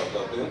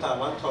قرارداد. ببین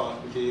تقریبا تا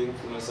اینکه یک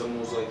اینفلوئنسر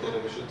مذاکره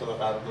بشه تا به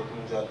قرارداد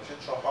منجر بشه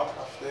 4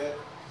 هفته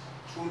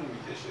طول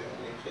میکشه،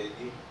 یعنی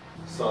خیلی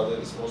ساده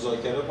نیست.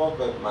 مذاکره با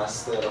وب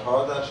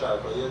مسترها در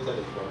شبکه‌های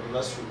تلگرامی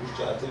و سروش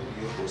جهت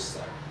ویدیو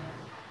گسترده.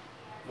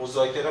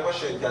 مذاکره با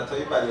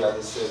شرکت‌های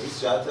ولیعهد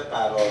سرویس جهت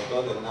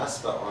قرارداد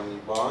نصب آنی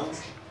بانک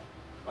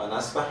و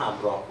نصب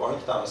همراه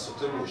بانک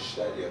توسط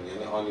مشتریان،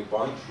 یعنی آنی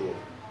بانک رو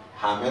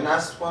همه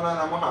نصب کنن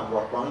اما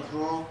همراه بانک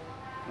رو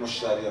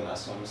مشتریان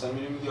نصب کنن. مثلا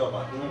میگی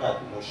آقا اینقدر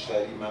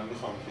مشتری من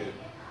میخوام که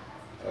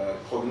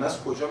خب این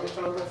از کجا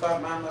میتونم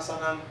بفهمم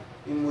مثلا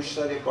این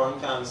مشتری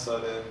بانک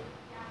انصاره؟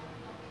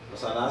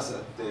 مثلا از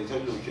دیتا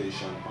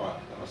لوکیشن ها،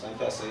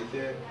 مثلا کسایی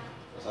که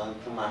مثلا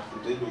تو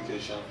محدوده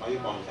لوکیشن های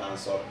بانک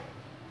انصار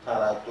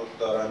تردد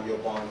دارن یا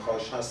بانک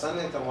هاش هستن،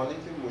 احتمالی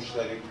که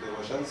مشتری بوده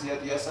باشن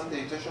زیادی هستن،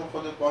 دیتاشون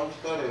خود بانک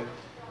داره،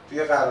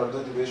 توی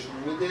قراردادی بهشون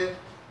میده،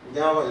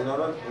 میگه آقا اینا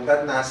رو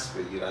اینقدر نصب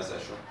بگیر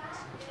ازشون.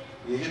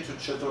 یکی تو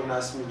چطور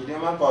نصب میگیری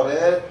من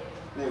وارد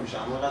نمیشم،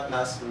 اما اینقدر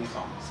نصب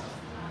میخوام مثلا.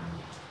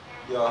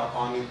 یا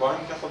آنی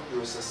بانک که خب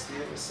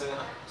USSD مثل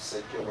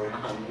سکه و اینا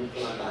همه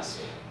میتونن نصب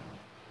بگیرن.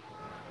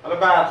 حالا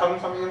به هر حال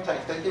میخوام بگم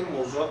تک تک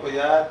موضوعات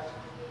باید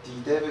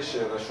دیده بشه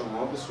و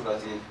شما به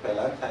صورت یک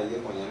پلن تهیه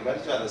کنید، یعنی برای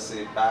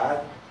جلسه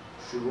بعد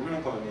شروع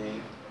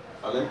میکنید.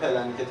 حالا این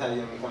پلنی که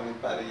تهیه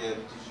میکنید برای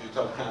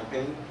دیجیتال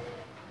کمپین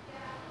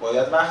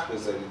باید وقت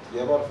بذارید،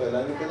 یه بار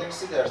فعلا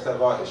بنویسید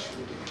ارتقاش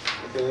میدید،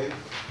 اوکی؟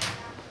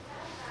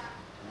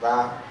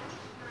 و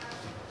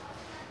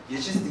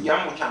یه چیز دیگه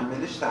هم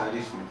مکملش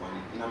تعریف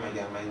میکنید، اینم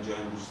اگر من اینجا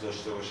امروز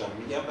داشته باشم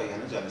میگم و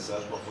یعنی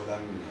جلسه‌اش با خودم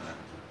میمیرم.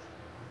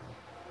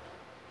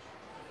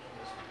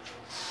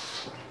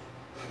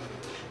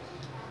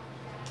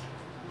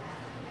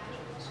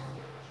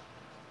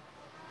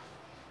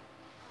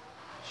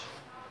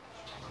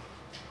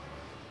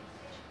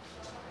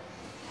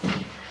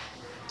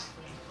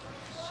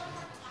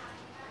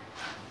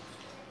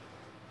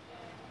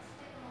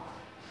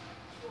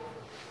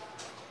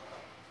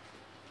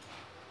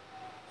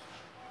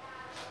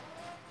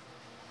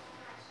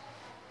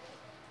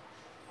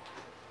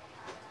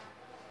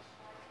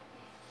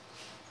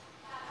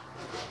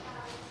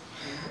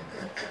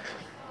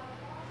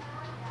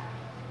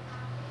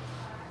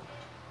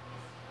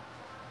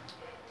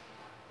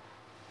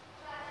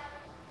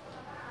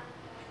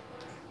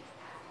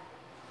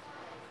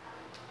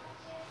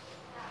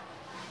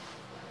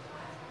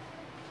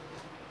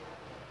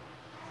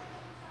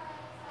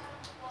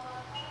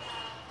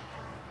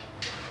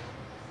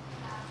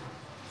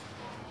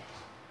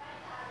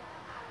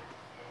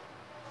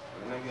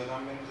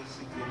 یادم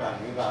بندازید یه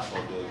برنامه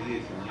وفاداریه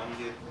که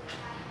میگم یه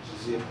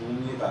چیزی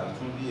بومیه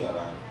براتون بیارن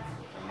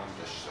اونم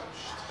داشته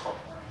باشید. خب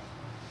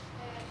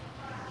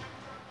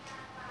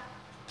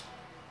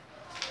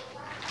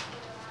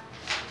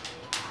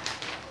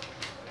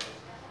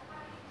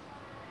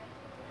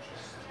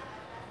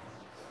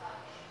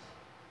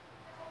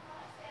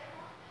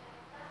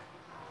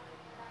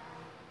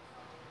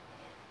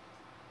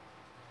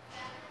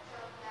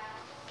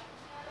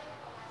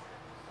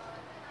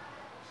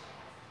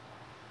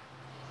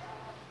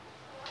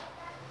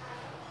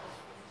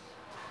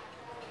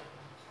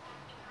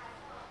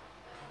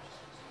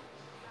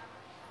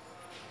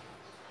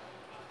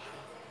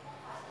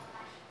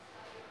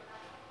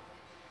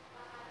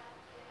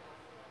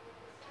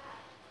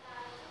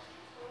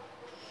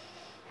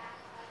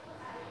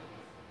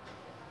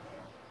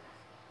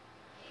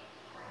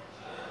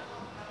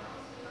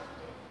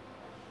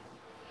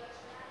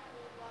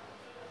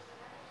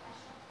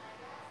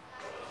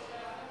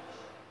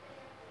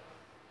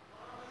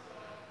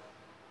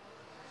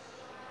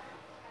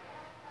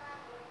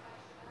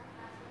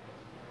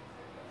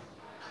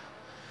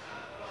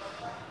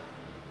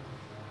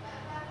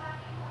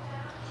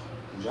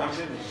اینجا هم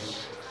ببینید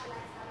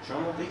شما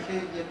موقعی که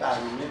یه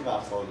برنامه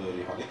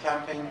وفاداری، حالا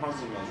کمپین ها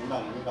زیرمجموع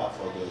برنامه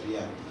وفاداری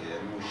هم دیگه،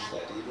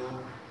 مشتری رو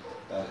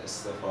در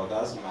استفاده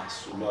از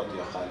محصولات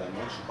یا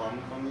خدمات چیکار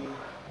می‌کنی؟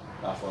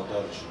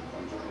 وفادارش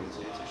می‌کنی. جو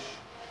روزیتش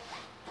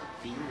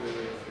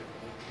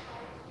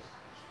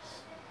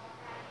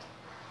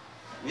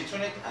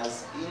میتونید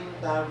از این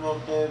در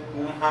واقع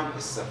بوم هم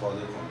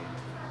استفاده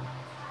کنید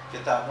که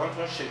تقریبا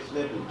چون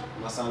شکله بود.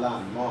 مثلا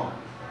ما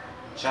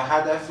چه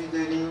هدفی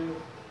داریم؟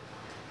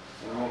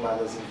 ما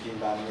بعد از اینکه این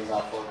برنامه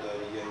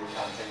وفاداری یا این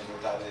کمپین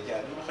رو طراحی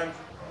کردیم می‌خوایم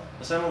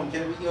مثلا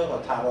ممکنه بگی آقا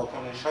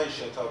تراکنش‌های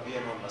شتابی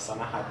من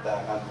مثلا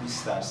حداقل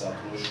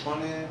 20% رشد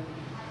کنه،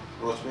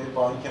 رتبه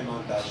بانک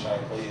من در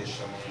شبکه‌های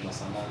اجتماعی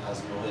مثلا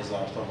از 9000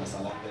 تا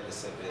مثلا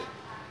برسه به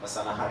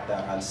مثلا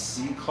حداقل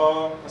 30K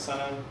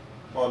مثلا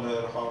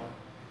فالوورها.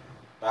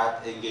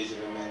 بعد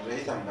انگیجمنت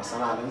ریت هم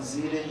مثلا الان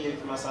زیر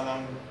یک مثلا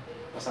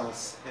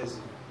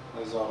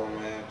 1000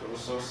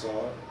 درست سال.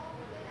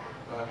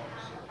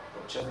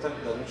 خب چه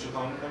داریم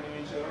چیکار می‌کنیم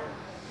اینجا؟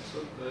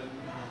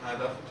 هدف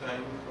رو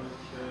تعیین می‌کنید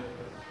که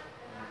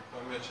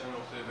به چه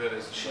نقطه‌ای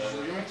برسید.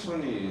 چجوری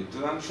میتونی؟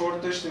 تو هم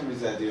شورت داشتی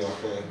میزدی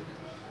آخه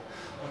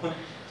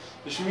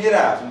بهش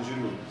میرفت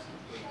اینجوری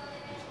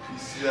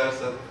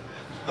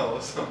 20%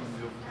 حواسم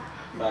اینجا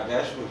بود.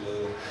 بقیه‌اش کجا؟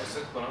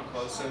 واسه کنم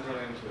کال سنتر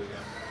اینطوری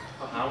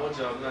همون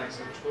جواب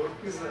عکس‌ها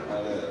چرت می‌زنه.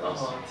 آره.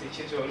 آها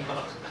تیکه جلو.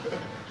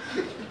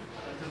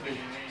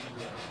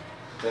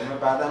 فیلم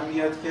بعدم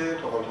میاد که به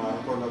قول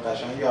معروف کلا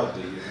قشنگ یاد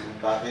بگیریم.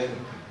 بقیه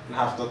 70%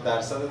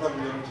 هم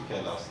میاریم تو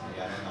کلاس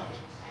یعنی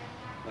نباشه.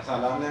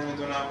 مثلا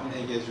نمیدونم اون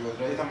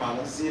انگیجمنت ریت هم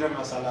الان زیر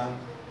مثلا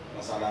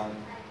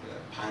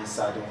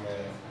 500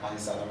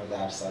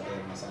 درصد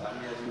مثلا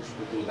میادیمش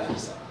به 2%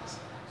 مثلا.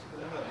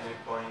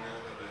 پایینه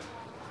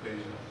پیج.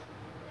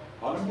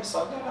 حالا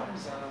مثال دارم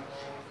میزنم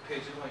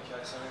پیج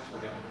بانک اصلا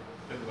اینطوری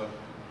خیلی بد.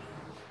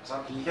 مثلا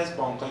یکی از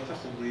بانک‌هایی که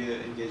خوب روی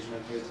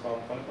انگیجمنت ریت کار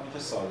می‌کنه بانک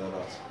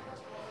صادرات.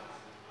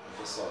 بانک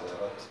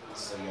صادرات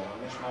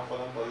اینستاگرامش من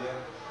خودم با یه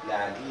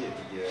لعلیه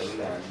دیگه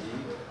لعلی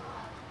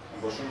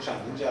باشون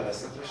چندین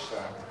جلسه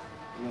داشتم.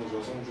 این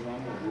موضوعات اونجا من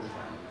مرور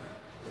کردم.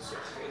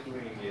 خیلی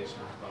روی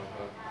انگیجمنت کار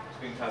کنم تو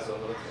این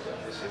تظاهرات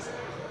می‌دونم چه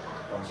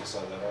بانک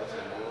صادرات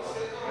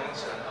من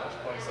چند هاش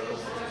بانک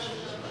صادرات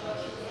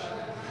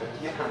خب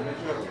دیگه همه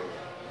جا رو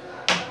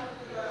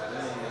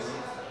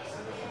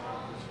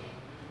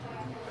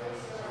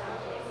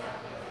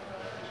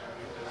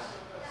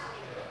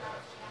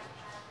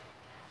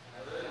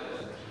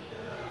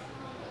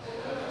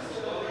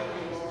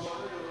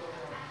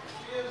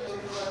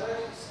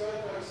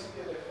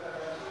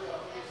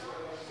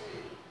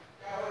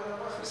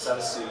مثلا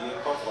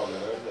 31 کا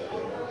فالوور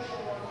داره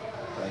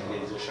و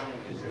انگیجش هم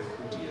انگیجه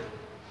خوبیه.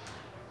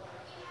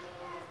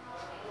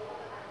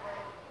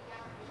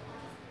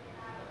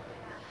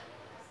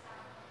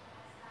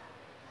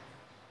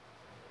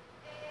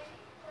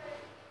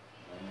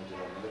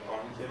 مدیرعامل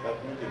بانکه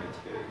بعد میدونید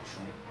که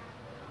ایشون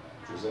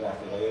جزء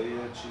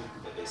رفیقای چیز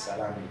بوده قیصر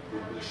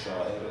امیرپور بوده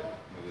شاعر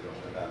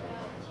مدیرعامل در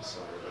بانک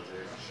صادرات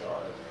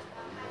شاعر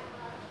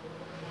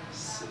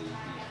سیدی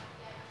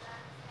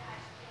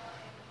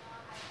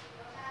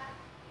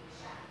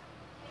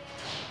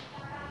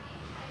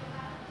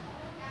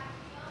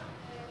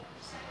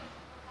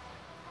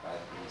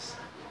بد نیست.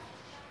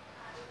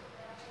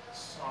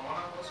 سامان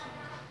هم باز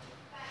کنید.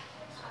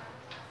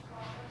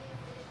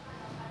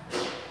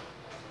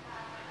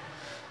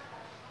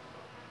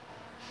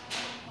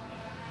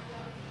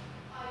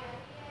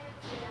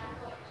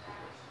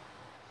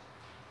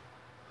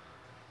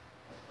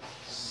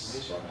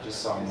 بانک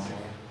سامان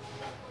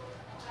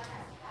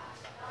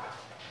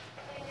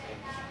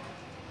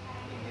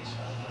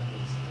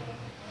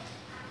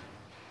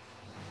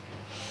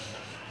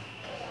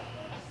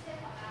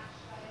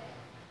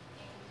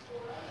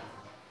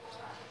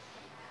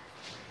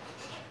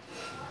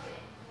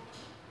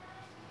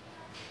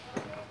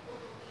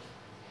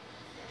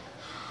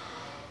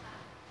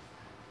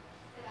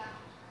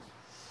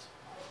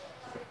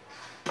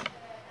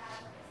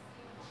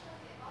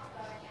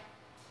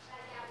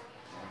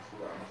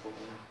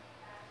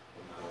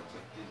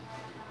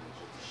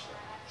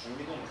چون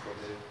میدونی خود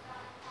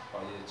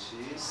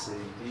چی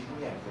سیدی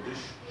میگم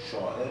خودش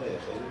شاعره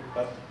خیلی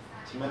بعد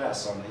تیم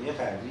رسانه‌ای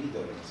قوی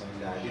داره مثلا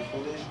لعلی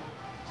خودش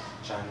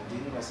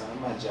چندین مثلا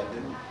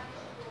مجله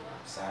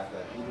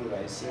سردبیر و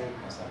رئیس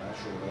مثلا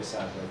شورای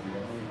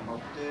سردبیران و اینها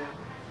بوده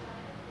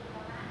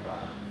و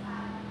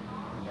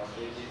اینا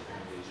خیلی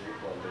انگیجه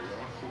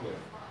بالایی خوبه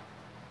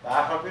و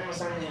هر حال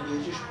مثلا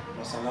انگیجش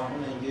مثلا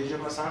اون انگیج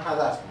رو مثلا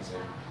هدف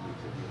میذاریم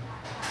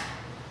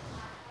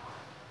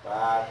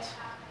بعد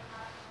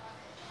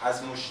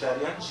از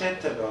مشتریان چه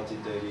اطلاعاتی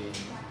داریم؟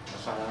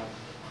 مثلا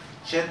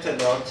چه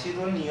اطلاعاتی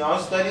رو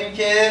نیاز داریم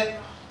که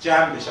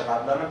جمع بشه؟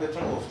 قبلا هم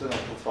بهتون گفته بودم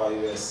تو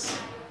 5S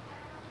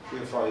توی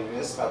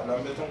 5S قبلا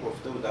بهتون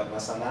گفته بودم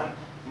مثلا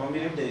ما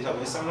میریم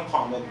دیتابیس رو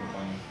کامل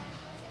میکنیم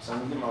مثلا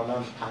میگیم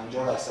الان 50%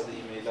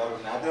 ایمیل ها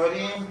رو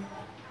نداریم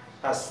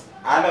پس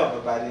علاوه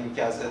بر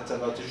اینکه از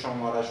اطلاعات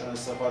شمارهشون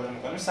استفاده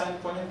میکنیم سعی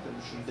میکنیم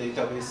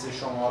دیتابیس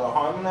شماره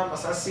هامون هم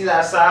مثلا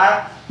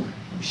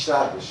 30%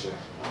 بیشتر بشه.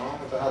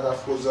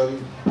 هدف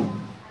گذاری.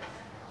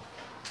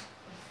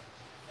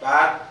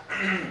 بعد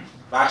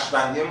بخش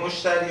بندی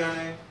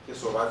مشتریانه که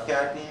صحبت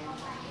کردیم،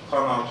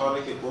 کانال ها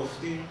رو که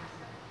گفتیم،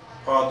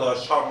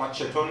 پاداش ها ما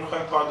چطور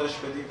میخوایم پاداش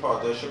بدیم،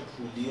 پاداش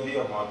پولیه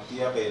یا مادی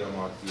یا غیر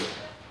مادیه.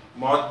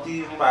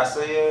 مادی اون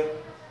بحثای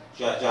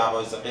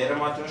جوایز، غیر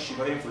مادی اون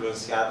شیوه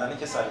اینفلوئنس کردنی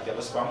که سر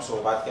کلاس با هم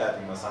صحبت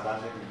کردیم، مثلا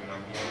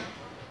نمیدونم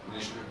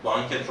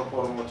بانکت رو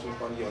پروموت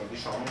می‌کنی یا میگی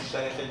شما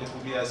مشتری خیلی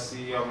خوبی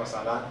هستی، یا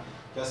مثلا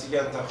کسی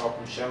که انتخاب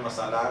میشه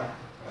مثلا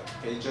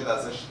پیجت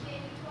ازش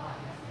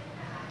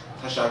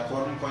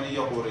تشکر می‌کنی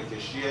یا قرعه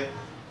کشی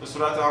به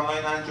صورت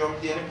آنلاین انجام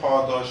میدی. یعنی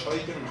پاداش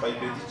هایی که می‌خوای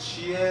بدی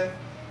چیه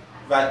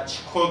و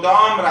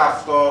کدام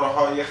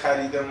رفتارهای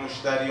خرید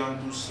مشتریان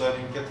دوست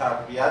داریم که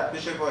تقویت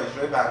بشه با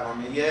اجرای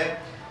برنامه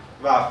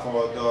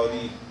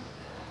وفاداری.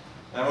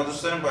 ما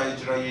دوست داریم با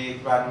اجرای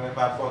یک برنامه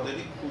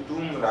وفاداری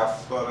کدوم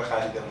رفتار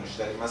خرید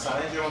مشتری، مثلا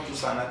اینجا ما تو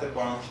صنعت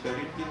بانک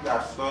داریم این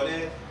رفتار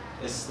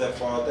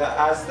استفاده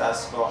از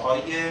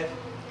دستگاه‌های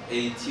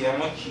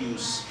ATM و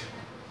کیوسک.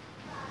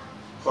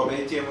 خب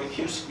ATM و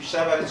کیوسک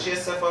بیشتر برای چی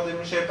استفاده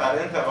میشه؟ برای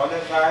انتقال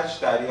وجه،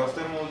 دریافت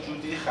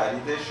موجودی،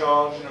 خرید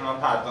شارژ،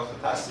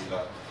 پرداخت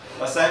تسهیلات.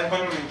 و سعی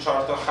می‌کنیم این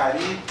 4 تا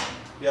خرید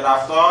یا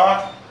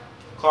رفتار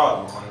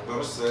کار بکنه.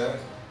 درسته؟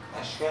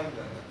 اشکال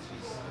نداره.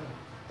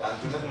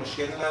 دندونت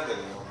مشکلی نداره،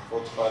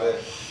 خودکاره.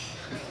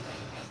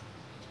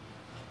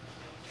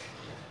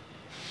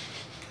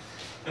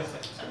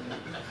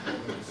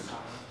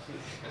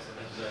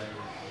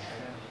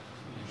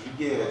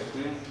 اینجوری گرفته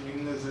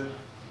میندازه.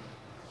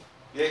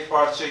 یک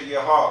پارچگی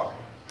ها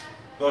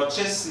با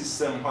چه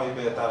سیستم هایی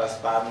بهتر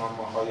از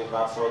برنامه های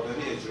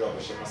وفاداری اجرا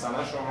بشه؟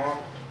 مثلا شما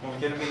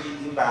ممکنه بگید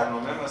این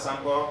برنامه مثلا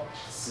با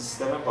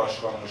سیستم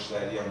باشگاه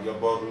مشتریان یا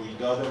با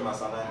رویداد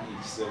مثلا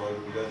X یا با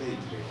رویداد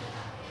Y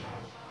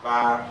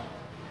و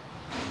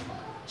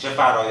چه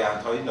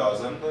فرآیندهایی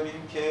لازم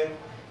داریم که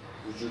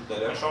وجود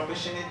داره. شما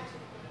بشینید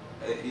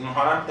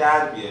اینها هم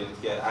در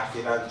بیارید که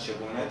اخیراً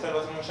چگونه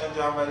اطلاعات مشتری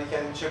جمع‌آوری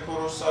کردیم، چه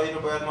پروسه‌ای رو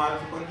باید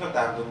معرفی کنیم تا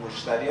در مورد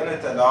مشتریان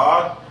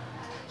اطلاعات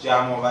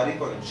جمع‌آوری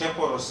کنیم، چه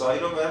پروسه‌ای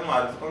رو باید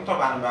معرفی کنیم تا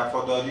برنامه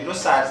وفاداری رو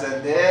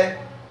سرزنده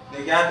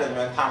نگه داریم،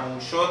 یعنی تموم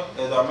شد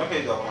ادامه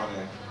پیدا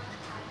کنه.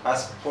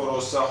 پس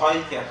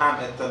پروسه‌هایی که هم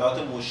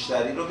اطلاعات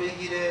مشتری رو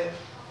بگیره،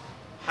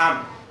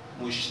 هم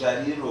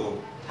مشتری رو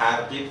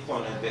ترغیب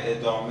کنه به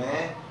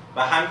ادامه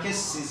و هم که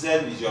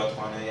سیزل ایجاد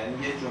کنه،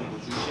 یعنی یه جنب و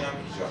جوشی هم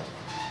ایجاد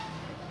کنه.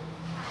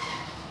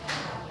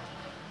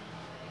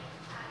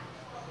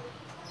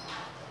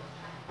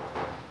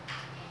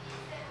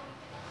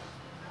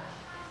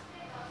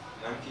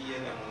 اینم که یه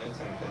نمونه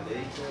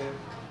تمپلیته.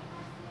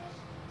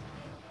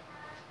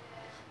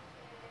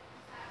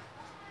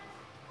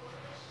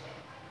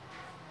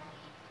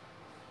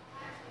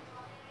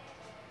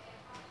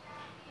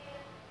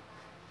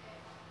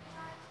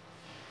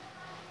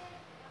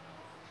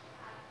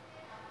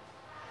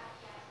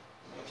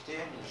 نکته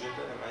اینجا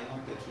داره، من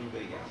اینو بهتون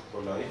بگم.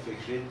 کلاه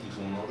فکری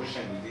دیوونو رو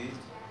شنیدید؟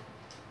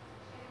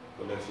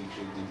 کلاه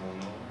فکری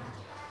دیوونو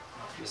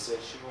یه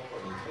سرچی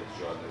بکنید، خیلی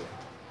جالبه.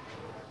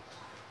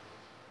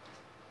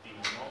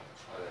 دیوونو؟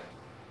 آره.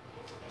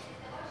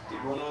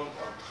 دیوونو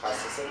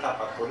متخصص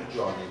تفکر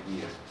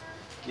جانبیه.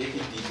 یکی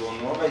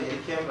دیوونو و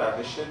یکی هم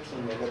روش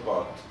تونل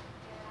باد.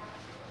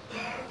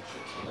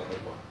 تونل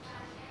باد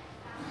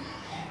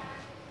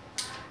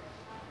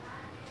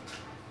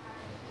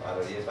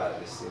برای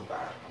بررسی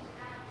برنامه.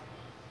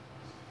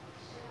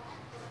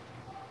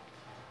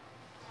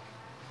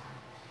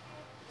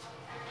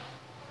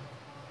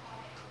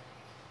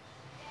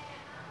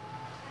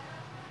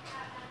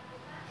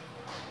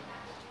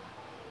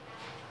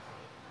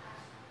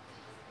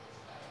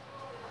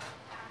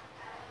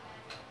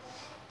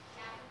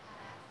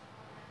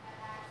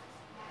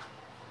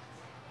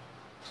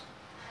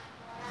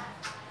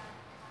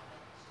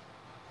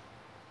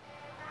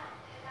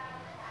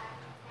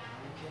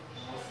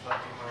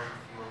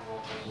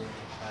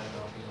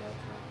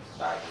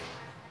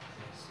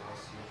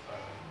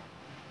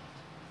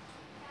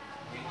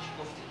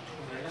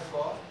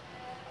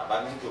 اول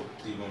این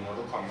دیوونو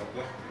رو کامل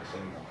بخونید،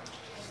 خیلی مهمه.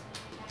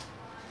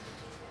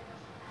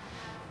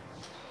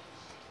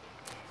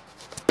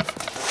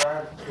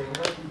 در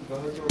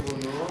دیدگاه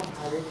دیوونو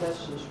هر یک از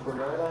 6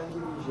 کلاه رنگی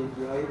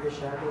ویژگی‌هایی به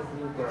شرط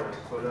زیر دارد.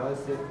 کلاه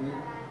سفید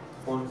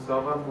خنثی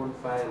و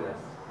منفعل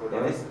است.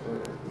 یعنی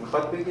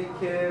میخواد بگه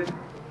که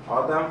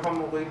آدم ها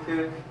موقعی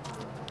که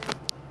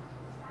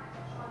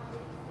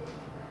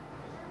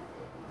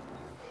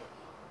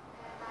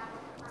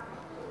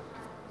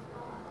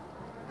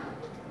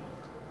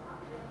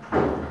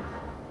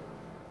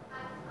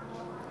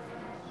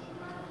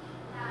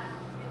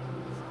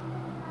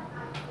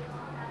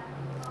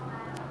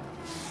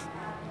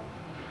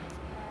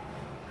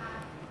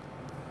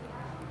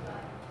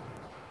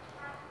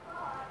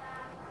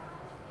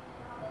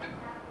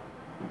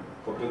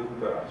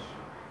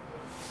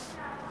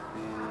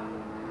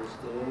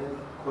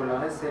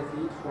کلاه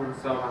سفید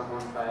خنثی و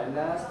منفعل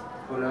است.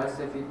 کلاه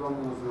سفید با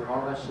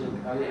موضوعها و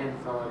شکل‌های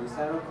انفعالی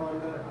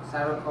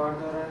سر و کار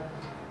دارد.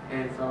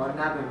 انفعال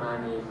نه به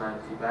معنی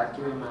منفی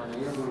بلکه به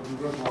معنی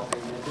وجود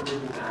واقعیت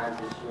بدون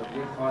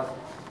ارزشیابی خاص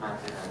مد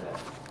نظر.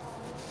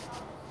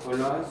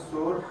 کلاه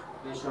سرخ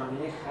نشانه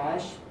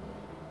خشم،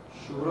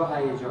 شور و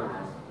هیجان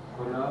است.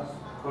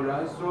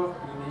 کلاه سرخ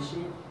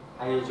بینشی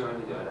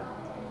هیجانی دارد.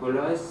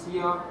 کلاه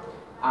سیاه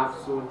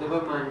افسرده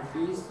و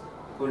منفی است.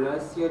 کلاه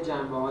سیاه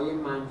جنبه‌های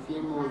منفی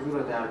موضوع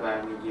را در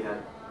بر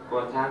می‌گیرد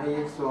با طرح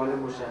یک سوال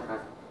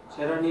مشخص: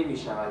 چرا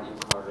نمی‌شود این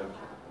کار را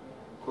کرد؟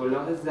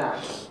 کلاه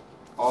زرد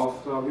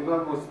آفتابی و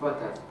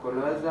مثبت است.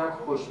 کلاه زرد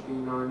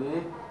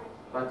خوشبینانه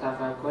و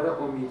تفکر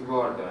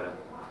امیدوار دارد.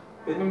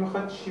 ببین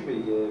میخواد چی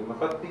بگه؟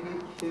 میخواد بگه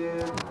که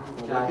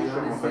موقعی که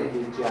شما میخواید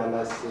یه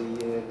جلسه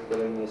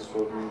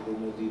برین‌استورمینگ رو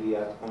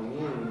مدیریت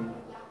کنید،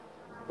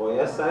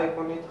 باید سعی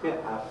کنید که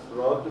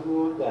افراد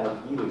رو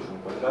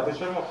درگیرشون کنید.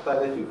 روش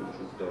مختلفی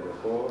وجود داره.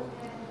 خب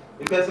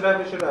یکی از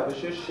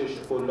روش شش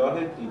کلاه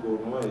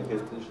دیبورنوه که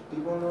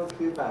دیبورنو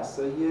توی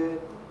بحثای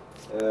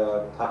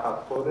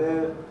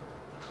تفکر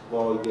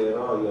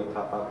واگرا یا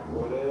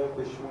تفکر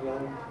بهش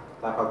میگن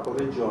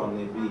تفکر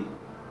جانبی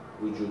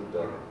وجود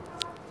داره.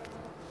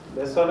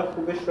 مثال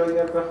خوبش را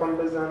اگر بخوام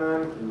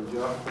بزنم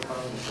اینجا بخوام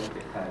میشه که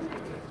خریده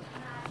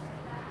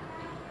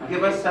اگه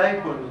باید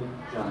سعی کنید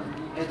جان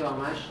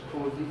ادامهش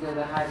توضیح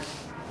داده هر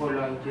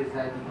کلاهی که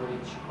زدی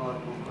باید چی کار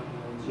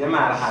بکنی، یه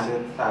مرحله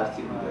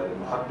ترتیبی داره.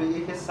 میخواد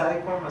بگه که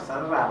سعی کن مثلا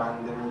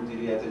روند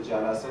مدیریت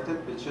جلساتت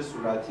به چه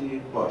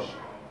صورتی باشه.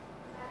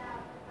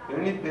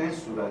 ببینید به این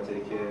صورته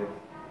که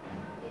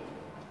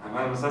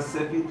مثلا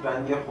سفید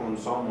رنگ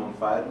خنثی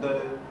منفعل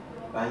داره،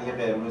 رنگ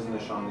قرمز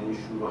نشانه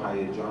شور و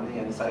هیجانه،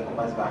 یعنی سعی کن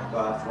بعضی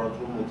وقتا افراد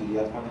رو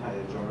مدیریت کنی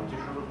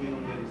هیجاناتشون رو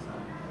بیرون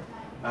بریزن.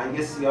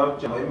 رنگ سیاه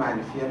جنبه‌های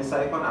منفی، یعنی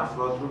سعی کن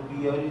افراد رو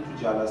بیاری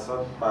تو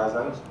جلسات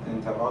بعضا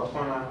انتقاد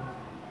کنن.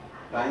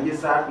 رنگ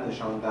زرد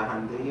نشان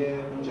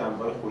دهنده اون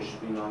جنبه‌های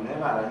خوشبینانه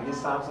و رنگ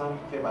سبز هم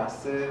که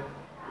بحث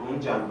اون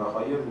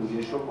جنبه‌های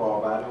رویش و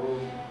باور و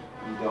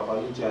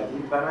ایده‌های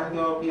جدید و رنگ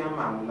آبی هم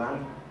معمولاً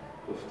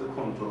گفته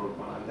کنترل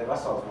کننده و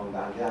سازمان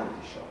دهنده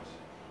اندیشه‌هاست.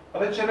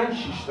 حالا چرا این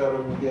 6 تا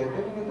رو میگه؟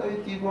 ببینید آیه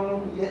دیبونو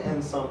میگه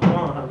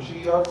انسان‌ها همیشه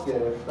یاد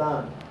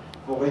گرفتن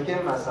موقعی که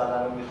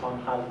مسئله رو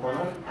میخوان حل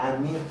کنن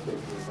عمیق فکر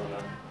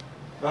میکنن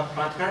و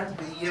فقط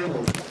به یه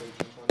موضوع فکر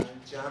میکنن،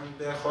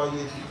 جنبه‌های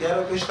دیگر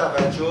رو بهش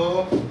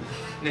توجه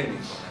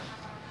نمیکنن.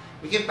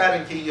 میگه برای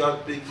اینکه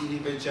یاد بگیری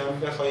به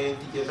جنبه‌های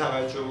دیگه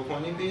توجه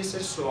بکنی به یه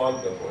سری سوال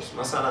بپرس.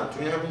 مثلا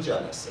توی همین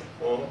جلسه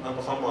من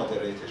میخوام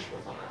مادریتش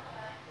بکنم،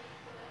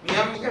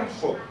 میگم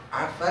خب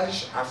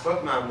اولش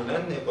افراد معمولا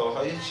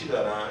نگاه‌های چی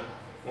دارن؟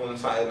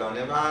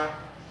 منفعلانه و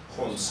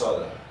خنثی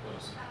دارن.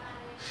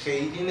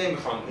 خیلی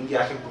نمیخوان اون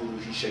یخ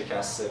گروهی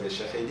شکسته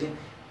بشه، خیلی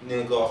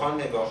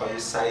نگاه‌های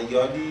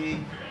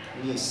سیالی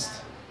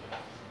نیست.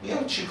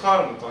 میام چی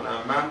کار میکنم؟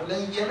 معمولا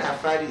یه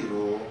نفری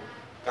رو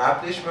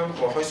قبلش من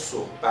باهاش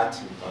صحبت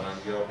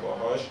میکنم یا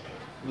باهاش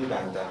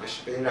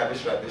میبندمش. به این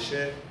روش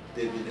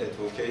دیوید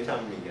ادوکیت هم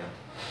میگن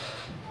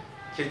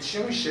که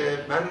چی میشه؟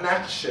 من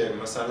نقش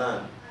مثلا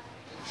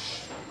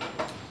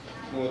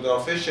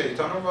مدافع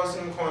شیطان رو بازی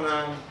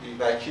میکنم،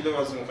 وکیل رو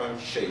بازی میکنم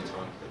که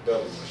شیطان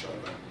داریم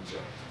مشاهدن اینجا.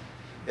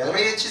 یعنی من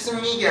یه چیزی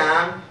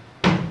میگم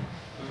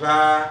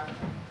و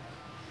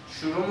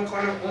شروع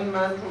میکنه اون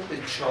من رو به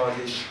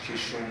چالش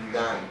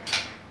کشوندن.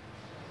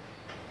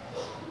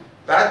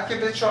 بعد که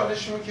به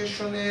چالش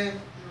میکشونه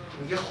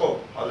میگه خب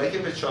حالا که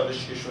به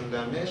چالش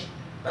کشوندمش،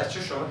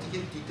 بچه شما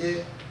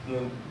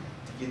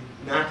دیگه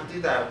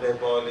نقدی در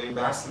قبال این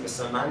بحث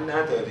مثل من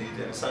ندارید.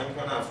 یعنی سعی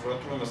میکنه افراد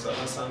رو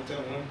مثلا سمت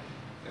اون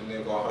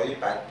نگاه‌های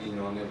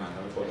بدبینانه من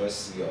خدا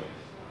سیاه.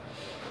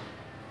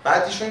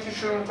 بعد ایشون که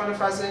شروع میکنه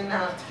فضای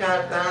نقد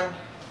کردن،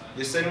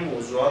 یه سری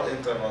موضوعات،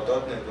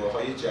 انتقادات،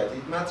 نگاه‌های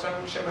جدید مطرح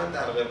میشه. من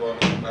در قبال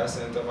اون بحث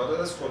انتقادات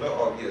از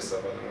کلاه آبی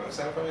استفاده میکنم.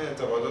 سعی میکنه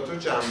انتقادات رو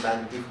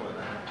جمع‌بندی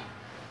کنم.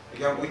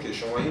 میگم اوکی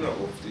شما اینو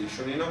گفتی،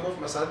 ایشون اینو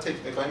گفت، مثلا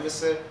تکنیکایی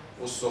مثل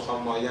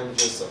استخوان مایع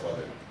اینجا استفاده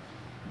میکنم.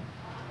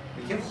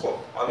 میگیم خب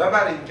حالا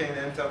برای اینکه این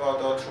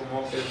انتقادات رو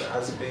ما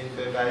از بین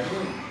ببریم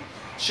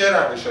چه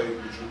روش‌هایی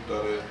وجود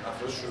داره؟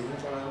 افراد شروع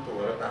میکنن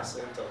دوباره بحث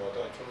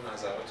انتقادات و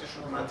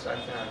نظراتشون رو مطرح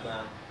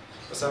کردن.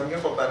 مثلا میگه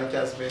خب برای اینکه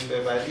از بین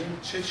ببریم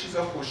چه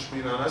چیزا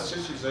خوشبینانه است،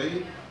 چه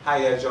چیزایی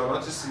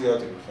هیجانات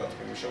زیادی میخواد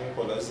که میشه اون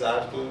کلاه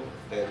زرد و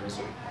قرمز.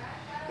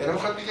 یعنی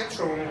میخواد بگه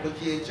شما موقعی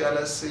که یک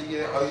جلسه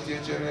آیدیا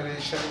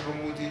جنریشن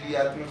رو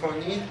مدیریت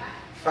میکنید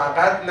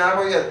فقط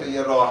نباید به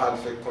یه راه حل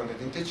فکر کنید،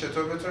 اینکه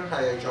چطور بتونید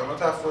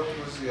هیجانات افراد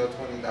رو زیاد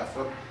کنید،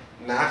 افراد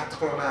نقد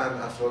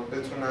کنن، افراد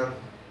بتونن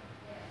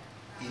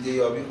ایده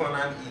یابی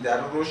کنن، ایده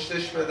رو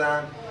رشدش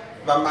بدن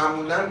و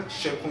معمولا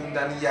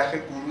شکوندن یخ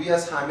گروهی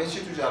از همه چی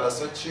تو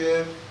جلسات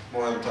چیه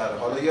مهمتره.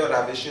 حالا یا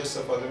روشی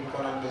استفاده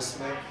میکنن به اسم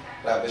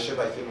روش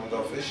وکیل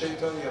مدافع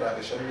شیطان یا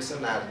روشی مثل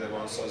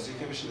نردبان سازی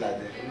که بهش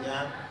لدهی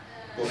هم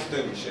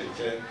گفته میشه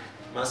که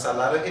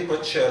مسئله رو هی با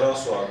چرا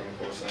سوال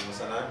میپرسن.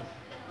 مثلا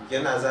یه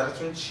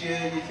نظرتون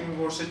چیه؟ یکی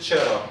میپرسه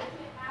چرا؟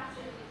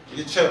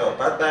 میگه چرا؟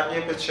 بعد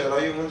بقیه به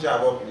چرای اون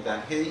جواب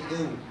میدن. هی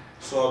این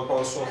سوال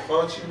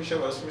پاسخ‌ها چی میشه؟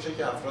 باعث میشه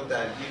که افراد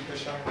درگیر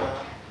بشن و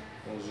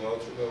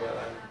موضوعات رو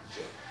ببرن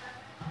جلو.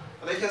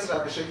 حالا یکی از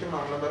روشایی که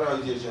معمولا برای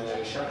آیدیا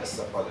جنریشن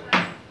استفاده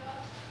می‌کنه.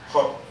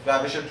 خب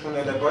روش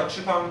تونل باد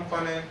چی کار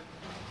میکنه؟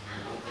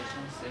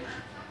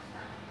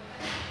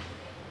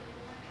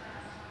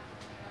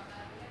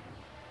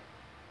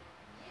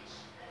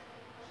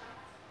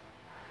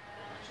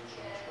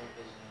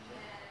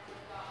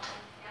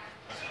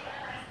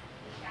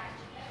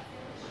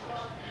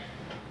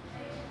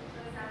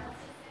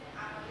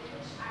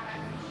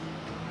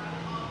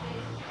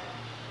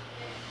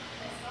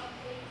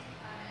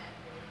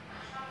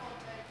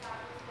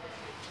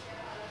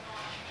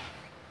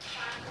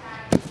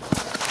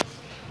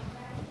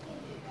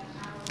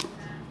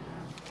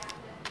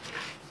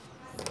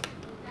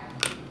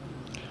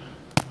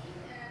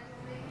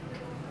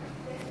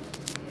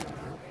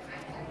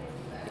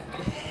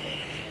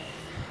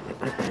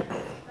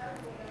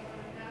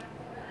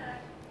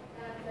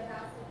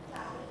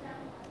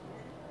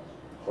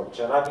 خب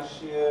چه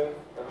روشیه؟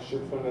 روش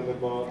تونل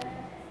باد؟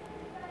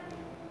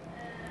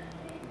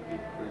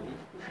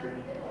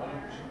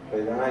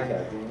 پیدا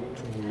نکردیم؟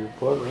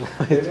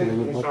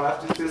 ببینید شما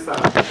رفتید توی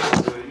صنعت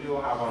فضایی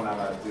و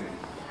هوانوردی.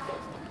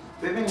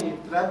 ببینید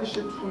روش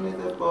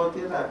تونل باد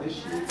یه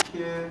روشیه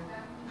که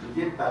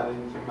میگه برای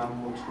اینکه من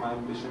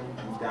مطمئن بشم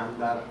دیدم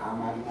در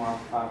عمل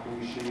موفق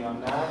میشه یا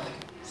نه،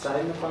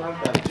 سعی میکنم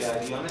در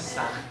جریان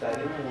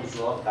سخت‌ترین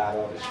موضوعات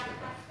قرارش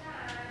بدم.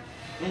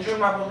 اینجور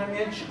مواقع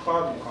میاد چی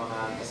کار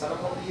میکنن؟ مثلا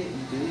ما به یه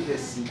ایده‌ای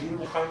رسیدیم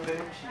میخوایم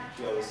بریم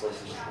پیاده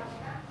سازیش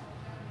کنیم.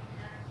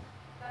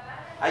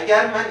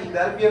 اگر من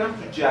ایده رو بیارم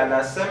تو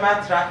جلسه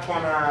مطرح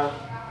کنم،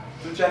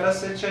 تو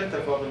جلسه چه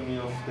اتفاقی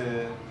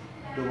میفته؟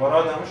 دوباره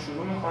آدم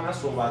شروع میکنه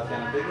صحبت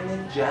کردن.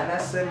 ببینید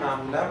جلسه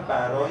معمولا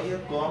برای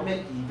گام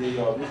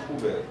ایده‌یابی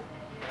خوبه،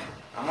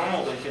 اما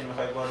موقعی که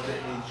میخوای وارد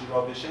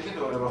اجرا بشه که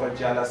دوباره بخوای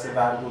جلسه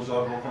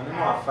برگزار بکنی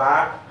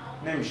موفق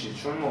نمیشید،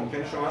 چون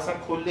ممکنه شما اصلا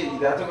کل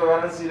ایده رو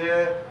ببرن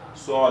زیر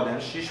سوال.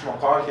 یعنی 6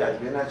 ماه کار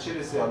کردی به نتیجه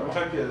رسیدی، حالا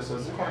میخوای پیاده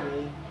سازی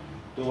کنی،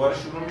 دوباره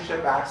شروع میشه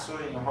بحث و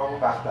اینها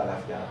و وقت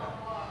تلف کردن.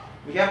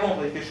 میگم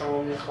موقعی که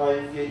شما میخوای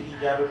یه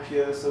ایده رو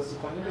پیاده سازی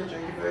کنی، به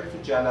جایی که باید تو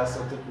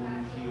جلسات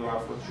گروهی و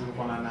افراد شروع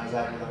کنن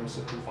نظر بدن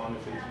مثل طوفان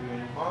فکری و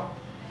اینها،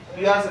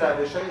 بیا از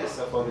روش‌های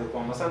استفاده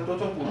کن. مثلا 2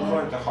 تا گروه رو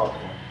انتخاب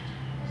کن،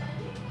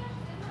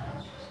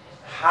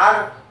 هر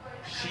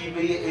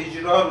شیوه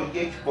اجرا رو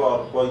یک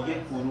بار با یک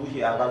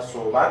گروهی اول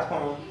صحبت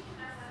کن،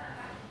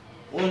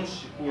 اون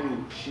گروه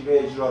شیوه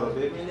اجرا رو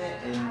ببینه،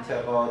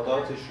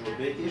 انتقاداتش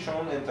رو بگی، شما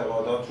اون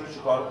انتقادات رو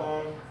چیکار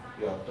کن؟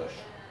 یادداشت.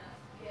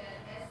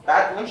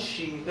 بعد اون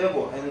شیوه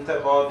و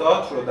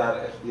انتقادات رو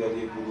در اختیار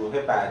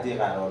گروه بعدی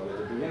قرار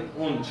بده، ببین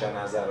اون چه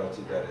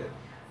نظراتی داره.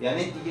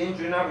 یعنی دیگه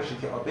اینجوری نباشه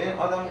که ببین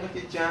آدم‌ها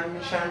که جمع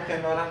میشن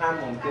کنار هم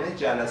ممکنه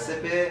جلسه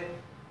به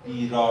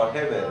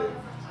بیراهه بره.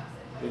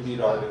 به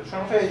بیراهه بره.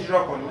 شما میخوای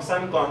اجرا کنی، مثلا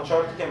این گان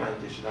چارتی که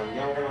من کشیدم،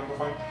 میگم من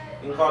بخوام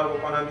این کارو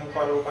بکنم، این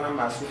کارو بکنم،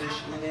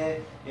 مسئولش اینه،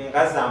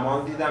 اینقدر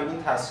زمان دیدم،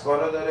 این تسکا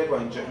رو داره، با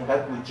اینجا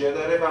اینقدر بودجه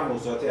داره و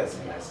موضوعاتی از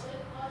این هست.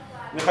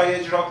 میخوای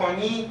اجرا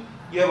کنی،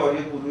 یه بار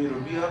یه گروهی رو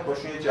بیار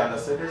باشون یه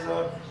جلسه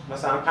بذار،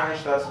 مثلا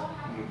 5 تا از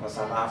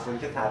مثلا افرادی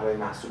که طراح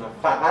محصولن،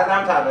 فقط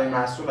هم طراح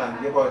محصولن،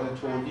 یه وارد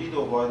تولید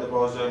و وارد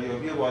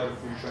بازاریابی و وارد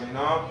فروش و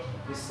اینا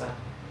نیستن.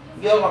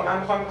 بیا آقا من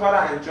میخوام این کارو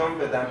انجام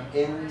بدم،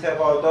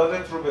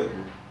 انتقاداتت رو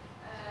بگو.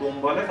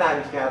 دنبال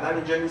تعریف کردن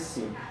اینجا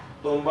نیستیم،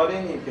 دنبال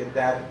اینیم که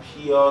در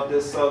پیاده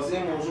سازی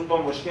موضوع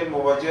با مشکل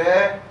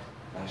مواجه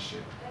نشه.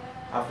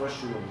 افراد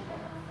شروع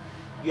میکنن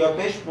یا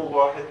بهش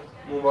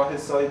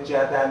مباحثه‌های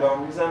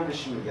جدل‌آمیز هم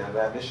بهش میگن،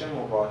 روش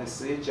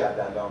مباحثه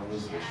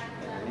جدل‌آمیز بهش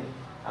میگن. یعنی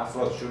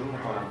افراد شروع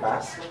میکنن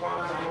بحث میکنن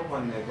اما با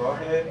نگاه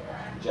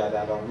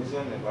جدل‌آمیز یا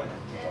نگاه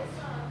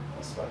انتقادی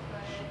نسبت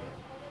بهش.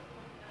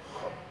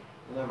 خب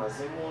اینم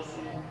از این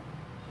موضوع.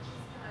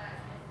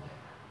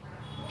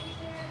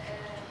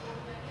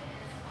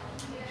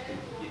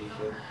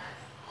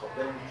 خب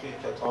بریم توی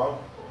کتاب.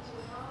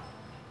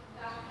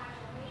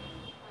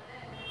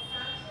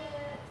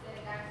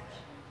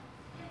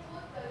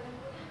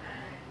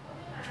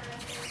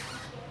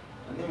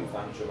 من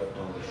نمیفهم چرا باید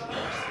دانشجو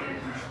درس بده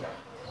هیچ وقت.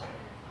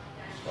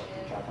 تو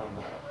کتم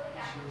نرم.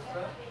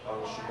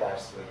 دانشجو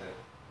درس بده.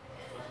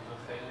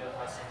 خیلی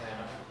هستن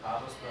دقیقا فقط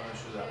باست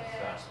دانشجو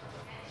درس بده.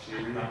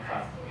 من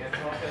فهم. یعنی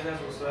شما خیلی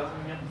از استادات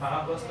میگن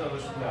فقط باست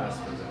دانشجو درس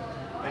بده.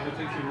 من دو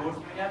تا کیورد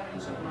میگم این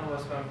چون من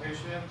واسه فهمیدش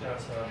میگم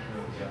درس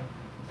میگم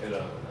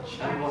ارائه بدم.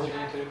 چند بار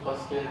اینطوری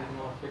پاس کردیم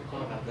ما فکر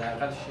کنم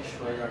حداقل 6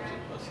 بار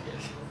رفتیم پاس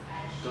کردیم.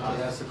 2 تا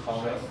درس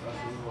کامل.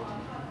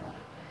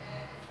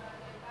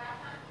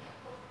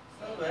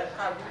 باید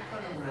قبول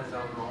کنیم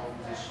نظام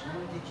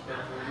آموزشیمون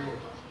دیکتاتوریه.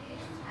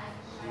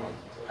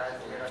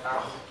 قضیه رو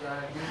قبول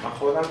کردیم. من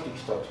خودم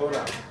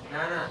دیکتاتورم.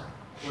 نه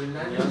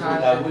کلاً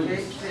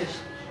فکرش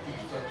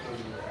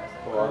دیکتاتوریه.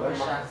 آره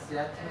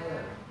شخصیت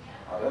نداره.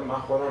 آره من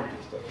خودم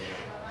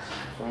دیکتاتورم.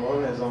 شما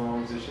نظام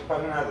آموزشی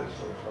کاری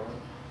نداشته باشم.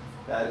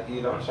 در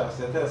ایران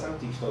شخصیت اصلا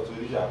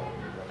دیکتاتوری جواب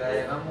میده.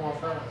 دقیقاً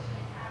موافقم.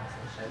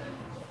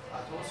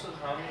 حتی اصلا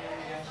همین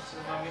میگن که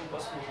چیزا همین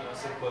باز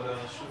متناسب با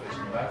دانشجو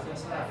بشیم بعضی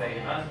اصلا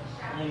دقیقا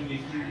اون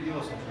یکی دیگه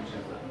واسه چون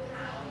چیزا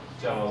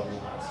جواب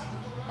هست.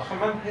 آخه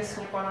من حس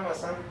میکنم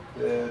مثلا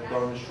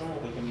دانشجو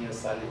موقعی که میاد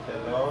سر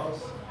کلاس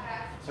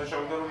مثلا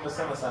شما برون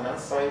مثلا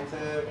سایت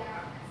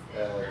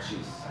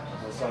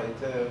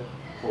سایت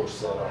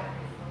کورسرا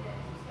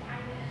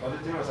حالا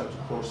دیدیم مثلا تو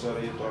کورسرا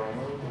یه دارم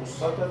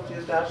استاد باید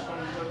یه درس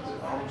کنه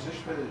آموزش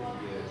بده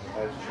دیگه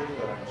توجه شده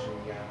دارم چی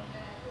میگم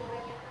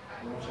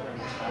نمی‌تونم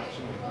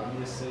هرچی میگم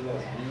یه سری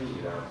از این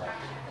میگیرم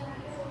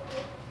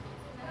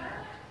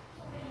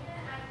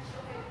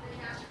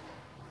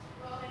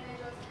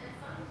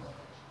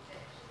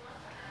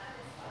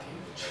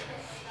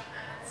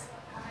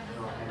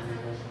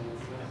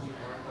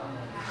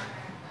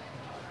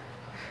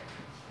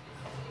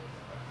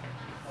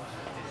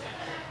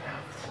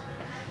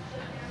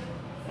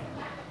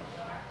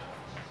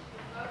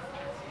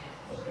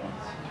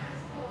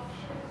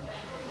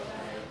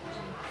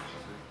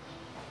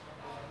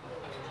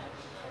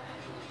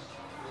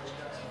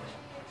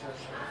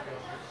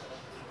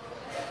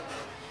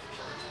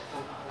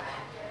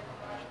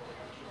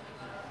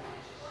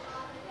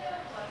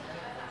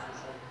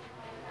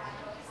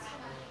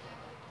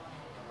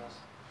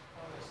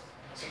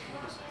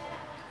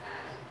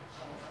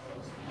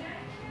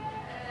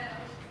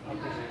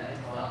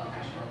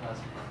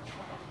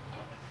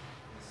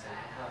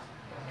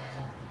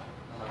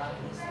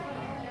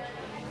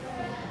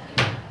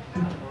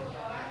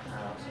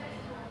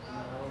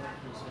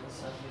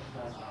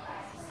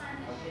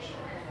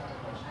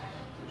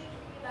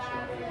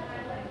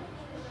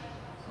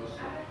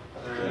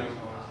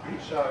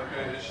شبکه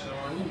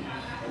اجتماعی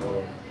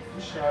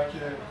این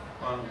شبکه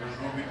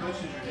روبیکا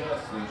چجوری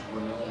هستش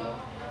کلا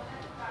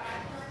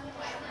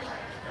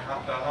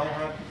حتی همون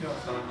حرفی که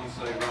مثلا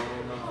اینستاگرام و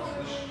اینا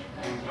هستش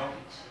اونجا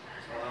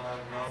مثلا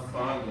هر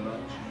فعال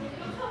دارن چجوری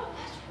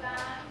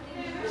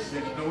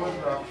یک دو بار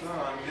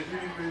رفتم یه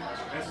جوری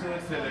مثل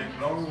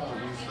تلگرام و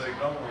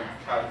اینستاگرام و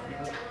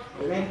تلفیق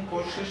ببین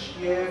پشتش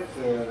یه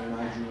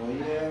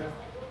مجموعه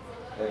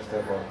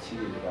ارتباطی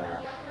و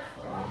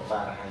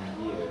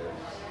فرهنگیه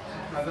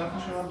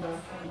هدفش هم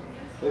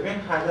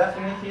ببین هدف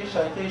اینه که یه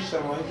شبکه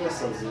اجتماعی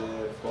بسازه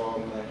با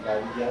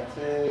محوریت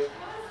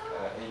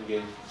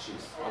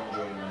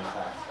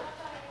انجویمنت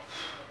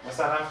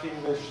مثلا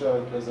فیلم به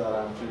اشتراک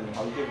بذارم فیلم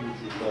هایی که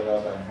وجود داره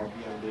آدم‌ها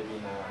بیان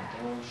ببینن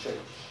اون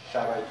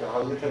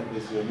شبکه‌های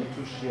تلویزیونی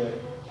توش یه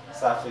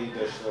صفحه‌ای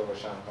داشته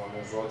باشن با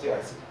موضوعاتی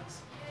از این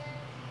هست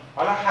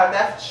حالا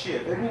هدف چیه؟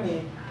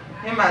 ببینید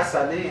یه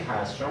مسئله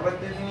هست شما باید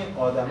ببینید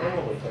آدم‌ها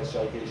موقعی که از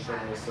شبکه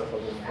اجتماعی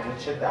استفاده می‌کنه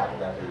چه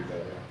دغدغه‌ای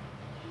داره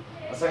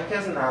مثلا یکی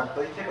از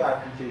نقدایی که به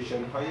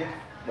اپلیکیشن‌های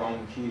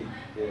بانکی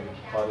که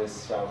کار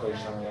شبکه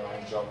اجتماعی رو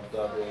انجام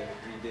داده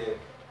دیده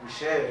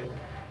میشه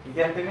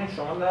میگن ببین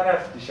شما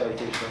نرفتی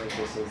شبکه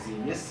اجتماعی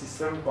بسازی یه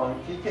سیستم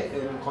بانکی که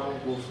امکان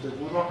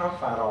گفتگو رو هم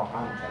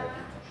فراهم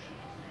کردی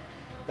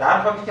در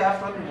حالی که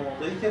افراد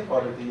موقعی که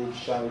وارد یک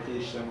شبکه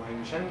اجتماعی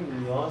میشن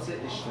نیاز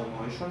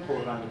اجتماعیشون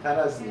پررنگ‌تر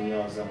از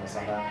نیاز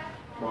مثلا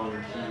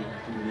بانکی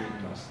پولی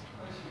است.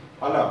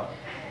 حالا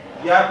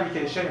یه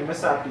اپلیکیشن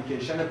مثل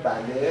اپلیکیشن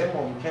بله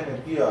ممکنه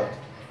بیاد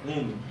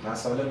این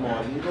مسائل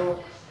مالی رو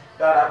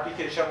در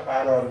اپلیکیشن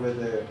قرار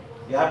بده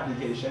یه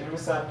اپلیکیشنی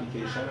مثل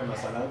اپلیکیشن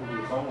مثلا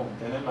روبیکا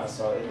ممکنه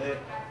مسائل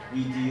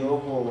ویدیو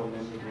و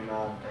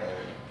نمیدونم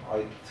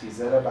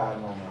تیزر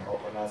برنامه ها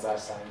و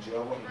نظرسنجی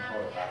ها و اینها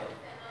رو قرار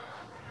بده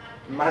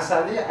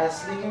مسئله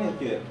اصلی اینه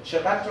که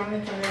چقدر تو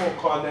میتونی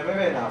مکالمه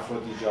بین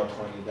افراد ایجاد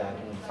کنی در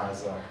اون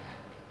فضا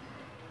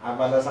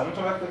اول از همه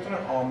تو باید بتونی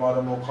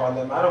آمار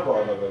مکالمه رو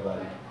بالا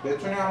ببری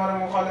بتونی آمار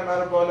مکالمه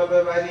رو بالا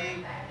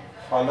ببری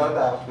حالا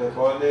در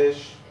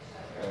قبالش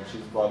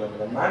چیز بالا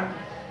میره من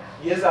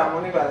یه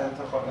زمانی برای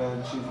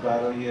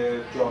برای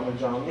جام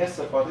جهانی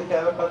استفاده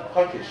کردم بعد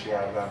پاکش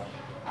کردم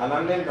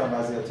الان نمیدونم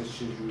وضعیتش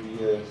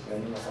چجوریه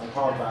یعنی مثلا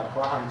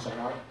کاربرها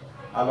همچنان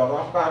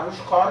علاقه بر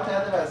روش کار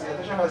کرده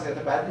وضعیتش هم وضعیت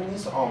بدی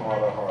نیست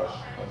آمارهاش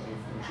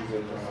این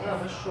چیزایی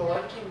که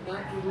شعار که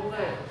میگن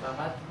دروغه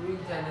فقط روی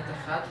اینترنت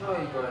خط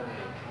رایگانه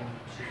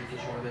چیزی که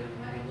شما دارید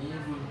می‌بینی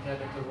روی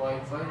اینترنت وای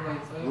فای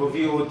رو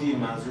وی او دی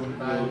منظور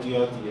وی او دی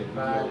ها دیگه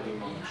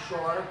این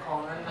شعار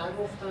کامل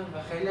نگفتن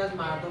و خیلی از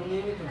مردم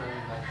نمیتونن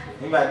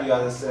این بحثه این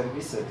ولیعهد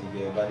سرویس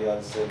دیگه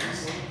ولیعهد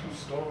سرویس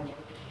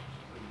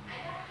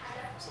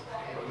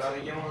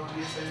دیگه ما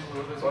یه سری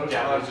گروه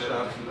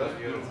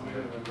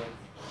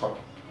خب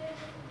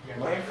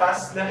ما این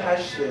فصل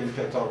 8 این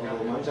کتاب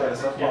رو من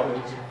جلسه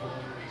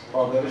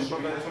قابلش رو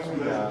بهتون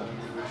میدم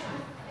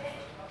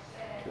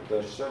که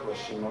داشته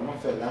باشیم ما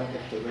فعلا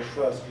ابتداش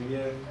رو از روی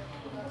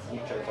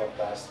این کتاب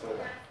درس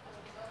بدم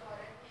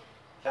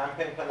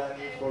کمپین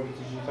پلنینگ فور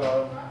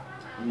دیجیتال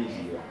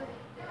میدیا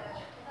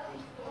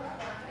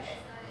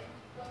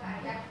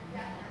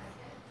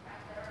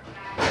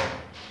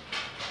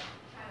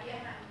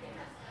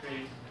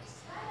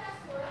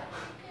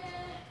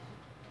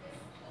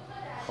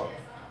خب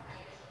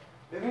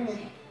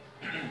ببینید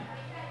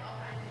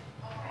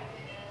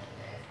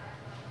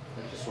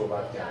که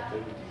صحبت کرده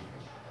بودیم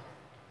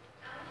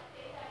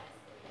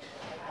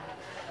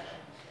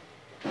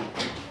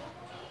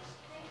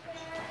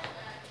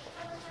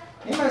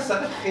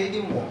مسئله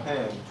خیلی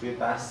مهم توی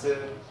بحث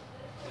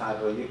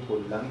طراحی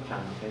کلاً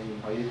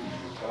کمپین‌های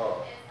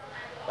دیجیتال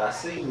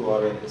بحث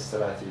URL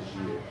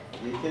استراتژیه.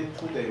 یکی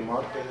تو they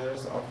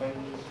marketers often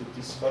need to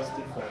discuss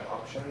different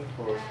options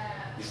for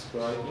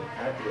describing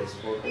address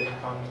for their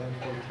content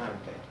or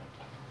campaign.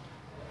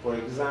 For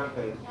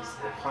example, is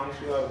a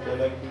country or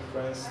dialect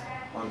difference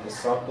on the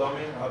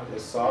subdomain or the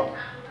sub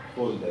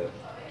folder.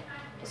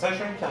 مثلا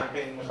شما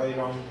کمپین میخوایی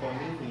ران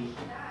کنی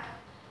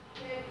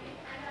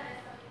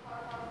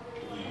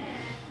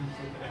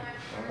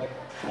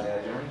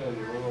هیجان داری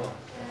بابا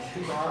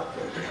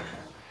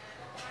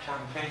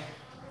کمپین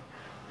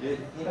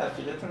این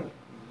رفیقتون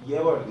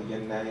یه بار دیگه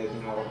نیاد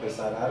این آقا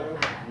پسره رو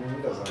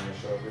میندازن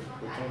شاید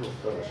بهتون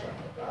گفته باشم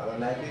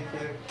الان نگه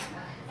که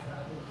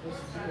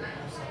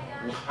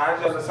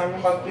هر جلسه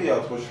میخواد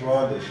بیاد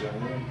خوشوالش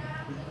یعنی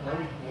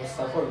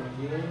مصطفی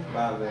میگی؟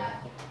 بله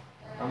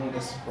همون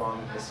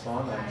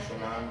اصفهان همشون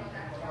هم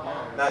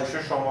نه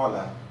ایشون شمال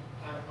هم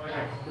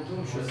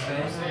کدوم شد؟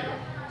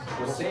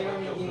 حسین رو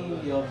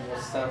میگی یا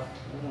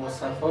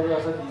مصطفی رو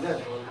اصلا دیده؟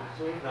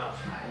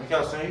 اون که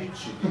اصلا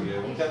هیچی دیگه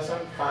اون که اصلا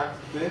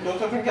ببین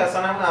دوتاتون که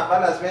اصلا همون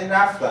اول از بین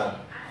رفتن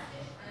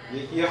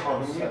یکی یه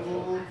خانومی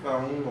بود و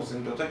اون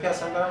محسن دوتا که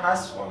اصلا دارن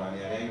حذف کنن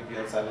یعنی اگه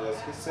بیاد سر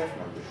راست که صفر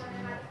من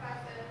بهشون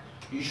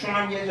ایشون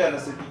هم یه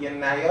جلسه دیگه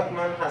نیاد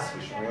من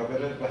حذفشون یا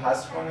بره به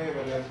حذف کنه یا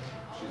بره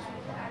چیز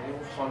میکنه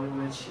اون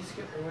خانوم چیز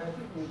که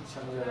اومدی بود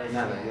چند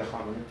جلسه؟ نه یه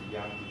خانوم دیگه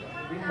هم دیدم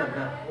ببینم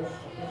نه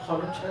اون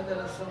خانوم چند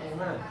جلسه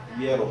اومد؟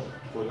 یه رو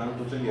کلا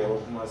دوتا یه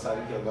رو اومد سر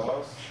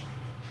کلاس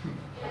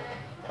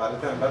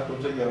برای بعد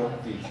دوتا یه رو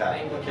دیر کرد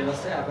این با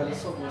کلاس اول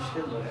صبح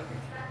مشکل داره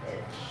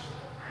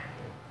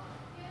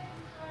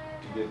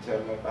دیگه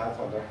ترم بعد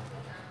حالا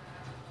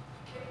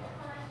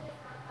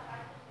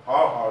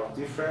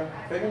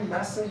different ببین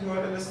بحث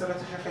URL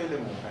استراتژی خیلی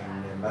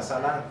مهمه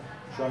مثلا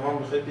شما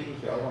میخواید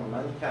بگید که آقا من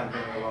این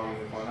کمپین رو ران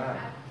میکنم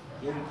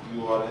این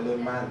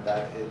URL من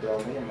در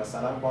ادامه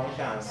مثلا بانک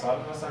انصار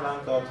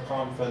مثلا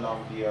 .com فلان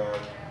بیاد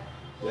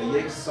یا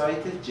یک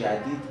سایت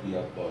جدید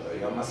بیاد بالا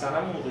یا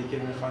مثلا موقعی که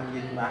میخوان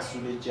یک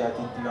محصول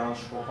جدید لانچ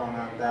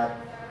بکنن در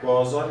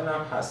بازار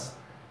اینم هست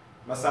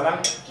مثلا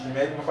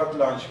جیمیل میخواد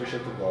لانچ بشه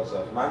تو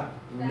بازار من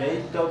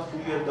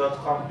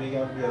mail.google.com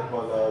بگم بیاد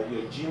بالا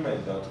یا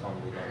gmail.com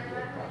بگم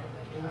بیاد بالا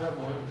این را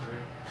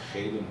مهمه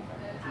خیلی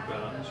مهمه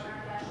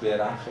تو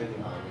برند خیلی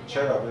مهمه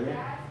چرا ببین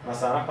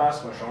مثلا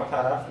فرض کن شما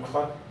طرف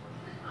میخواد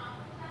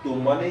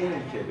دنبال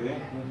اینی که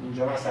ببین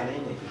اینجا مسئله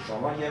اینه که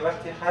شما یه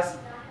وقتی هست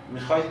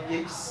میخوای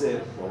یک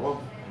بابا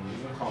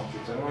این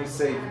کامپیوتر ما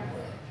سیو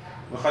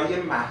میخوای یه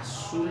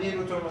محصولی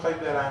رو تو میخوای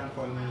برند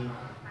کنی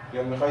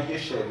یا میخوای یه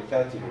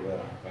شرکتی رو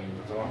برند کنی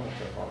تو هم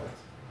متفاوت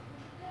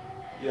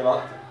یه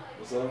وقت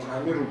مثلا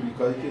همین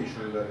روبیکایی که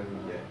ایشون داره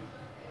میگه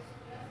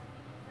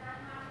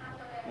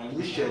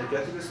یه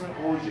شرکتی به اسم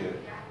اوجه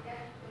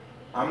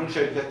همون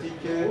شرکتی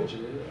که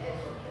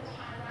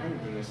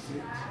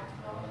نمیدونستید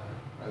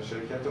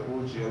شرکت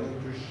اوجی یعنی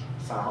توش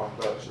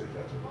سهامدار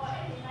شرکت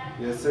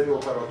اوج یه سری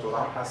اپراتور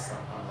هم هستن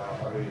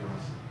هم در ایران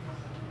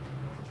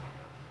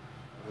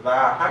و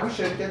همین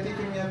شرکتی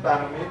که میاد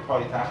برنامه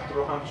پایتخت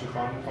رو هم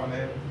چیکار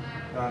میکنه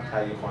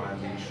تهیه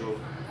کنندگیش رو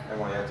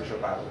حمایتش رو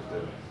بر عهده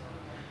داره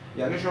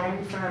یعنی شما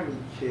میفهمید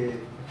که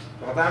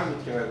بخاطر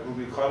همین که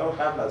روبیکا رو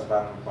قبل از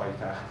برنامه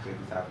پایتخت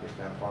خیلی تبلیغ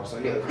کردن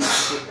پارسال یادتونه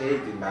که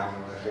عید این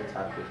برنامه خیلی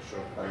تبلیغ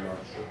شد و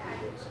لانچ شد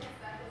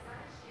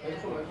ولی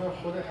خب اگه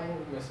خود همون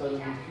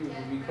مثال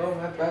روبیکا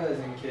اومد بعد از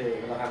اینکه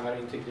همه رو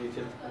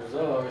اینتگریتد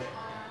گذاشت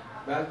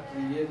بعد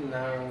دیگه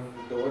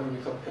دوباره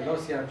روبیکا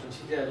پلاس یه همچین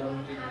چیزی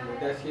الان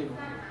مدتی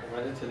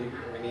اومده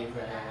یعنی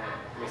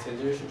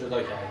مسنجرش رو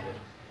جدا کرده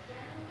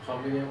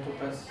میخوام بگم تو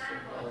پس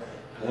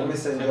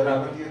مسنجر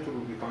الان دیگه تو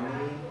روبیکا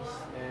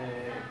نیست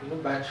اینو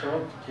بچه‌ها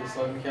که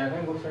حساب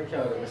می‌کردن گفتن که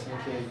آره مثل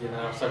اینکه یه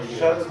نرم افزار دیگه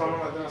شاید خانم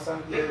اومده مثلا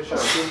یه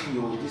شبکه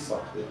VOD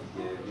ساخته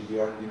دیگه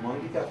ویدیو آن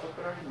دیماندی که فکر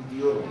کنم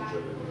ویدیو رو اونجا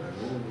ببینن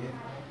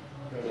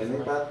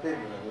یعنی بعد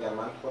ببینم میگم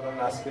من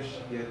خودم نصبش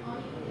یه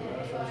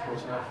شما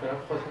کوچ نفرم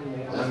خودم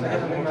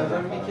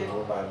نمیدونم اینه که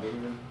بعد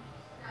ببینیم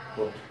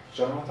خب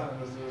شما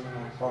متنفر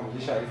ببینم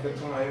فامیلی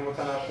شریفتون آیا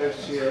متنفر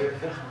چیه؟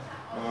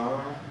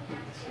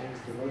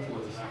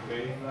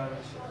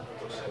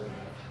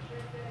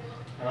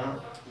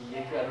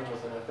 یک برای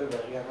متنفر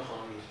بقیه همه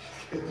خواهی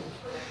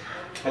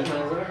ولی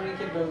منظورم اینه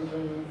که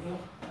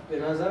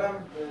به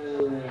نظرم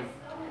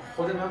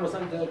خود من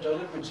مثلا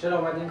جالب بود چرا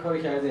آمد این کار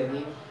کرده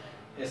یعنی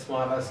اسمو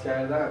عوض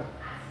کردن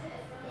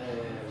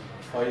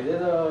فایده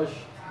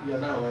داشت یا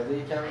نه آمده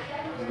یکم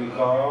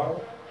روبیکا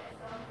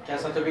که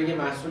اصلا تو بگی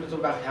محصول تو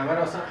بقیه همه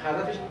رو اصلا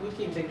هدفش این بود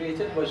که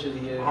اینتگریتد باشه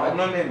دیگه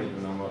اونا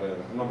نمیدونم آره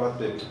اونا باید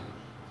ببینم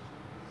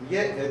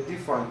میگه a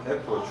defined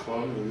approach for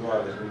new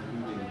URL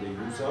including the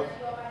use of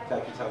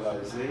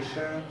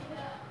capitalization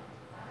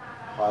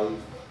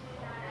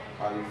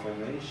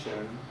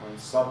hyphenation on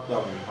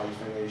subdomain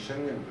hyphenation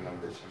نمیدونم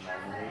به چه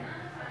معنی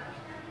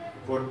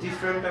for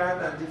different brand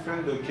and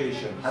different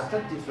location حتی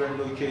different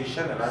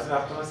location بعضی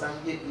وقتا مثلا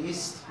میگه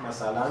east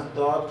مثلا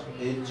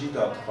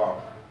 .lg.com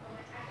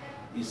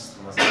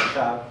east مثلا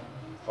شرق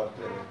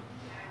خاطر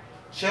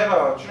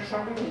چرا؟ چون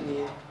شما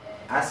ببینید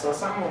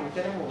اساسا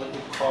ممکنه موقعی که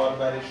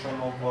کاربر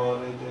شما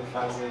وارد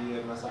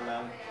فضای مثلا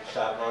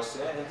شرق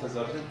آسیا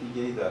انتظارات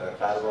دیگه‌ای داره،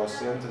 غرب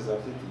آسیا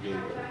انتظارات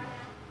دیگه‌ای داره.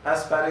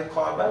 پس برای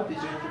کاربر به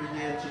جای اینکه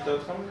بگه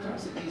lg.com میتونه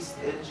مثل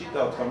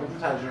eastlg.com تو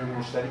تجربه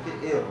مشترک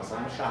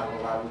مثلا شرق و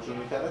غرب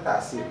جلو کرده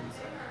تاثیر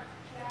میذاره.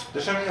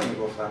 داشتم اینو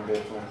میگفتم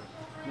بهتون،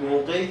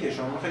 موقعی که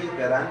شما میخوای یه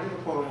برندی رو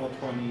پروموت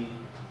کنی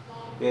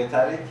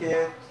بهتره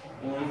که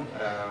اون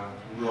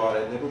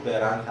URL رو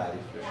برند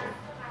تعریف بشه.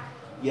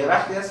 یه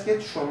وقتی هست که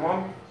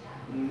شما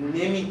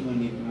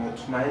نمیدونید،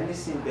 مطمئن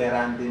نیستین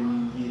برند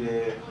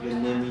میگیره یا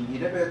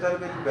نمیگیره، بهتره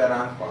برید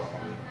برند کار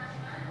کنید.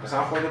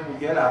 مثلا خود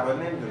گوگل اول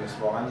نمیدونست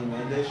واقعا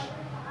ایمیلش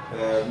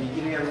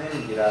میگیره یا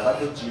نمیگیره، اول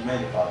به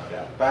جیمیل کار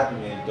کرد، بعد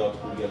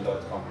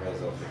mail.google.com رو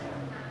اضافه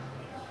کرد.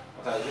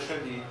 متوجه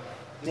شدی؟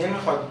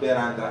 نمیخواد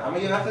برنده، اما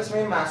یه وقت اسم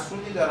یه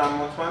محصولی دارم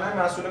مطمئنم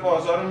محصول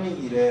بازار رو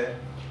میگیره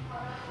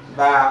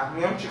و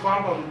میام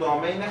چیکار کنم؟ رو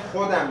دامین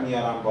خودم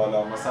میارم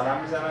بالا،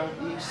 مثلا میزنم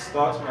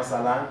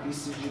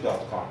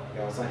x.bcg.com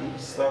یا مثلا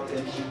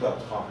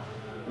x.lg.com.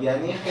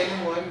 یعنی خیلی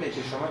مهمه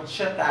که شما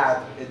چقدر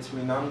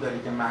اطمینان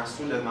داری که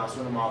محصول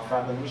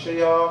موفق میشه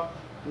یا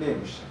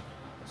نمیشه.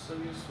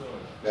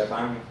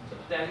 بفهمید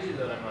دلیل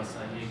داره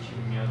مثلا یکی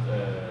میاد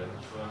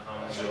تو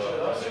همون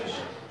جوابش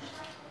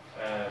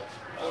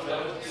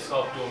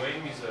ساب دومین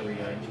میذاره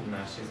یا اینکه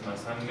نشیز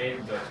مثلا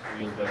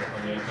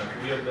mail.google.com یا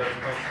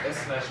google.com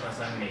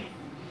مثلا mail.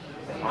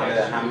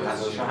 آره هم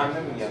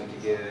نمیگم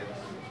دیگه.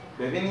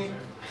 ببینید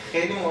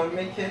خیلی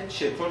مهمه که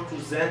چطور تو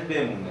ذهن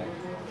بمونه،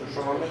 چون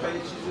شما میخواید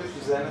یه چیزی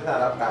تو ذهن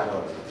طرف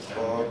قرار بدید.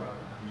 خب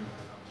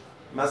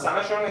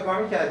مثلا شما نگاه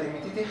می‌کردی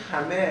می‌دیدی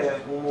همه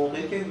اون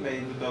موقعی که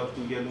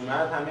mail.google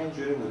اومد همه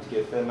اینجوری بود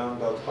که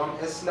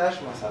فلان.com اسلش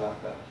مثلا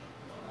داره.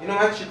 این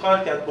اومد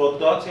چیکار کرد؟ با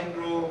دات این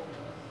رو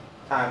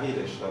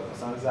تغییرش داد،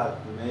 مثلا زد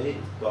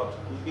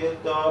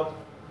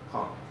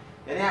mail.google.com.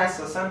 یعنی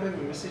اساساً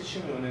ببین مثل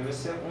چی میمونه؟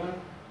 مثل اون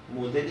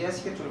مدلی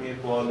است که تو میای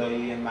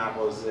بالای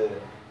مغازه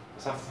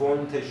مثلا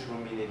فونتش رو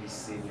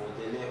می‌نویسی،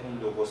 مدل اون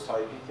لوگو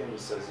تایپی که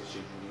می‌سازی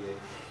چجوریه.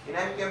 اینا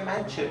میگم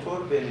من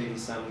چطور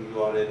بنویسم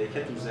URL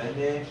که تو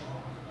ذهن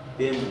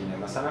بمونه.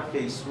 مثلا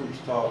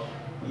فیسبوک تا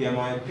یه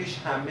ماه پیش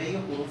همه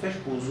حروفش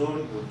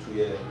بزرگ بود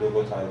توی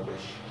لوگو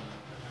تایپش،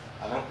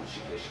 الان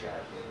کوچیکش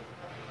کرده.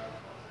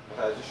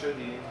 متوجه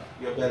شدی؟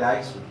 یا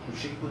بالعکس بود،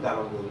 کوچیک بود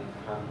الان بود.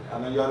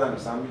 الان یادم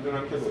نیست،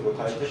 میدونم که لوگو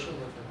تایپش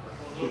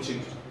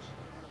کوچیک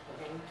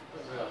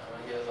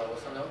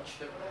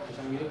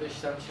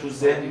تو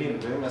ذهن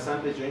میمونه. مثلا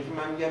به جای اینکه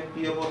من میگم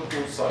بیا برو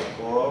تو سایت،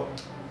 خب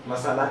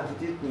مثلا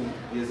دیدید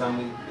یه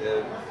زمانی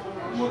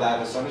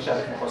مدرسان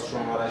شریف می‌خواست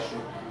شماره‌اش رو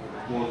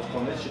بولد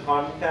کنه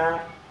چیکار می‌کرد؟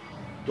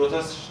 دو تا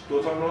 9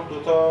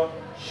 2 تا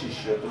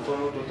 6 یا 2 تا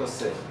 9 2 تا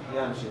 0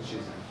 یه همچین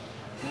چیزی.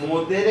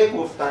 مدل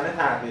گفتن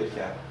تغییر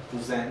کرد، تو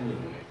ذهن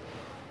میمونه.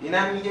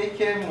 اینم میگه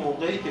که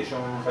موقعی که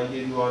شما میخوای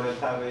یه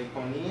URL طراحی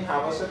کنی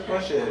حواست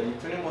باشه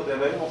میتونی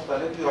مدل‌های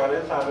مختلف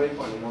URL طراحی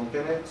کنی.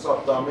 ممکنه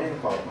ساب دامین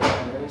کار کنی،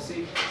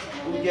 بنویسی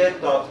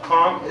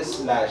google.com/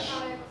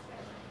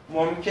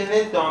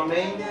 ممکنه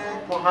دامین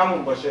تو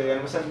همون باشه،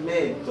 یعنی مثلا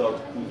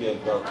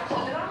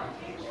mail.google.com.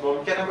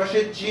 ممکنه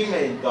باشه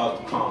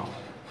gmail.com.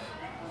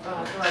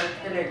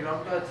 تلگرام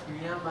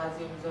 .me هم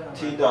بعضی میذارن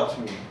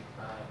t.me.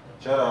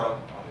 چرا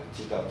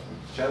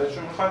t.me؟ چرا؟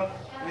 چون میخواد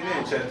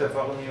میدونی چه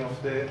اتفاقی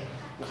میفته؟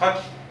 میخواد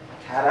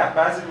طرف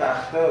بعضی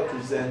وقتا تو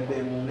ذهن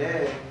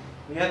بمونه،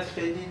 میاد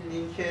خیلی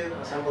لینک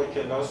مثلا با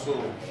کلاس و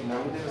اینا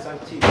میده، مثلا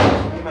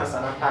t.me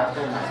مثلا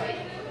پرتون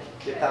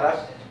که طرف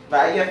و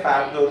اگه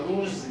فردا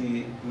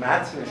روزی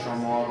متن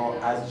شما رو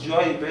از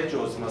جایی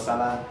بجز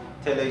مثلا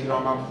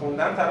تلگرام هم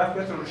خوندن، طرف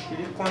بهتون روش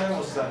کلیک کنه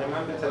مستقیما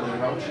به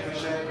تلگرام چی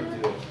بشه؟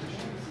 ریدایرکت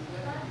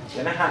بشه.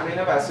 یعنی همه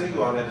اینا بحث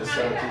URL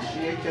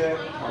استراتژیه که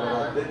حالا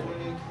باید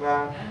بدونید و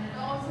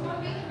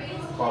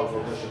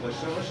کاربردش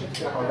داشته باشید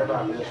که حالا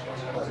بقیه‌اش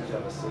برای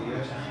جلسه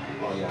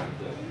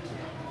آینده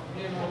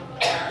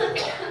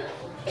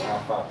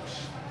موفق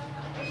باشید.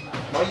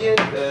 ما یه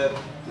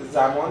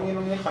زمانی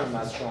رو می‌خوایم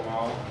از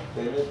شما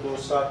بین 2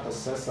 ساعت تا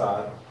 3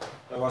 ساعت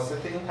به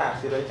واسطه این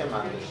تأخیرایی که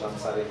من داشتم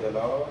سر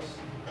کلاس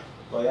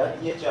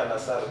باید یه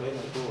جلسه رو بین 2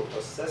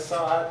 تا 3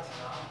 ساعت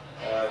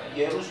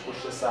یه روز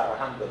پشت سر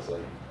هم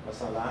بذاریم.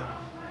 مثلا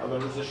حالا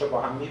روزش رو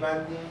با هم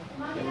می‌بندیم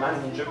که من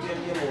اینجا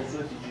بیام یه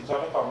موضوع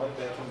دیجیتال کامل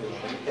بهتون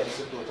بگم. این کلاس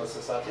 2 تا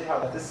 3 ساعتی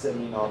حالت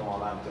سمینار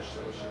مانند داشته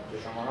باشیم که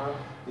شما هم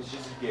یه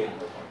چیزی گین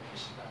بکنید.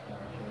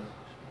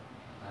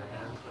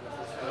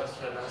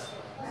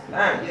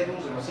 نه یه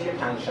روز مثلا یه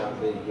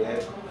پنجشنبه یه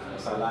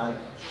مثلا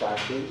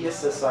شنبه یه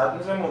 3 ساعت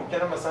میذارم،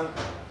 ممکنه مثلا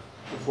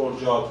تو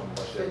فرجاتون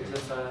باشه. 3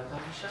 ساعت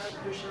همیشه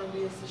دوشنبه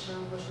یه سه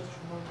شنبه باشه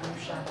چون ما تو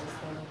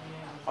شهرستان.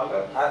 حالا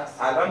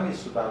الان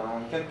نیست تو برنامه،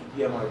 ممکن تو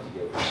یه ماه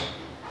دیگه باشه.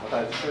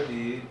 متوجه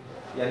شدی؟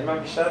 یعنی من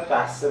بیشتر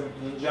بحث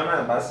اینجا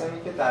بحث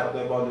اینه که در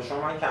قبال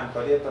شما من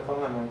کمکاری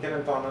اتفاق ممکن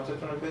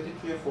امتحاناتتون رو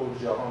بدید توی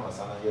فرجاها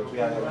مثلا یا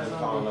توی ایام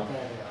امتحانات.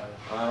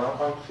 من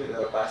میخوام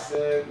بحث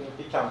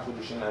اینکه کم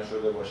فروشی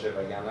نشده باشه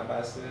وگرنه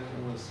بحث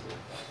نیست.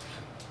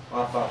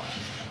 موفق